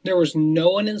there was no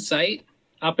one in sight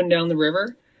up and down the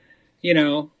river,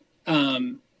 and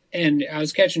I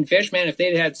was catching fish, man. If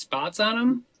they'd had spots on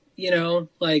them,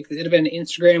 like it'd have been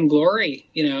Instagram glory,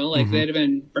 like they'd have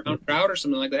been brown trout or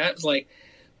something like that. It's like,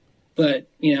 but,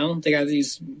 they got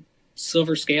these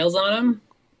silver scales on them.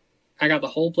 I got the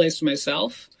whole place to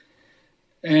myself.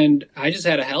 And I just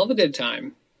had a hell of a good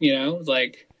time,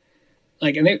 like,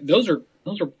 and those are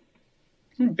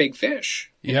big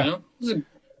fish, Those are,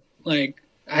 like,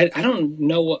 I don't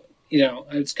know what,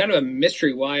 it's kind of a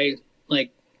mystery why,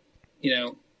 like,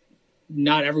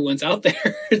 not everyone's out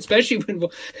there, especially when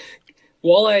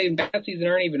walleye and bass season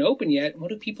aren't even open yet.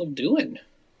 What are people doing?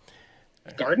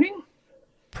 Gardening?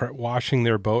 Washing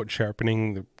their boat,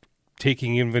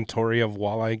 taking inventory of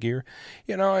walleye gear,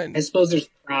 and I suppose there's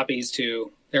crappies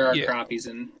too. There are crappies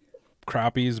and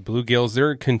crappies, bluegills.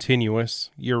 They're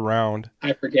continuous year round.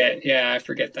 I forget. Yeah, I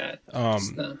forget that.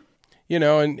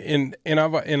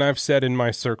 And I've said in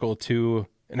my circle too,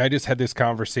 and I just had this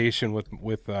conversation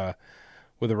with a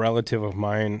relative of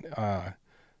mine.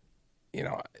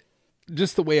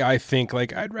 Just the way I think,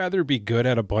 like I'd rather be good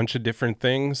at a bunch of different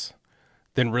things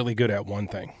than really good at one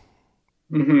thing.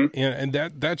 Mm-hmm. And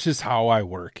that's just how I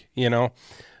work, Yeah.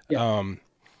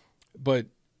 But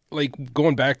like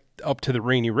going back up to the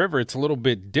Rainy River, it's a little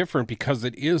bit different because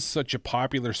it is such a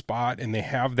popular spot, and they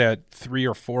have that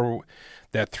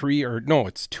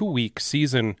 2-week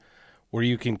season where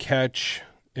you can catch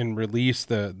and release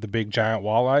the big giant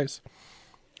walleyes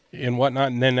and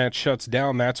whatnot. And then that shuts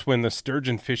down. That's when the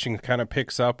sturgeon fishing kind of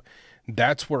picks up.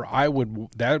 That's where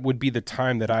that would be the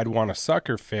time that I'd want to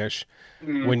sucker fish,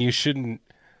 when you shouldn't.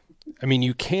 I mean,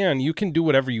 you can do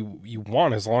whatever you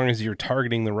want as long as you're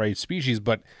targeting the right species.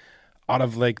 But out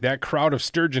of like that crowd of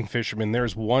sturgeon fishermen,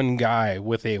 there's one guy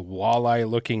with a walleye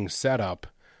looking setup.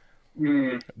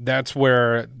 That's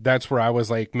where I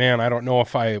was like, man, I don't know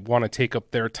if I want to take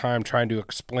up their time trying to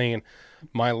explain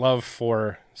my love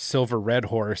for silver red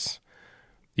horse,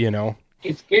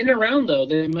 It's getting around though.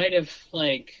 They might have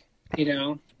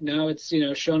now it's,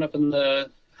 showing up in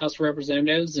the House of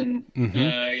Representatives and,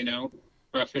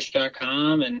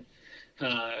 rawfish.com, and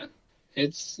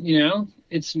it's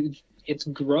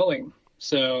growing.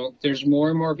 So there's more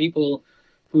and more people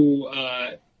who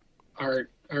are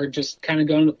just kind of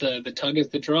going with the tug is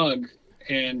the drug,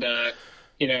 and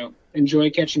enjoy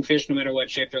catching fish no matter what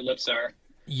shape their lips are.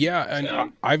 Yeah,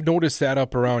 and I've noticed that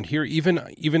up around here, even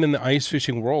in the ice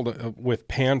fishing world, with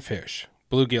panfish,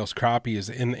 bluegills, crappies,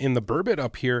 in the burbot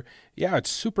up here. Yeah, it's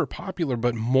super popular,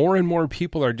 but more and more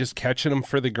people are just catching them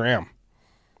for the gram.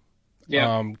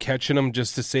 Yeah. Catching them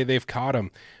just to say they've caught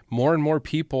them. More and more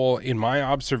people, in my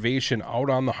observation, out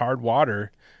on the hard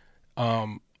water,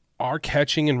 are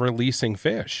catching and releasing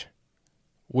fish,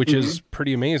 which is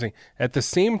pretty amazing. At the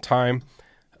same time,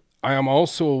 I am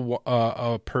also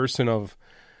a person of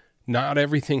not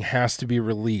everything has to be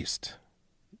released.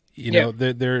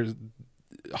 There's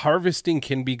harvesting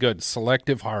can be good.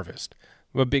 Selective harvest.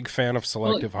 I'm a big fan of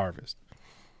selective harvest.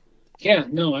 Yeah,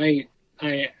 no, I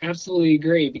absolutely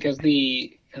agree, because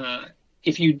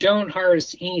if you don't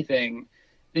harvest anything,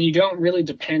 then you don't really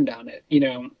depend on it,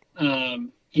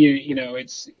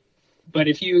 but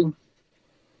if you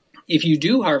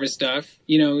do harvest stuff,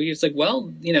 it's like,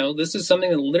 well, this is something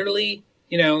that literally,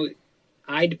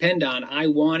 I depend on. I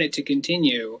want it to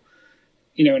continue,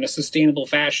 in a sustainable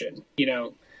fashion. I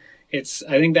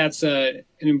think that's an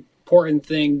important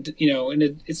thing,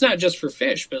 and it's not just for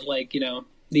fish, but like,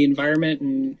 the environment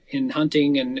and in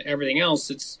hunting and everything else.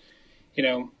 It's,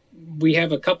 we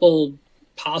have a couple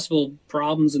possible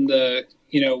problems in the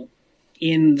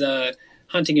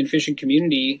hunting and fishing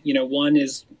community. One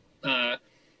is,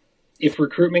 if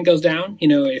recruitment goes down,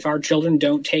 if our children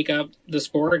don't take up the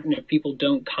sport and if people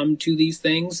don't come to these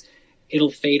things,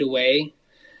 it'll fade away.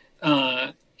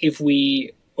 If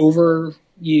we over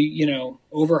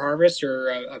harvest or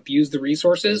abuse the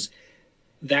resources,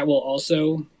 that will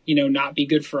also, not be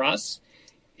good for us.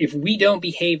 If we don't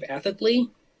behave ethically,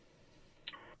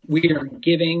 we are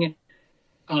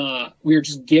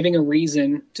just giving a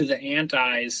reason to the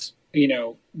antis,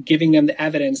 giving them the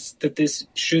evidence that this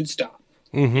should stop.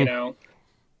 Mm-hmm.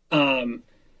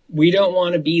 We don't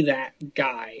want to be that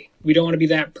guy. We don't want to be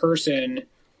that person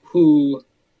who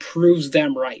proves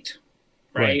them right.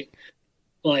 Right.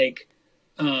 Like,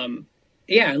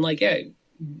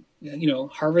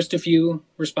 harvest a few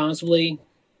responsibly,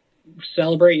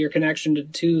 celebrate your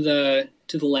connection to the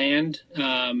land,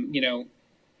 and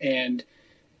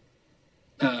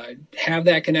have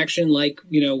that connection like,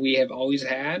 we have always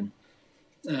had,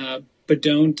 but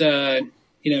don't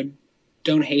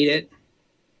hate it.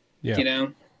 Yeah.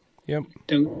 Yep.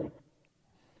 Don't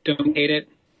hate it.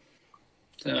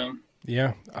 So.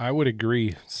 Yeah, I would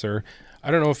agree, sir.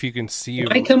 I don't know if you can see.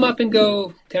 Can I come up and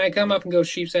go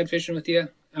sheep's head fishing with you?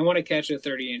 I want to catch a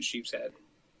 30-inch sheep's head.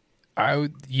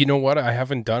 You know what? I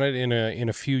haven't done it in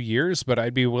a few years, but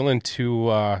I'd be willing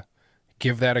to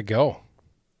give that a go.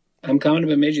 I'm coming to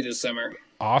Bemidji this summer.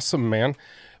 Awesome, man.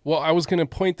 Well, I was going to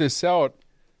point this out.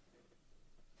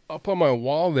 Up on my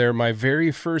wall there, my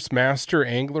very first Master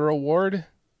Angler Award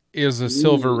is a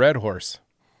silver red horse.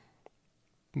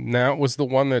 And that was the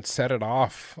one that set it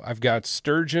off. I've got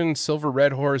sturgeon, silver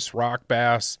red horse, rock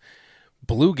bass,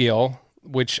 bluegill,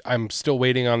 which I'm still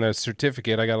waiting on the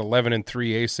certificate. I got 11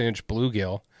 3/8"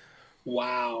 bluegill.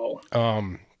 Wow.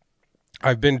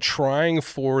 I've been trying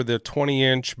for the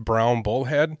 20-inch brown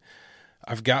bullhead.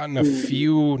 I've gotten a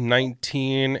few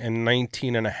 19 and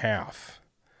 19 and a half.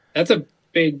 That's a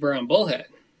big brown bullhead.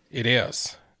 It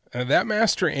is. That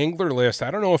Master Angler list,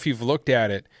 I don't know if you've looked at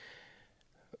it.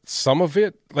 Some of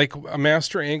it, like a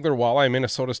Master Angler walleye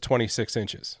Minnesota is 26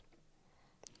 inches.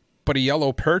 But a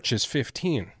yellow perch is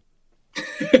 15.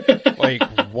 Like,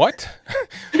 what?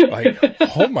 Like,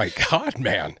 oh my God,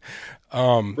 man.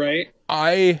 Right.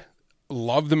 I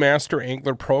love the Master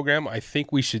Angler program. I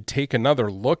think we should take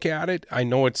another look at it. I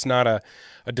know it's not a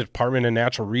Department of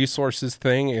Natural Resources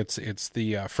thing. It's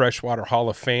the Freshwater Hall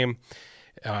of Fame.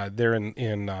 They're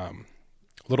in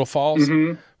Little Falls.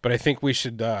 Mm-hmm. But I think we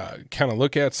should kind of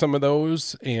look at some of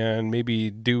those and maybe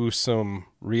do some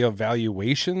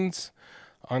reevaluations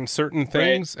on certain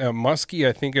things. Right. Muskie,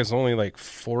 I think, is only like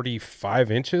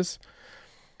 45 inches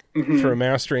for a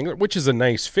Master Angler, which is a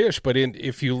nice fish. But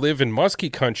if you live in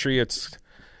muskie country, it's,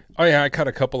 I caught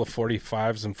a couple of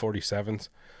 45s and 47s.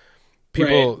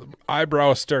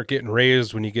 Eyebrows start getting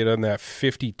raised when you get on that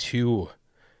 52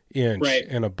 inch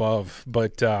and above.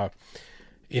 But,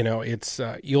 it's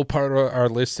eel part are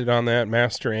listed on that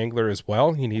Master Angler as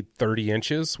well. You need 30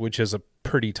 inches, which is a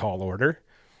pretty tall order.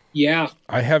 Yeah.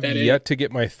 I have yet to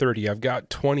get my 30. I've got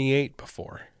 28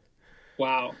 before.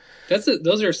 Wow.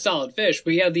 Those are solid fish.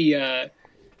 But yeah,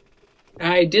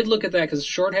 I did look at that because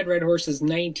shorthead red horse is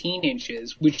 19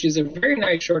 inches, which is a very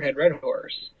nice shorthead red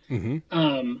horse.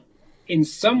 Mm-hmm. In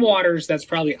some waters, that's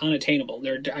probably unattainable.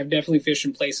 I've definitely fished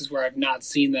in places where I've not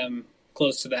seen them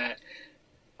close to that.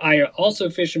 I also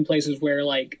fish in places where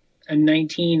like a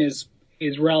 19 is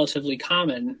relatively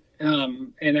common.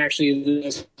 And actually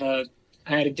I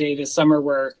had a day this summer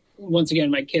where once again,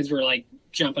 my kids were like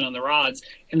jumping on the rods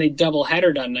and they double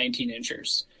headered on 19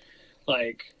 inchers.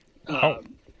 They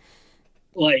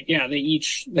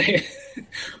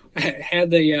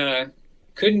had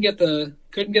couldn't get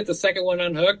the second one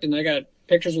unhooked, and I got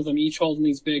pictures with them each holding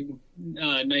these big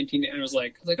 19, and I was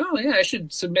like, oh yeah, I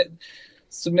should submit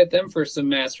them for some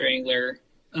Master Angler.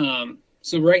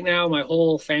 So right now my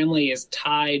whole family is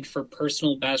tied for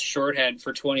personal best shorthead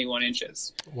for 21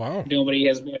 inches. Wow. Nobody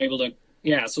has been able to.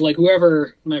 Yeah. So like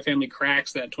whoever my family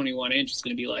cracks that 21 inch is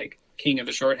going to be like king of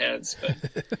the shortheads. But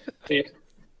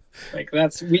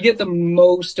we get the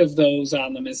most of those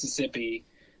on the Mississippi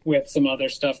with some other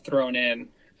stuff thrown in.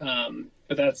 But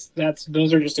But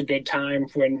those are just a good time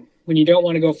when you don't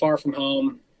want to go far from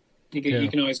home. You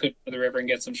can always go to the river and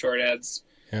get some short heads.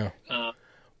 Yeah.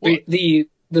 Well, the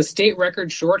state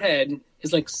record short head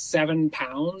is like 7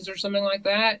 pounds or something like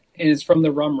that, and it's from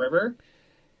the Rum River.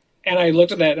 And I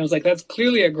looked at that and I was like, that's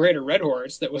clearly a greater red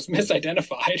horse that was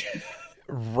misidentified.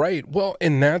 Right. Well,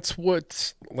 and that's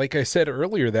what's, like I said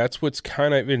earlier, that's what's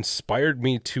kind of inspired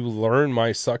me to learn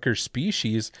my sucker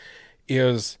species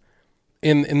is,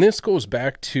 and this goes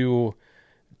back to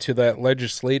that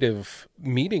legislative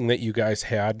meeting that you guys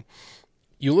had.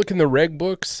 You look in the reg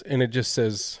books and it just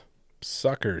says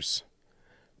suckers.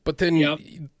 But then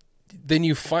you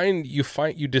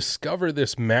discover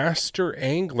this master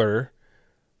angler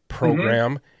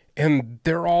program and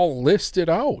they're all listed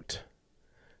out.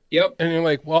 Yep. And you're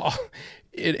like, well,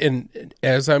 and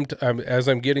as I'm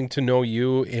getting to know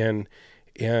you and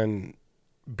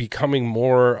becoming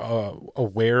more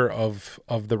aware of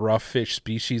the rough fish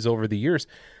species over the years,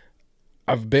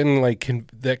 I've been like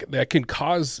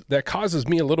that causes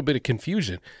me a little bit of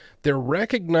confusion. They're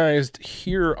recognized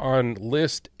here on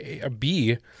list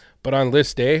B, but on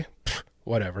list A,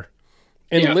 whatever.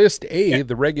 And list A,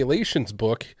 the regulations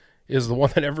book, is the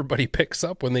one that everybody picks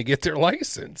up when they get their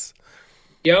license.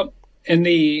 Yep. And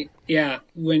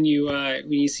when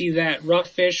you see that rough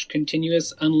fish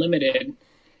continuous unlimited,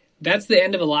 that's the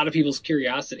end of a lot of people's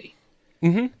curiosity.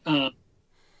 Mm-hmm.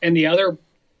 And the other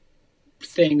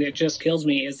thing that just kills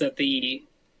me is that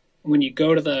when you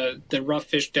go to the rough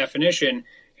fish definition,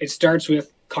 it starts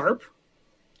with carp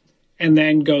and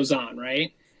then goes on,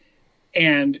 right?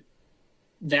 And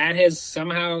that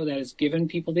has given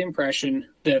people the impression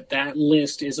that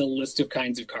list is a list of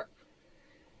kinds of carp.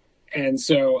 And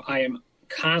so I am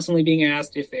constantly being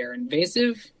asked if they are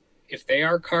invasive, if they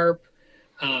are carp.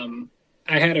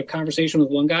 I had a conversation with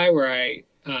one guy where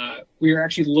we were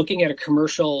actually looking at a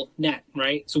commercial net,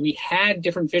 right? So we had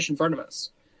different fish in front of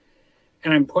us.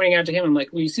 And I'm pointing out to him, I'm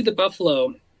like, well, you see the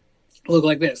buffalo look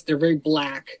like this. They're very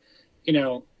black,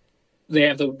 they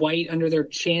have the white under their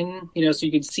chin, so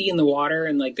you can see in the water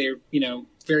and like they're,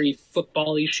 very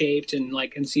football-y shaped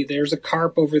and see there's a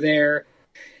carp over there.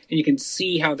 And you can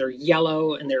see how they're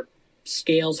yellow and their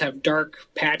scales have dark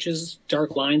patches,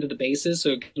 dark lines at the bases,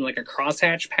 so like a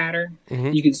crosshatch pattern.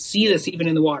 Mm-hmm. You can see this even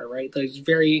in the water, right? It's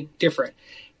very different.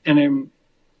 And I'm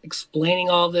explaining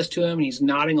all of this to him, and he's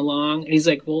nodding along. And he's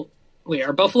like, well, wait,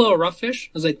 are buffalo a rough fish?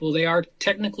 I was like, well, they are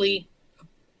technically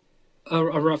a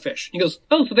rough fish. He goes,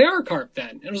 oh, so they are carp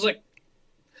then. And I was like,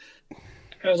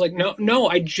 no,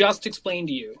 I just explained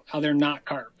to you how they're not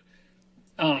carp.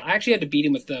 I actually had to beat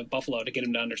him with the buffalo to get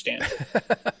him to understand.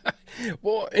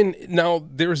 Well, and now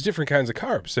there's different kinds of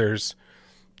carps. There's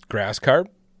grass carp.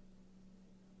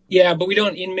 Yeah, but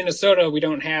in Minnesota, we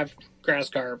don't have grass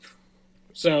carp.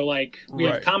 So we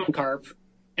have common carp,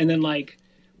 and then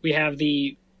we have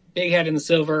the big head and the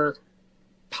silver,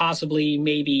 possibly,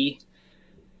 maybe,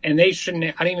 and they shouldn't,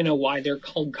 I don't even know why they're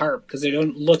called carp because they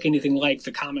don't look anything like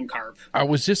the common carp. I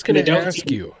was just going to ask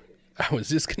you. I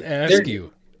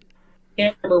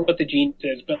can't remember what the genus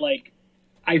is, but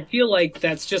I feel like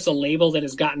that's just a label that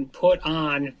has gotten put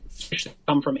on fish that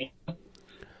come from Anthem.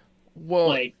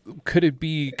 Well, could it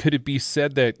be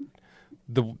said that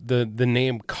the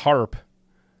name carp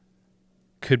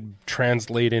could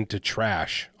translate into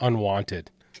trash, unwanted?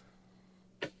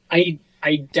 I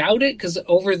doubt it, because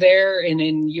over there and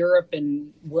in Europe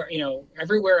and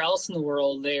everywhere else in the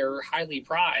world, they're highly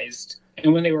prized.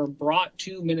 And when they were brought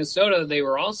to Minnesota, they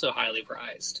were also highly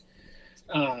prized.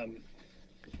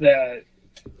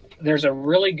 There's a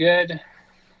really good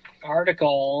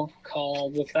article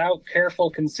called "Without Careful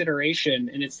Consideration,"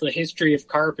 and it's the history of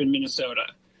carp in Minnesota.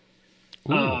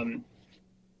 And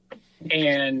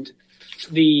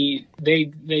they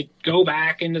go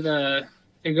back into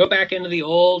the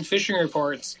old fishing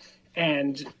reports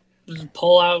and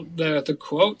pull out the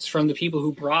quotes from the people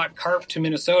who brought carp to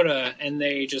Minnesota, and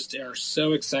they just are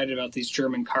so excited about these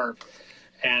German carp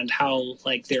and how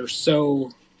they're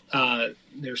so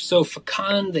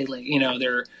fecund.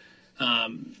 They're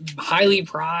highly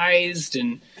prized.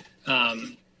 And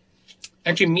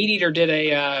actually Meat Eater did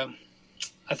a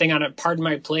thing on a Pardon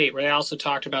My Plate where they also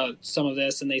talked about some of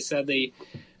this, and they said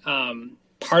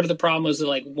part of the problem was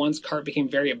that once carp became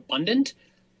very abundant,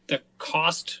 the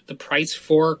price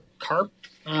for carp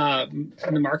in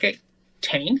the market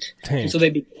tanked. And so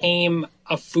they became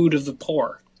a food of the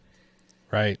poor.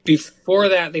 Right. Before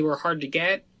that, they were hard to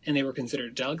get, and they were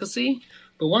considered a delicacy.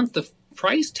 But once the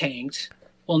price tanked,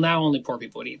 well, now only poor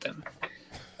people would eat them.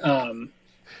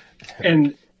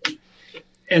 And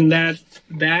that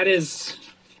is,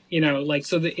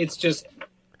 it's just,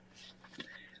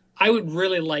 I would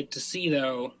really like to see,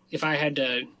 though, if I had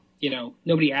to,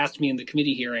 nobody asked me in the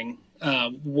committee hearing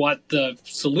what the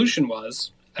solution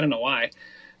was. I don't know why.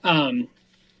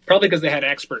 Probably because they had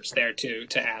experts there to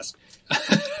ask.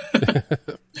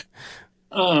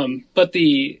 But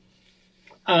a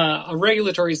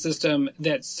regulatory system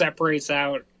that separates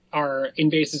out our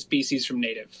invasive species from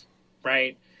native,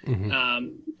 right? Mm-hmm.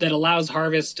 That allows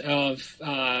harvest of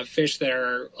fish that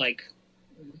are like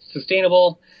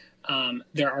sustainable.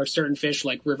 There are certain fish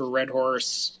like river red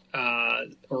horse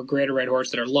or greater red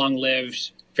horse that are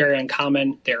long-lived, very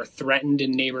uncommon. They're threatened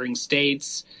in neighboring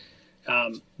states.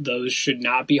 Those should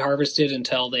not be harvested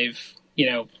until they've,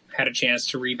 had a chance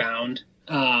to rebound.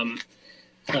 So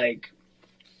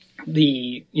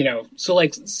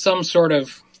like some sort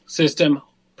of system,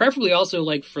 preferably also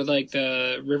like for like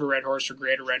the river red horse or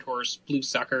greater red horse, blue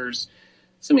suckers,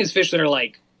 some of these fish that are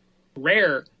like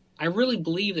rare. I really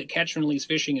believe that catch and release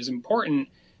fishing is important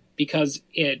because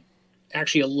it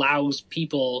actually allows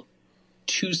people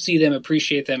to see them,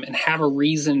 appreciate them, and have a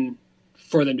reason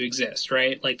for them to exist,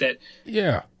 right? Like that.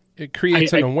 Yeah, it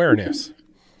creates an awareness.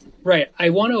 Right. I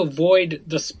want to avoid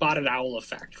the spotted owl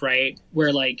effect, right?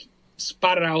 Where like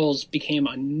spotted owls became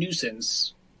a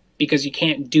nuisance because you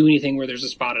can't do anything where there's a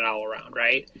spotted owl around,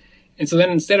 right? And so then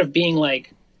instead of being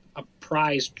like a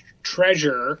prized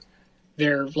treasure,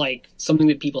 they're like something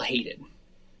that people hated,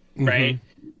 right?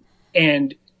 Mm-hmm.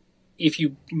 And if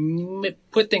you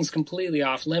put things completely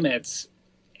off limits,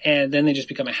 and then they just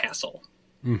become a hassle,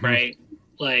 mm-hmm. right?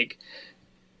 Like,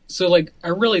 so like, I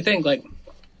really think like,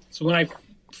 so when I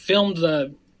filmed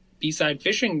the B-side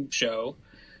fishing show,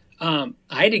 I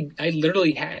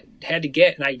literally had to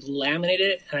get, and I laminated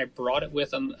it and I brought it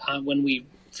with them when we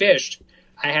fished.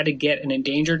 I had to get an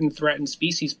endangered and threatened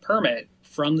species permit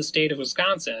from the state of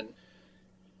Wisconsin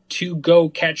to go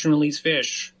catch and release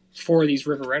fish for these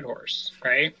river red horse,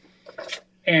 right?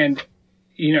 And,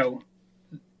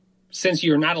 since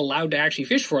you're not allowed to actually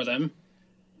fish for them,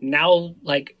 now,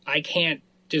 like, I can't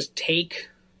just take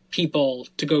people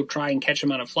to go try and catch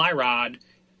them on a fly rod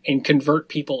and convert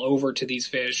people over to these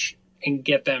fish and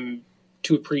get them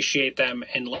to appreciate them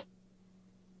and let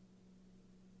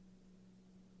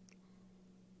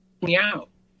me out,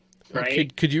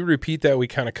 right? Could you repeat that? We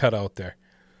kind of cut out there.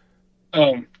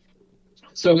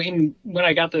 So when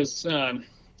I got this, I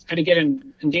had to get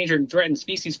an endangered and threatened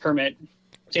species permit,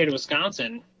 state of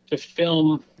Wisconsin, to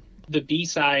film the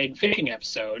B-side fishing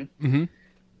episode. Mm-hmm.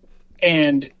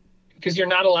 And because you're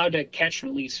not allowed to catch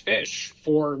and release fish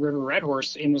for river red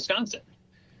horse in Wisconsin.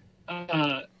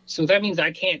 So that means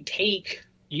I can't take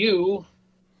you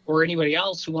or anybody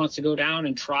else who wants to go down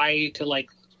and try to like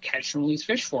catch and release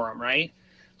fish for them, right?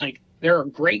 Like they're a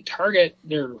great target.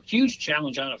 They're a huge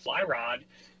challenge on a fly rod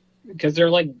because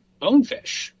they're like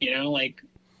bonefish,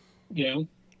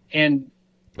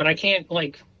 but I can't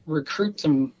like recruit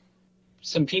some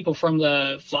people from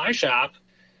the fly shop.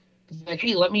 Like,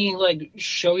 hey, let me like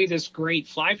show you this great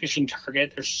fly fishing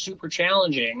target. They're super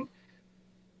challenging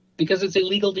because it's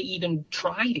illegal to even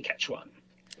try to catch one.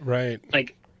 Right.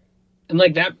 Like, and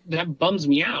like that bums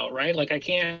me out, right? Like I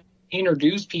can't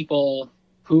introduce people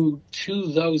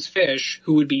to those fish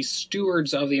who would be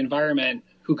stewards of the environment,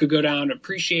 who could go down,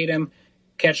 appreciate them,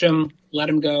 catch them, let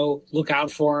them go, look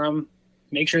out for them,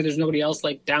 make sure there's nobody else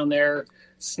like down there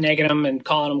snagging them and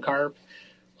calling them carp.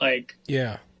 Like,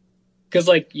 yeah. Because,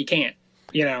 like, you can't,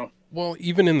 Well,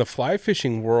 even in the fly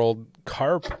fishing world,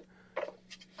 carp,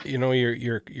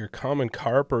 your common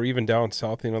carp, or even down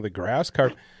south, the grass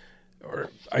carp, or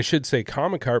I should say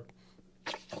common carp,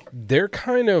 they're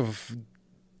kind of,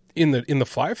 in the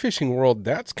fly fishing world,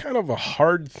 that's kind of a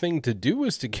hard thing to do,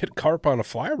 is to get carp on a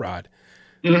fly rod.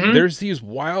 Mm-hmm. There's these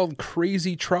wild,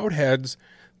 crazy trout heads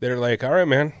that are like, all right,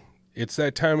 man, it's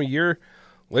that time of year.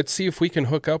 Let's see if we can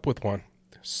hook up with one.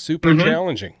 Super mm-hmm.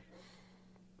 challenging.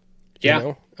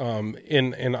 Yeah.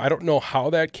 And I don't know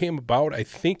how that came about. I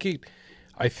think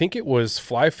it was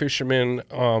fly fishermen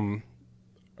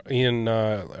in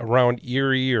around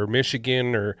Erie or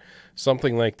Michigan or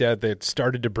something like that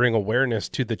started to bring awareness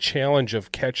to the challenge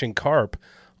of catching carp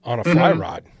on a fly mm-hmm.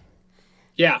 rod.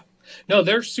 Yeah. No,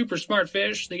 they're super smart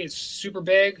fish. They get super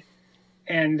big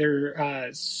and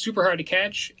they're super hard to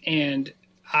catch. And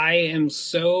I am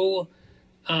so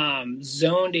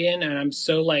zoned in, and I'm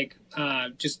so like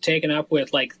just taken up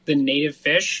with like the native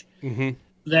fish mm-hmm.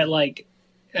 that like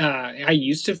I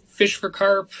used to fish for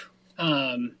carp,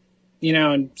 and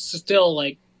still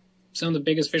like some of the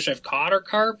biggest fish I've caught are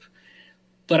carp,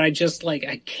 but I just like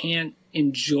I can't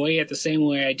enjoy it the same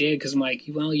way I did because I'm like,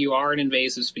 well, you are an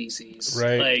invasive species,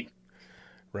 right?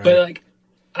 But like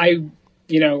I,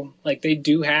 like they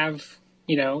do have,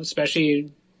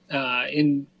 especially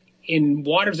in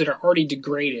waters that are already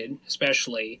degraded,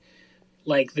 especially,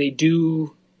 like they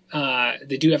do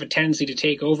have a tendency to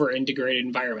take over in degraded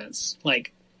environments.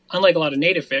 Like, unlike a lot of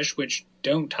native fish, which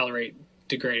don't tolerate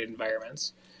degraded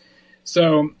environments.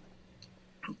 So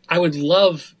I would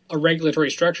love a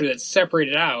regulatory structure that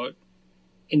separated out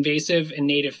invasive and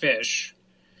native fish.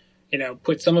 You know,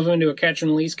 put some of them into a catch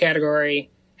and release category,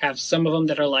 have some of them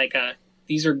that are like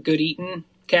these are good eaten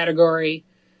category,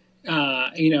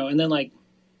 and then like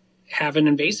have an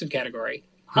invasive category.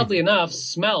 Oddly enough,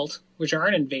 smelt, which are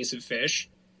an invasive fish,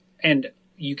 and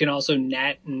you can also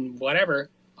net and whatever,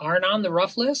 aren't on the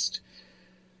rough list.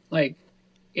 Like,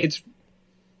 it's,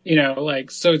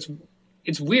 so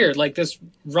it's weird. Like, this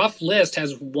rough list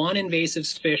has 1 invasive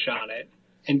fish on it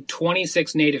and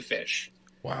 26 native fish.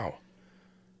 Wow.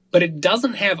 But it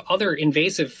doesn't have other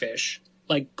invasive fish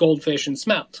like goldfish and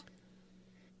smelt.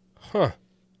 Huh.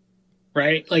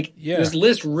 Right? Like, yeah. This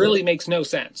list really makes no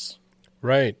sense.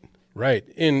 Right.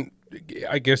 And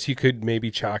I guess you could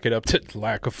maybe chalk it up to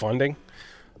lack of funding.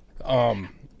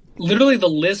 Literally, the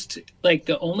list, like,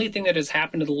 the only thing that has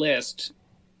happened to the list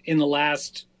in the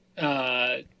last,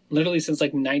 literally since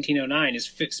like 1909,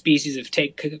 is species have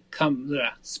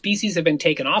been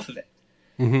taken off of it.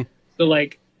 Mm-hmm. So,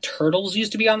 like, turtles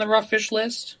used to be on the rough fish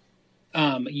list.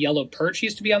 Yellow perch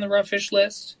used to be on the rough fish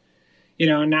list.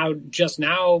 And now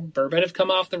burbot have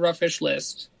come off the rough fish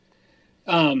list.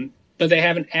 But they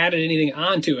haven't added anything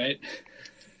onto it.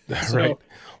 So, right.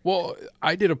 Well,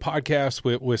 I did a podcast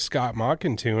with Scott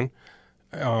Mockentune,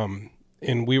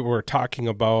 and we were talking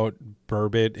about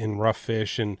burbot and rough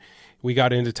fish, and we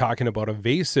got into talking about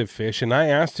invasive fish, and I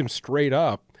asked him straight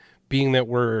up, being that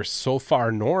we're so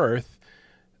far north,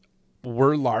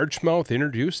 were largemouth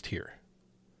introduced here?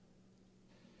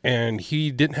 And he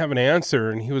didn't have an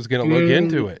answer, and he was going to look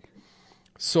into it.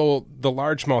 So the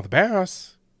largemouth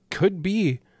bass could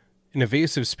be an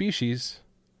invasive species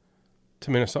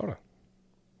to Minnesota.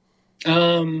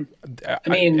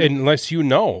 Unless you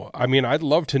know. I mean, I'd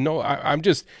love to know. I'm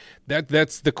just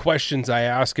that's the questions I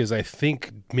ask, is I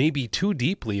think maybe too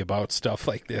deeply about stuff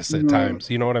like this at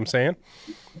times. You know what I'm saying?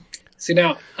 See,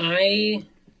 now I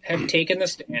have taken the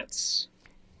stance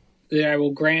that I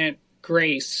will grant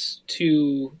grace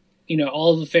to,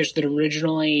 all the fish that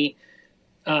originally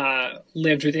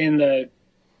lived within the,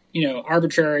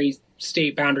 arbitrary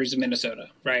state boundaries of Minnesota,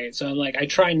 right? So I'm like, I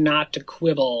try not to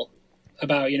quibble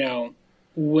about,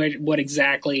 what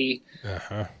exactly,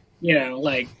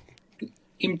 like,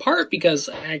 in part because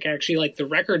actually, the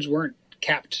records weren't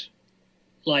kept.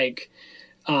 Like,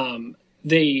 I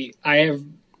have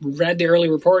read the early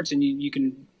reports, and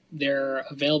they're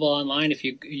available online if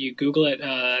you Google it.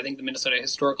 I think the Minnesota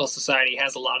Historical Society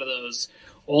has a lot of those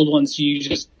old ones. You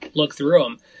just look through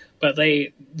them. But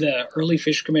the early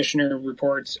fish commissioner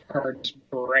reports are just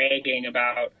bragging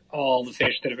about all the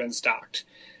fish that have been stocked.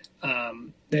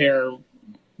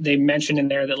 They mentioned in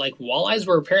there that walleyes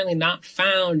were apparently not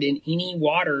found in any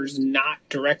waters not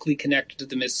directly connected to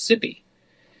the Mississippi.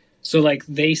 So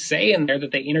they say in there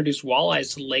that they introduced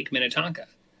walleyes to Lake Minnetonka.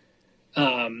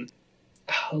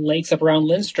 Lakes up around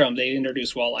Lindstrom, they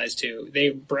introduced walleyes to. They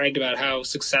bragged about how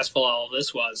successful all of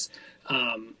this was.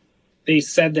 They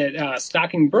said that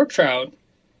stocking brook trout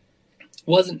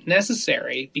wasn't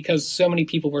necessary because so many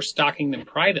people were stocking them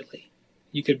privately.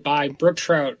 You could buy brook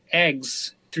trout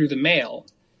eggs through the mail.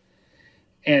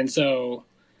 And so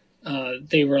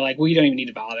they were like, well, you don't even need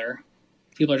to bother.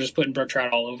 People are just putting brook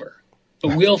trout all over.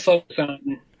 But we will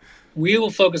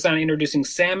focus on introducing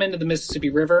salmon to the Mississippi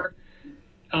River,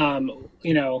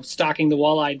 stocking the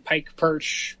walleye, pike,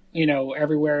 perch,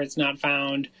 everywhere it's not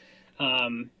found.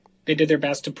 They did their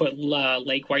best to put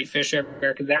lake whitefish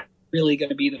everywhere because that's really going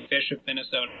to be the fish of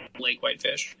Minnesota, lake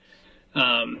whitefish.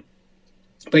 But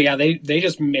yeah, they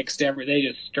just mixed they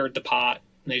just stirred the pot.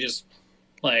 They just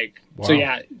wow. So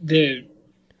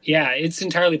it's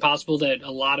entirely possible that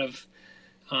a lot of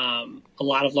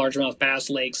largemouth bass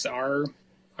lakes are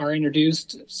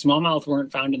introduced. Smallmouth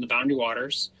weren't found in the boundary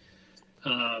waters.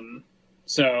 And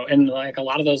a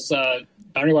lot of those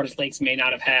boundary waters lakes may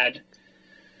not have had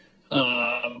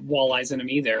walleyes in them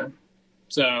either.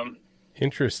 So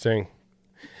interesting.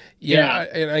 Yeah.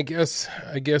 And I guess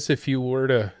if you were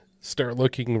to start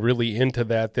looking really into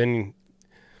that, then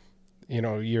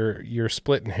you're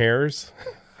splitting hairs.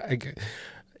 I guess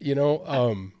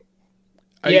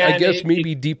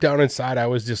maybe deep down inside I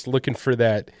was just looking for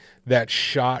that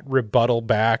shot rebuttal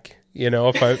back.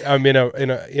 If I'm in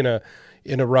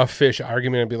a rough fish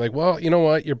argument, I'd be like, well, you know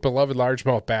what, your beloved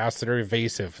largemouth bass that are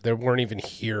invasive, they weren't even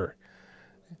here.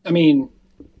 I mean,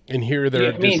 and here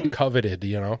they're just coveted,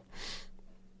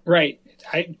 Right.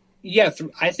 Yeah,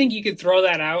 I think you could throw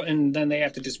that out and then they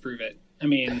have to disprove it. I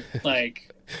mean,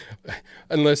 like,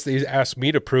 unless they ask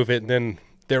me to prove it, and then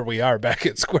there we are back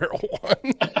at square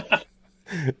one.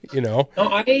 You know?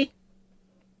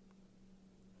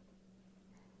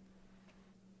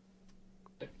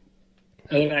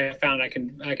 no, I found I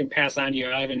can pass on to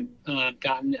you. I haven't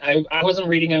gotten. I wasn't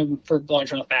reading them for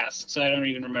largemouth bass, so I don't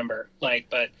even remember. Like,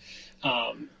 but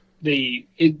a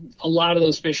lot of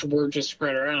those fish were just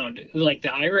spread around. Like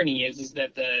the irony is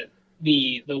that the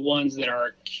ones that are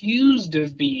accused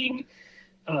of being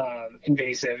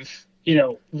invasive,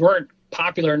 weren't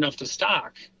popular enough to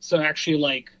stock. So actually,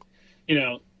 like,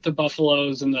 the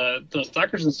buffaloes and the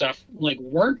suckers and stuff like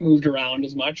weren't moved around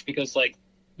as much because like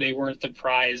they weren't the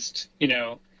prized.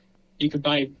 You could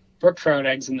buy brook trout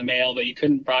eggs in the mail, but you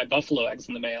couldn't buy buffalo eggs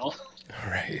in the mail.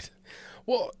 Right.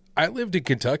 Well, I lived in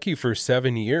Kentucky for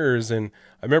 7 years, and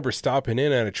I remember stopping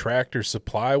in at a Tractor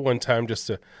Supply one time just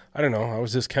to, I don't know, I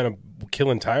was just kind of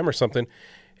killing time or something.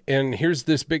 And here's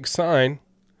this big sign,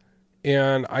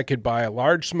 and I could buy a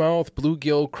largemouth,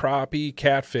 bluegill, crappie,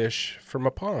 catfish from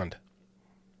a pond.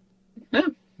 Yeah.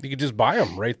 You could just buy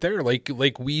them right there,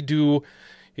 like we do,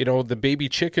 the baby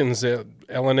chickens at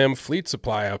L&M Fleet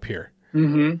Supply up here.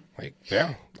 Mm-hmm. Like,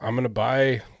 yeah, I'm going to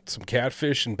buy some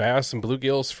catfish and bass and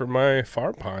bluegills for my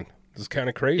farm pond. This is kind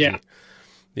of crazy.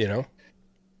 Yeah.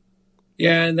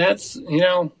 Yeah, and that's,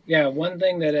 one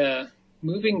thing that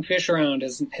moving fish around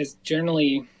has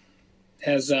generally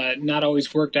not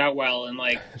always worked out well. And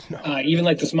like, no. Even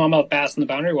like the smallmouth bass in the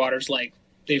boundary waters, like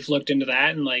they've looked into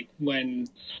that. And like when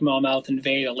smallmouth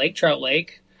invade a lake trout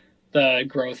lake, the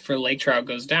growth for lake trout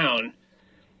goes down,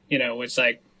 which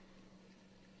like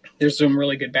there's some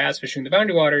really good bass fishing in the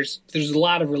boundary waters. There's a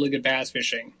lot of really good bass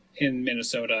fishing in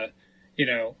Minnesota,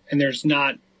 and there's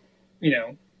not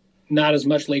as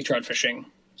much lake trout fishing.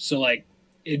 So like,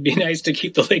 it'd be nice to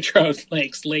keep the lake trout.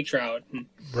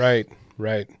 Right.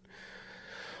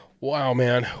 Wow,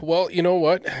 man. Well, you know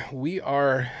what? We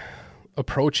are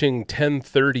approaching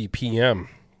 10:30 p.m.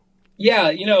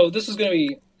 Yeah. This is going to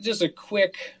be just a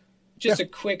quick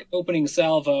opening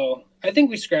salvo. I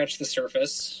think we scratched the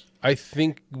surface. I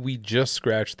think we just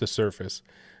scratched the surface.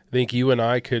 I think you and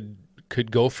I could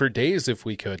go for days if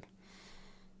we could.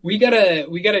 We gotta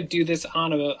do this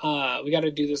we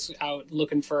gotta do this out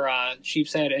looking for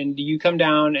sheep's head, and you come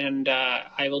down and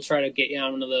I will try to get you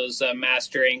on one of those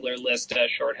master angler list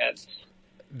short heads.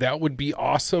 That would be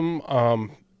awesome.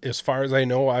 As far as I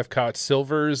know, I've caught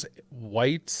silvers,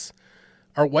 whites.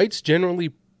 Are whites generally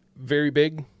very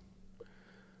big?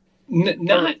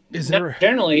 Not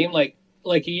generally.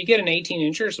 Like you get an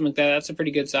 18-incher or something like that. That's a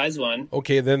pretty good size one.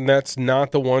 Okay, then that's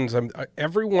not the ones.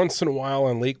 Every once in a while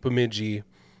on Lake Bemidji,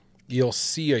 you'll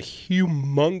see a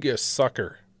humongous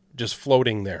sucker just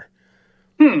floating there.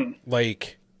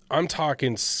 Like, I'm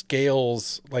talking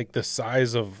scales like the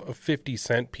size of a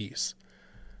 50-cent piece.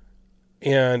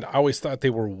 And I always thought they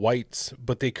were whites,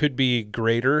 but they could be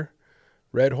greater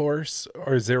red horse,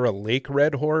 or is there a lake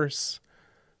red horse?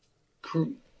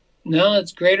 No,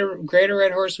 it's greater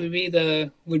red horse would be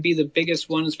the biggest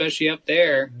one, especially up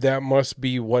there. That must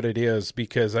be what it is,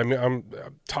 because I mean I'm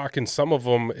talking some of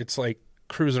them. It's like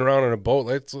cruising around in a boat.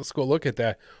 Let's go look at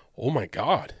that. Oh my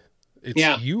God, it's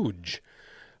huge.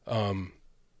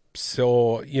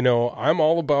 So I'm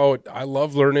all about. I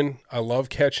love learning. I love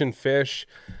catching fish.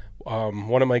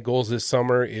 One of my goals this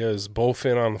summer is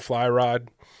bowfin on the fly rod.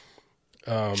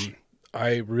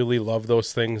 I really love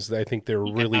those things. I think they're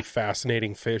really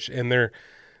fascinating fish, and they're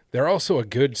also a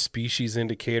good species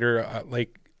indicator.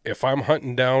 Like if I'm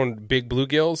hunting down big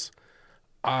bluegills,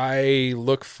 I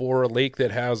look for a lake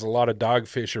that has a lot of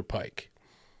dogfish or pike.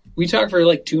 We talked for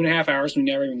like 2.5 hours. We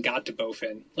never even got to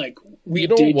bowfin. Like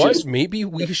Maybe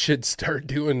we should start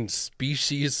doing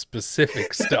species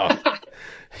specific stuff.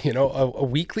 A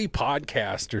weekly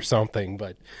podcast or something.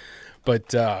 But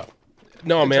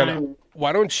no, man.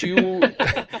 Why don't you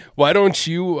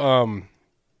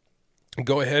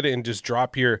go ahead and just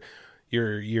drop your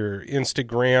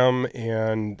Instagram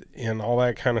and all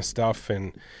that kind of stuff,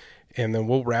 and then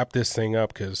we'll wrap this thing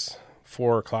up because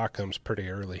 4:00 comes pretty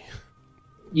early.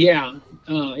 Yeah.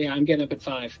 I'm getting up at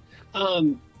 5.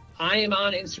 I am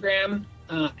on Instagram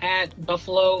at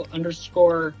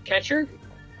buffalo_catcher.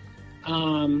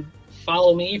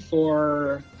 Follow me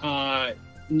for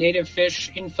native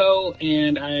fish info,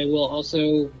 and I will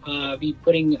also be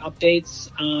putting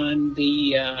updates on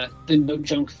the no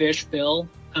junk fish bill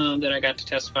that I got to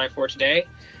testify for today.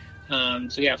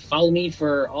 So yeah, follow me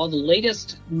for all the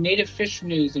latest native fish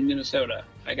news in Minnesota.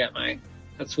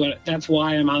 That's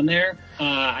why I'm on there.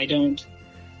 I don't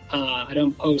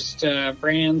post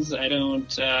brands. I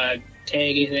don't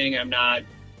tag anything. I'm not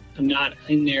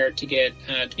in there to get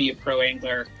to be a pro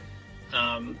angler.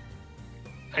 I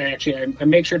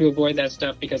make sure to avoid that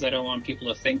stuff because I don't want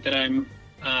people to think that I'm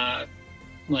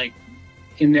like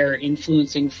in there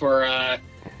influencing for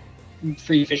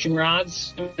free fishing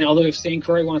rods. I mean, although if St.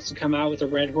 Croix wants to come out with a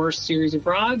Red Horse series of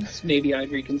rods, maybe I'd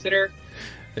reconsider.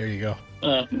 There you go.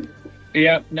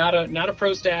 Yeah, not a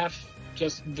pro staff,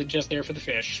 just there for the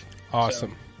fish.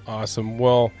 Awesome. Awesome.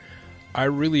 Well, I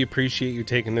really appreciate you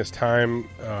taking this time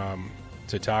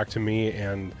to talk to me,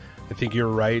 and I think you're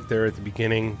right there at the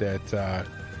beginning that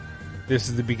this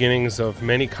is the beginnings of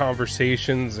many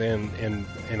conversations and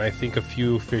I think a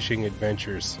few fishing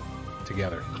adventures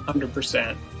together.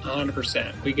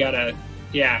 100%. We gotta,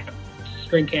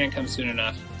 spring can't come soon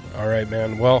enough. All right,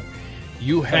 man. Well,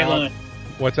 you have... Tight line.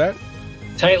 What's that?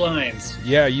 Tight lines.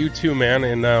 Yeah, you too, man,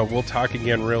 and we'll talk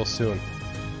again real soon.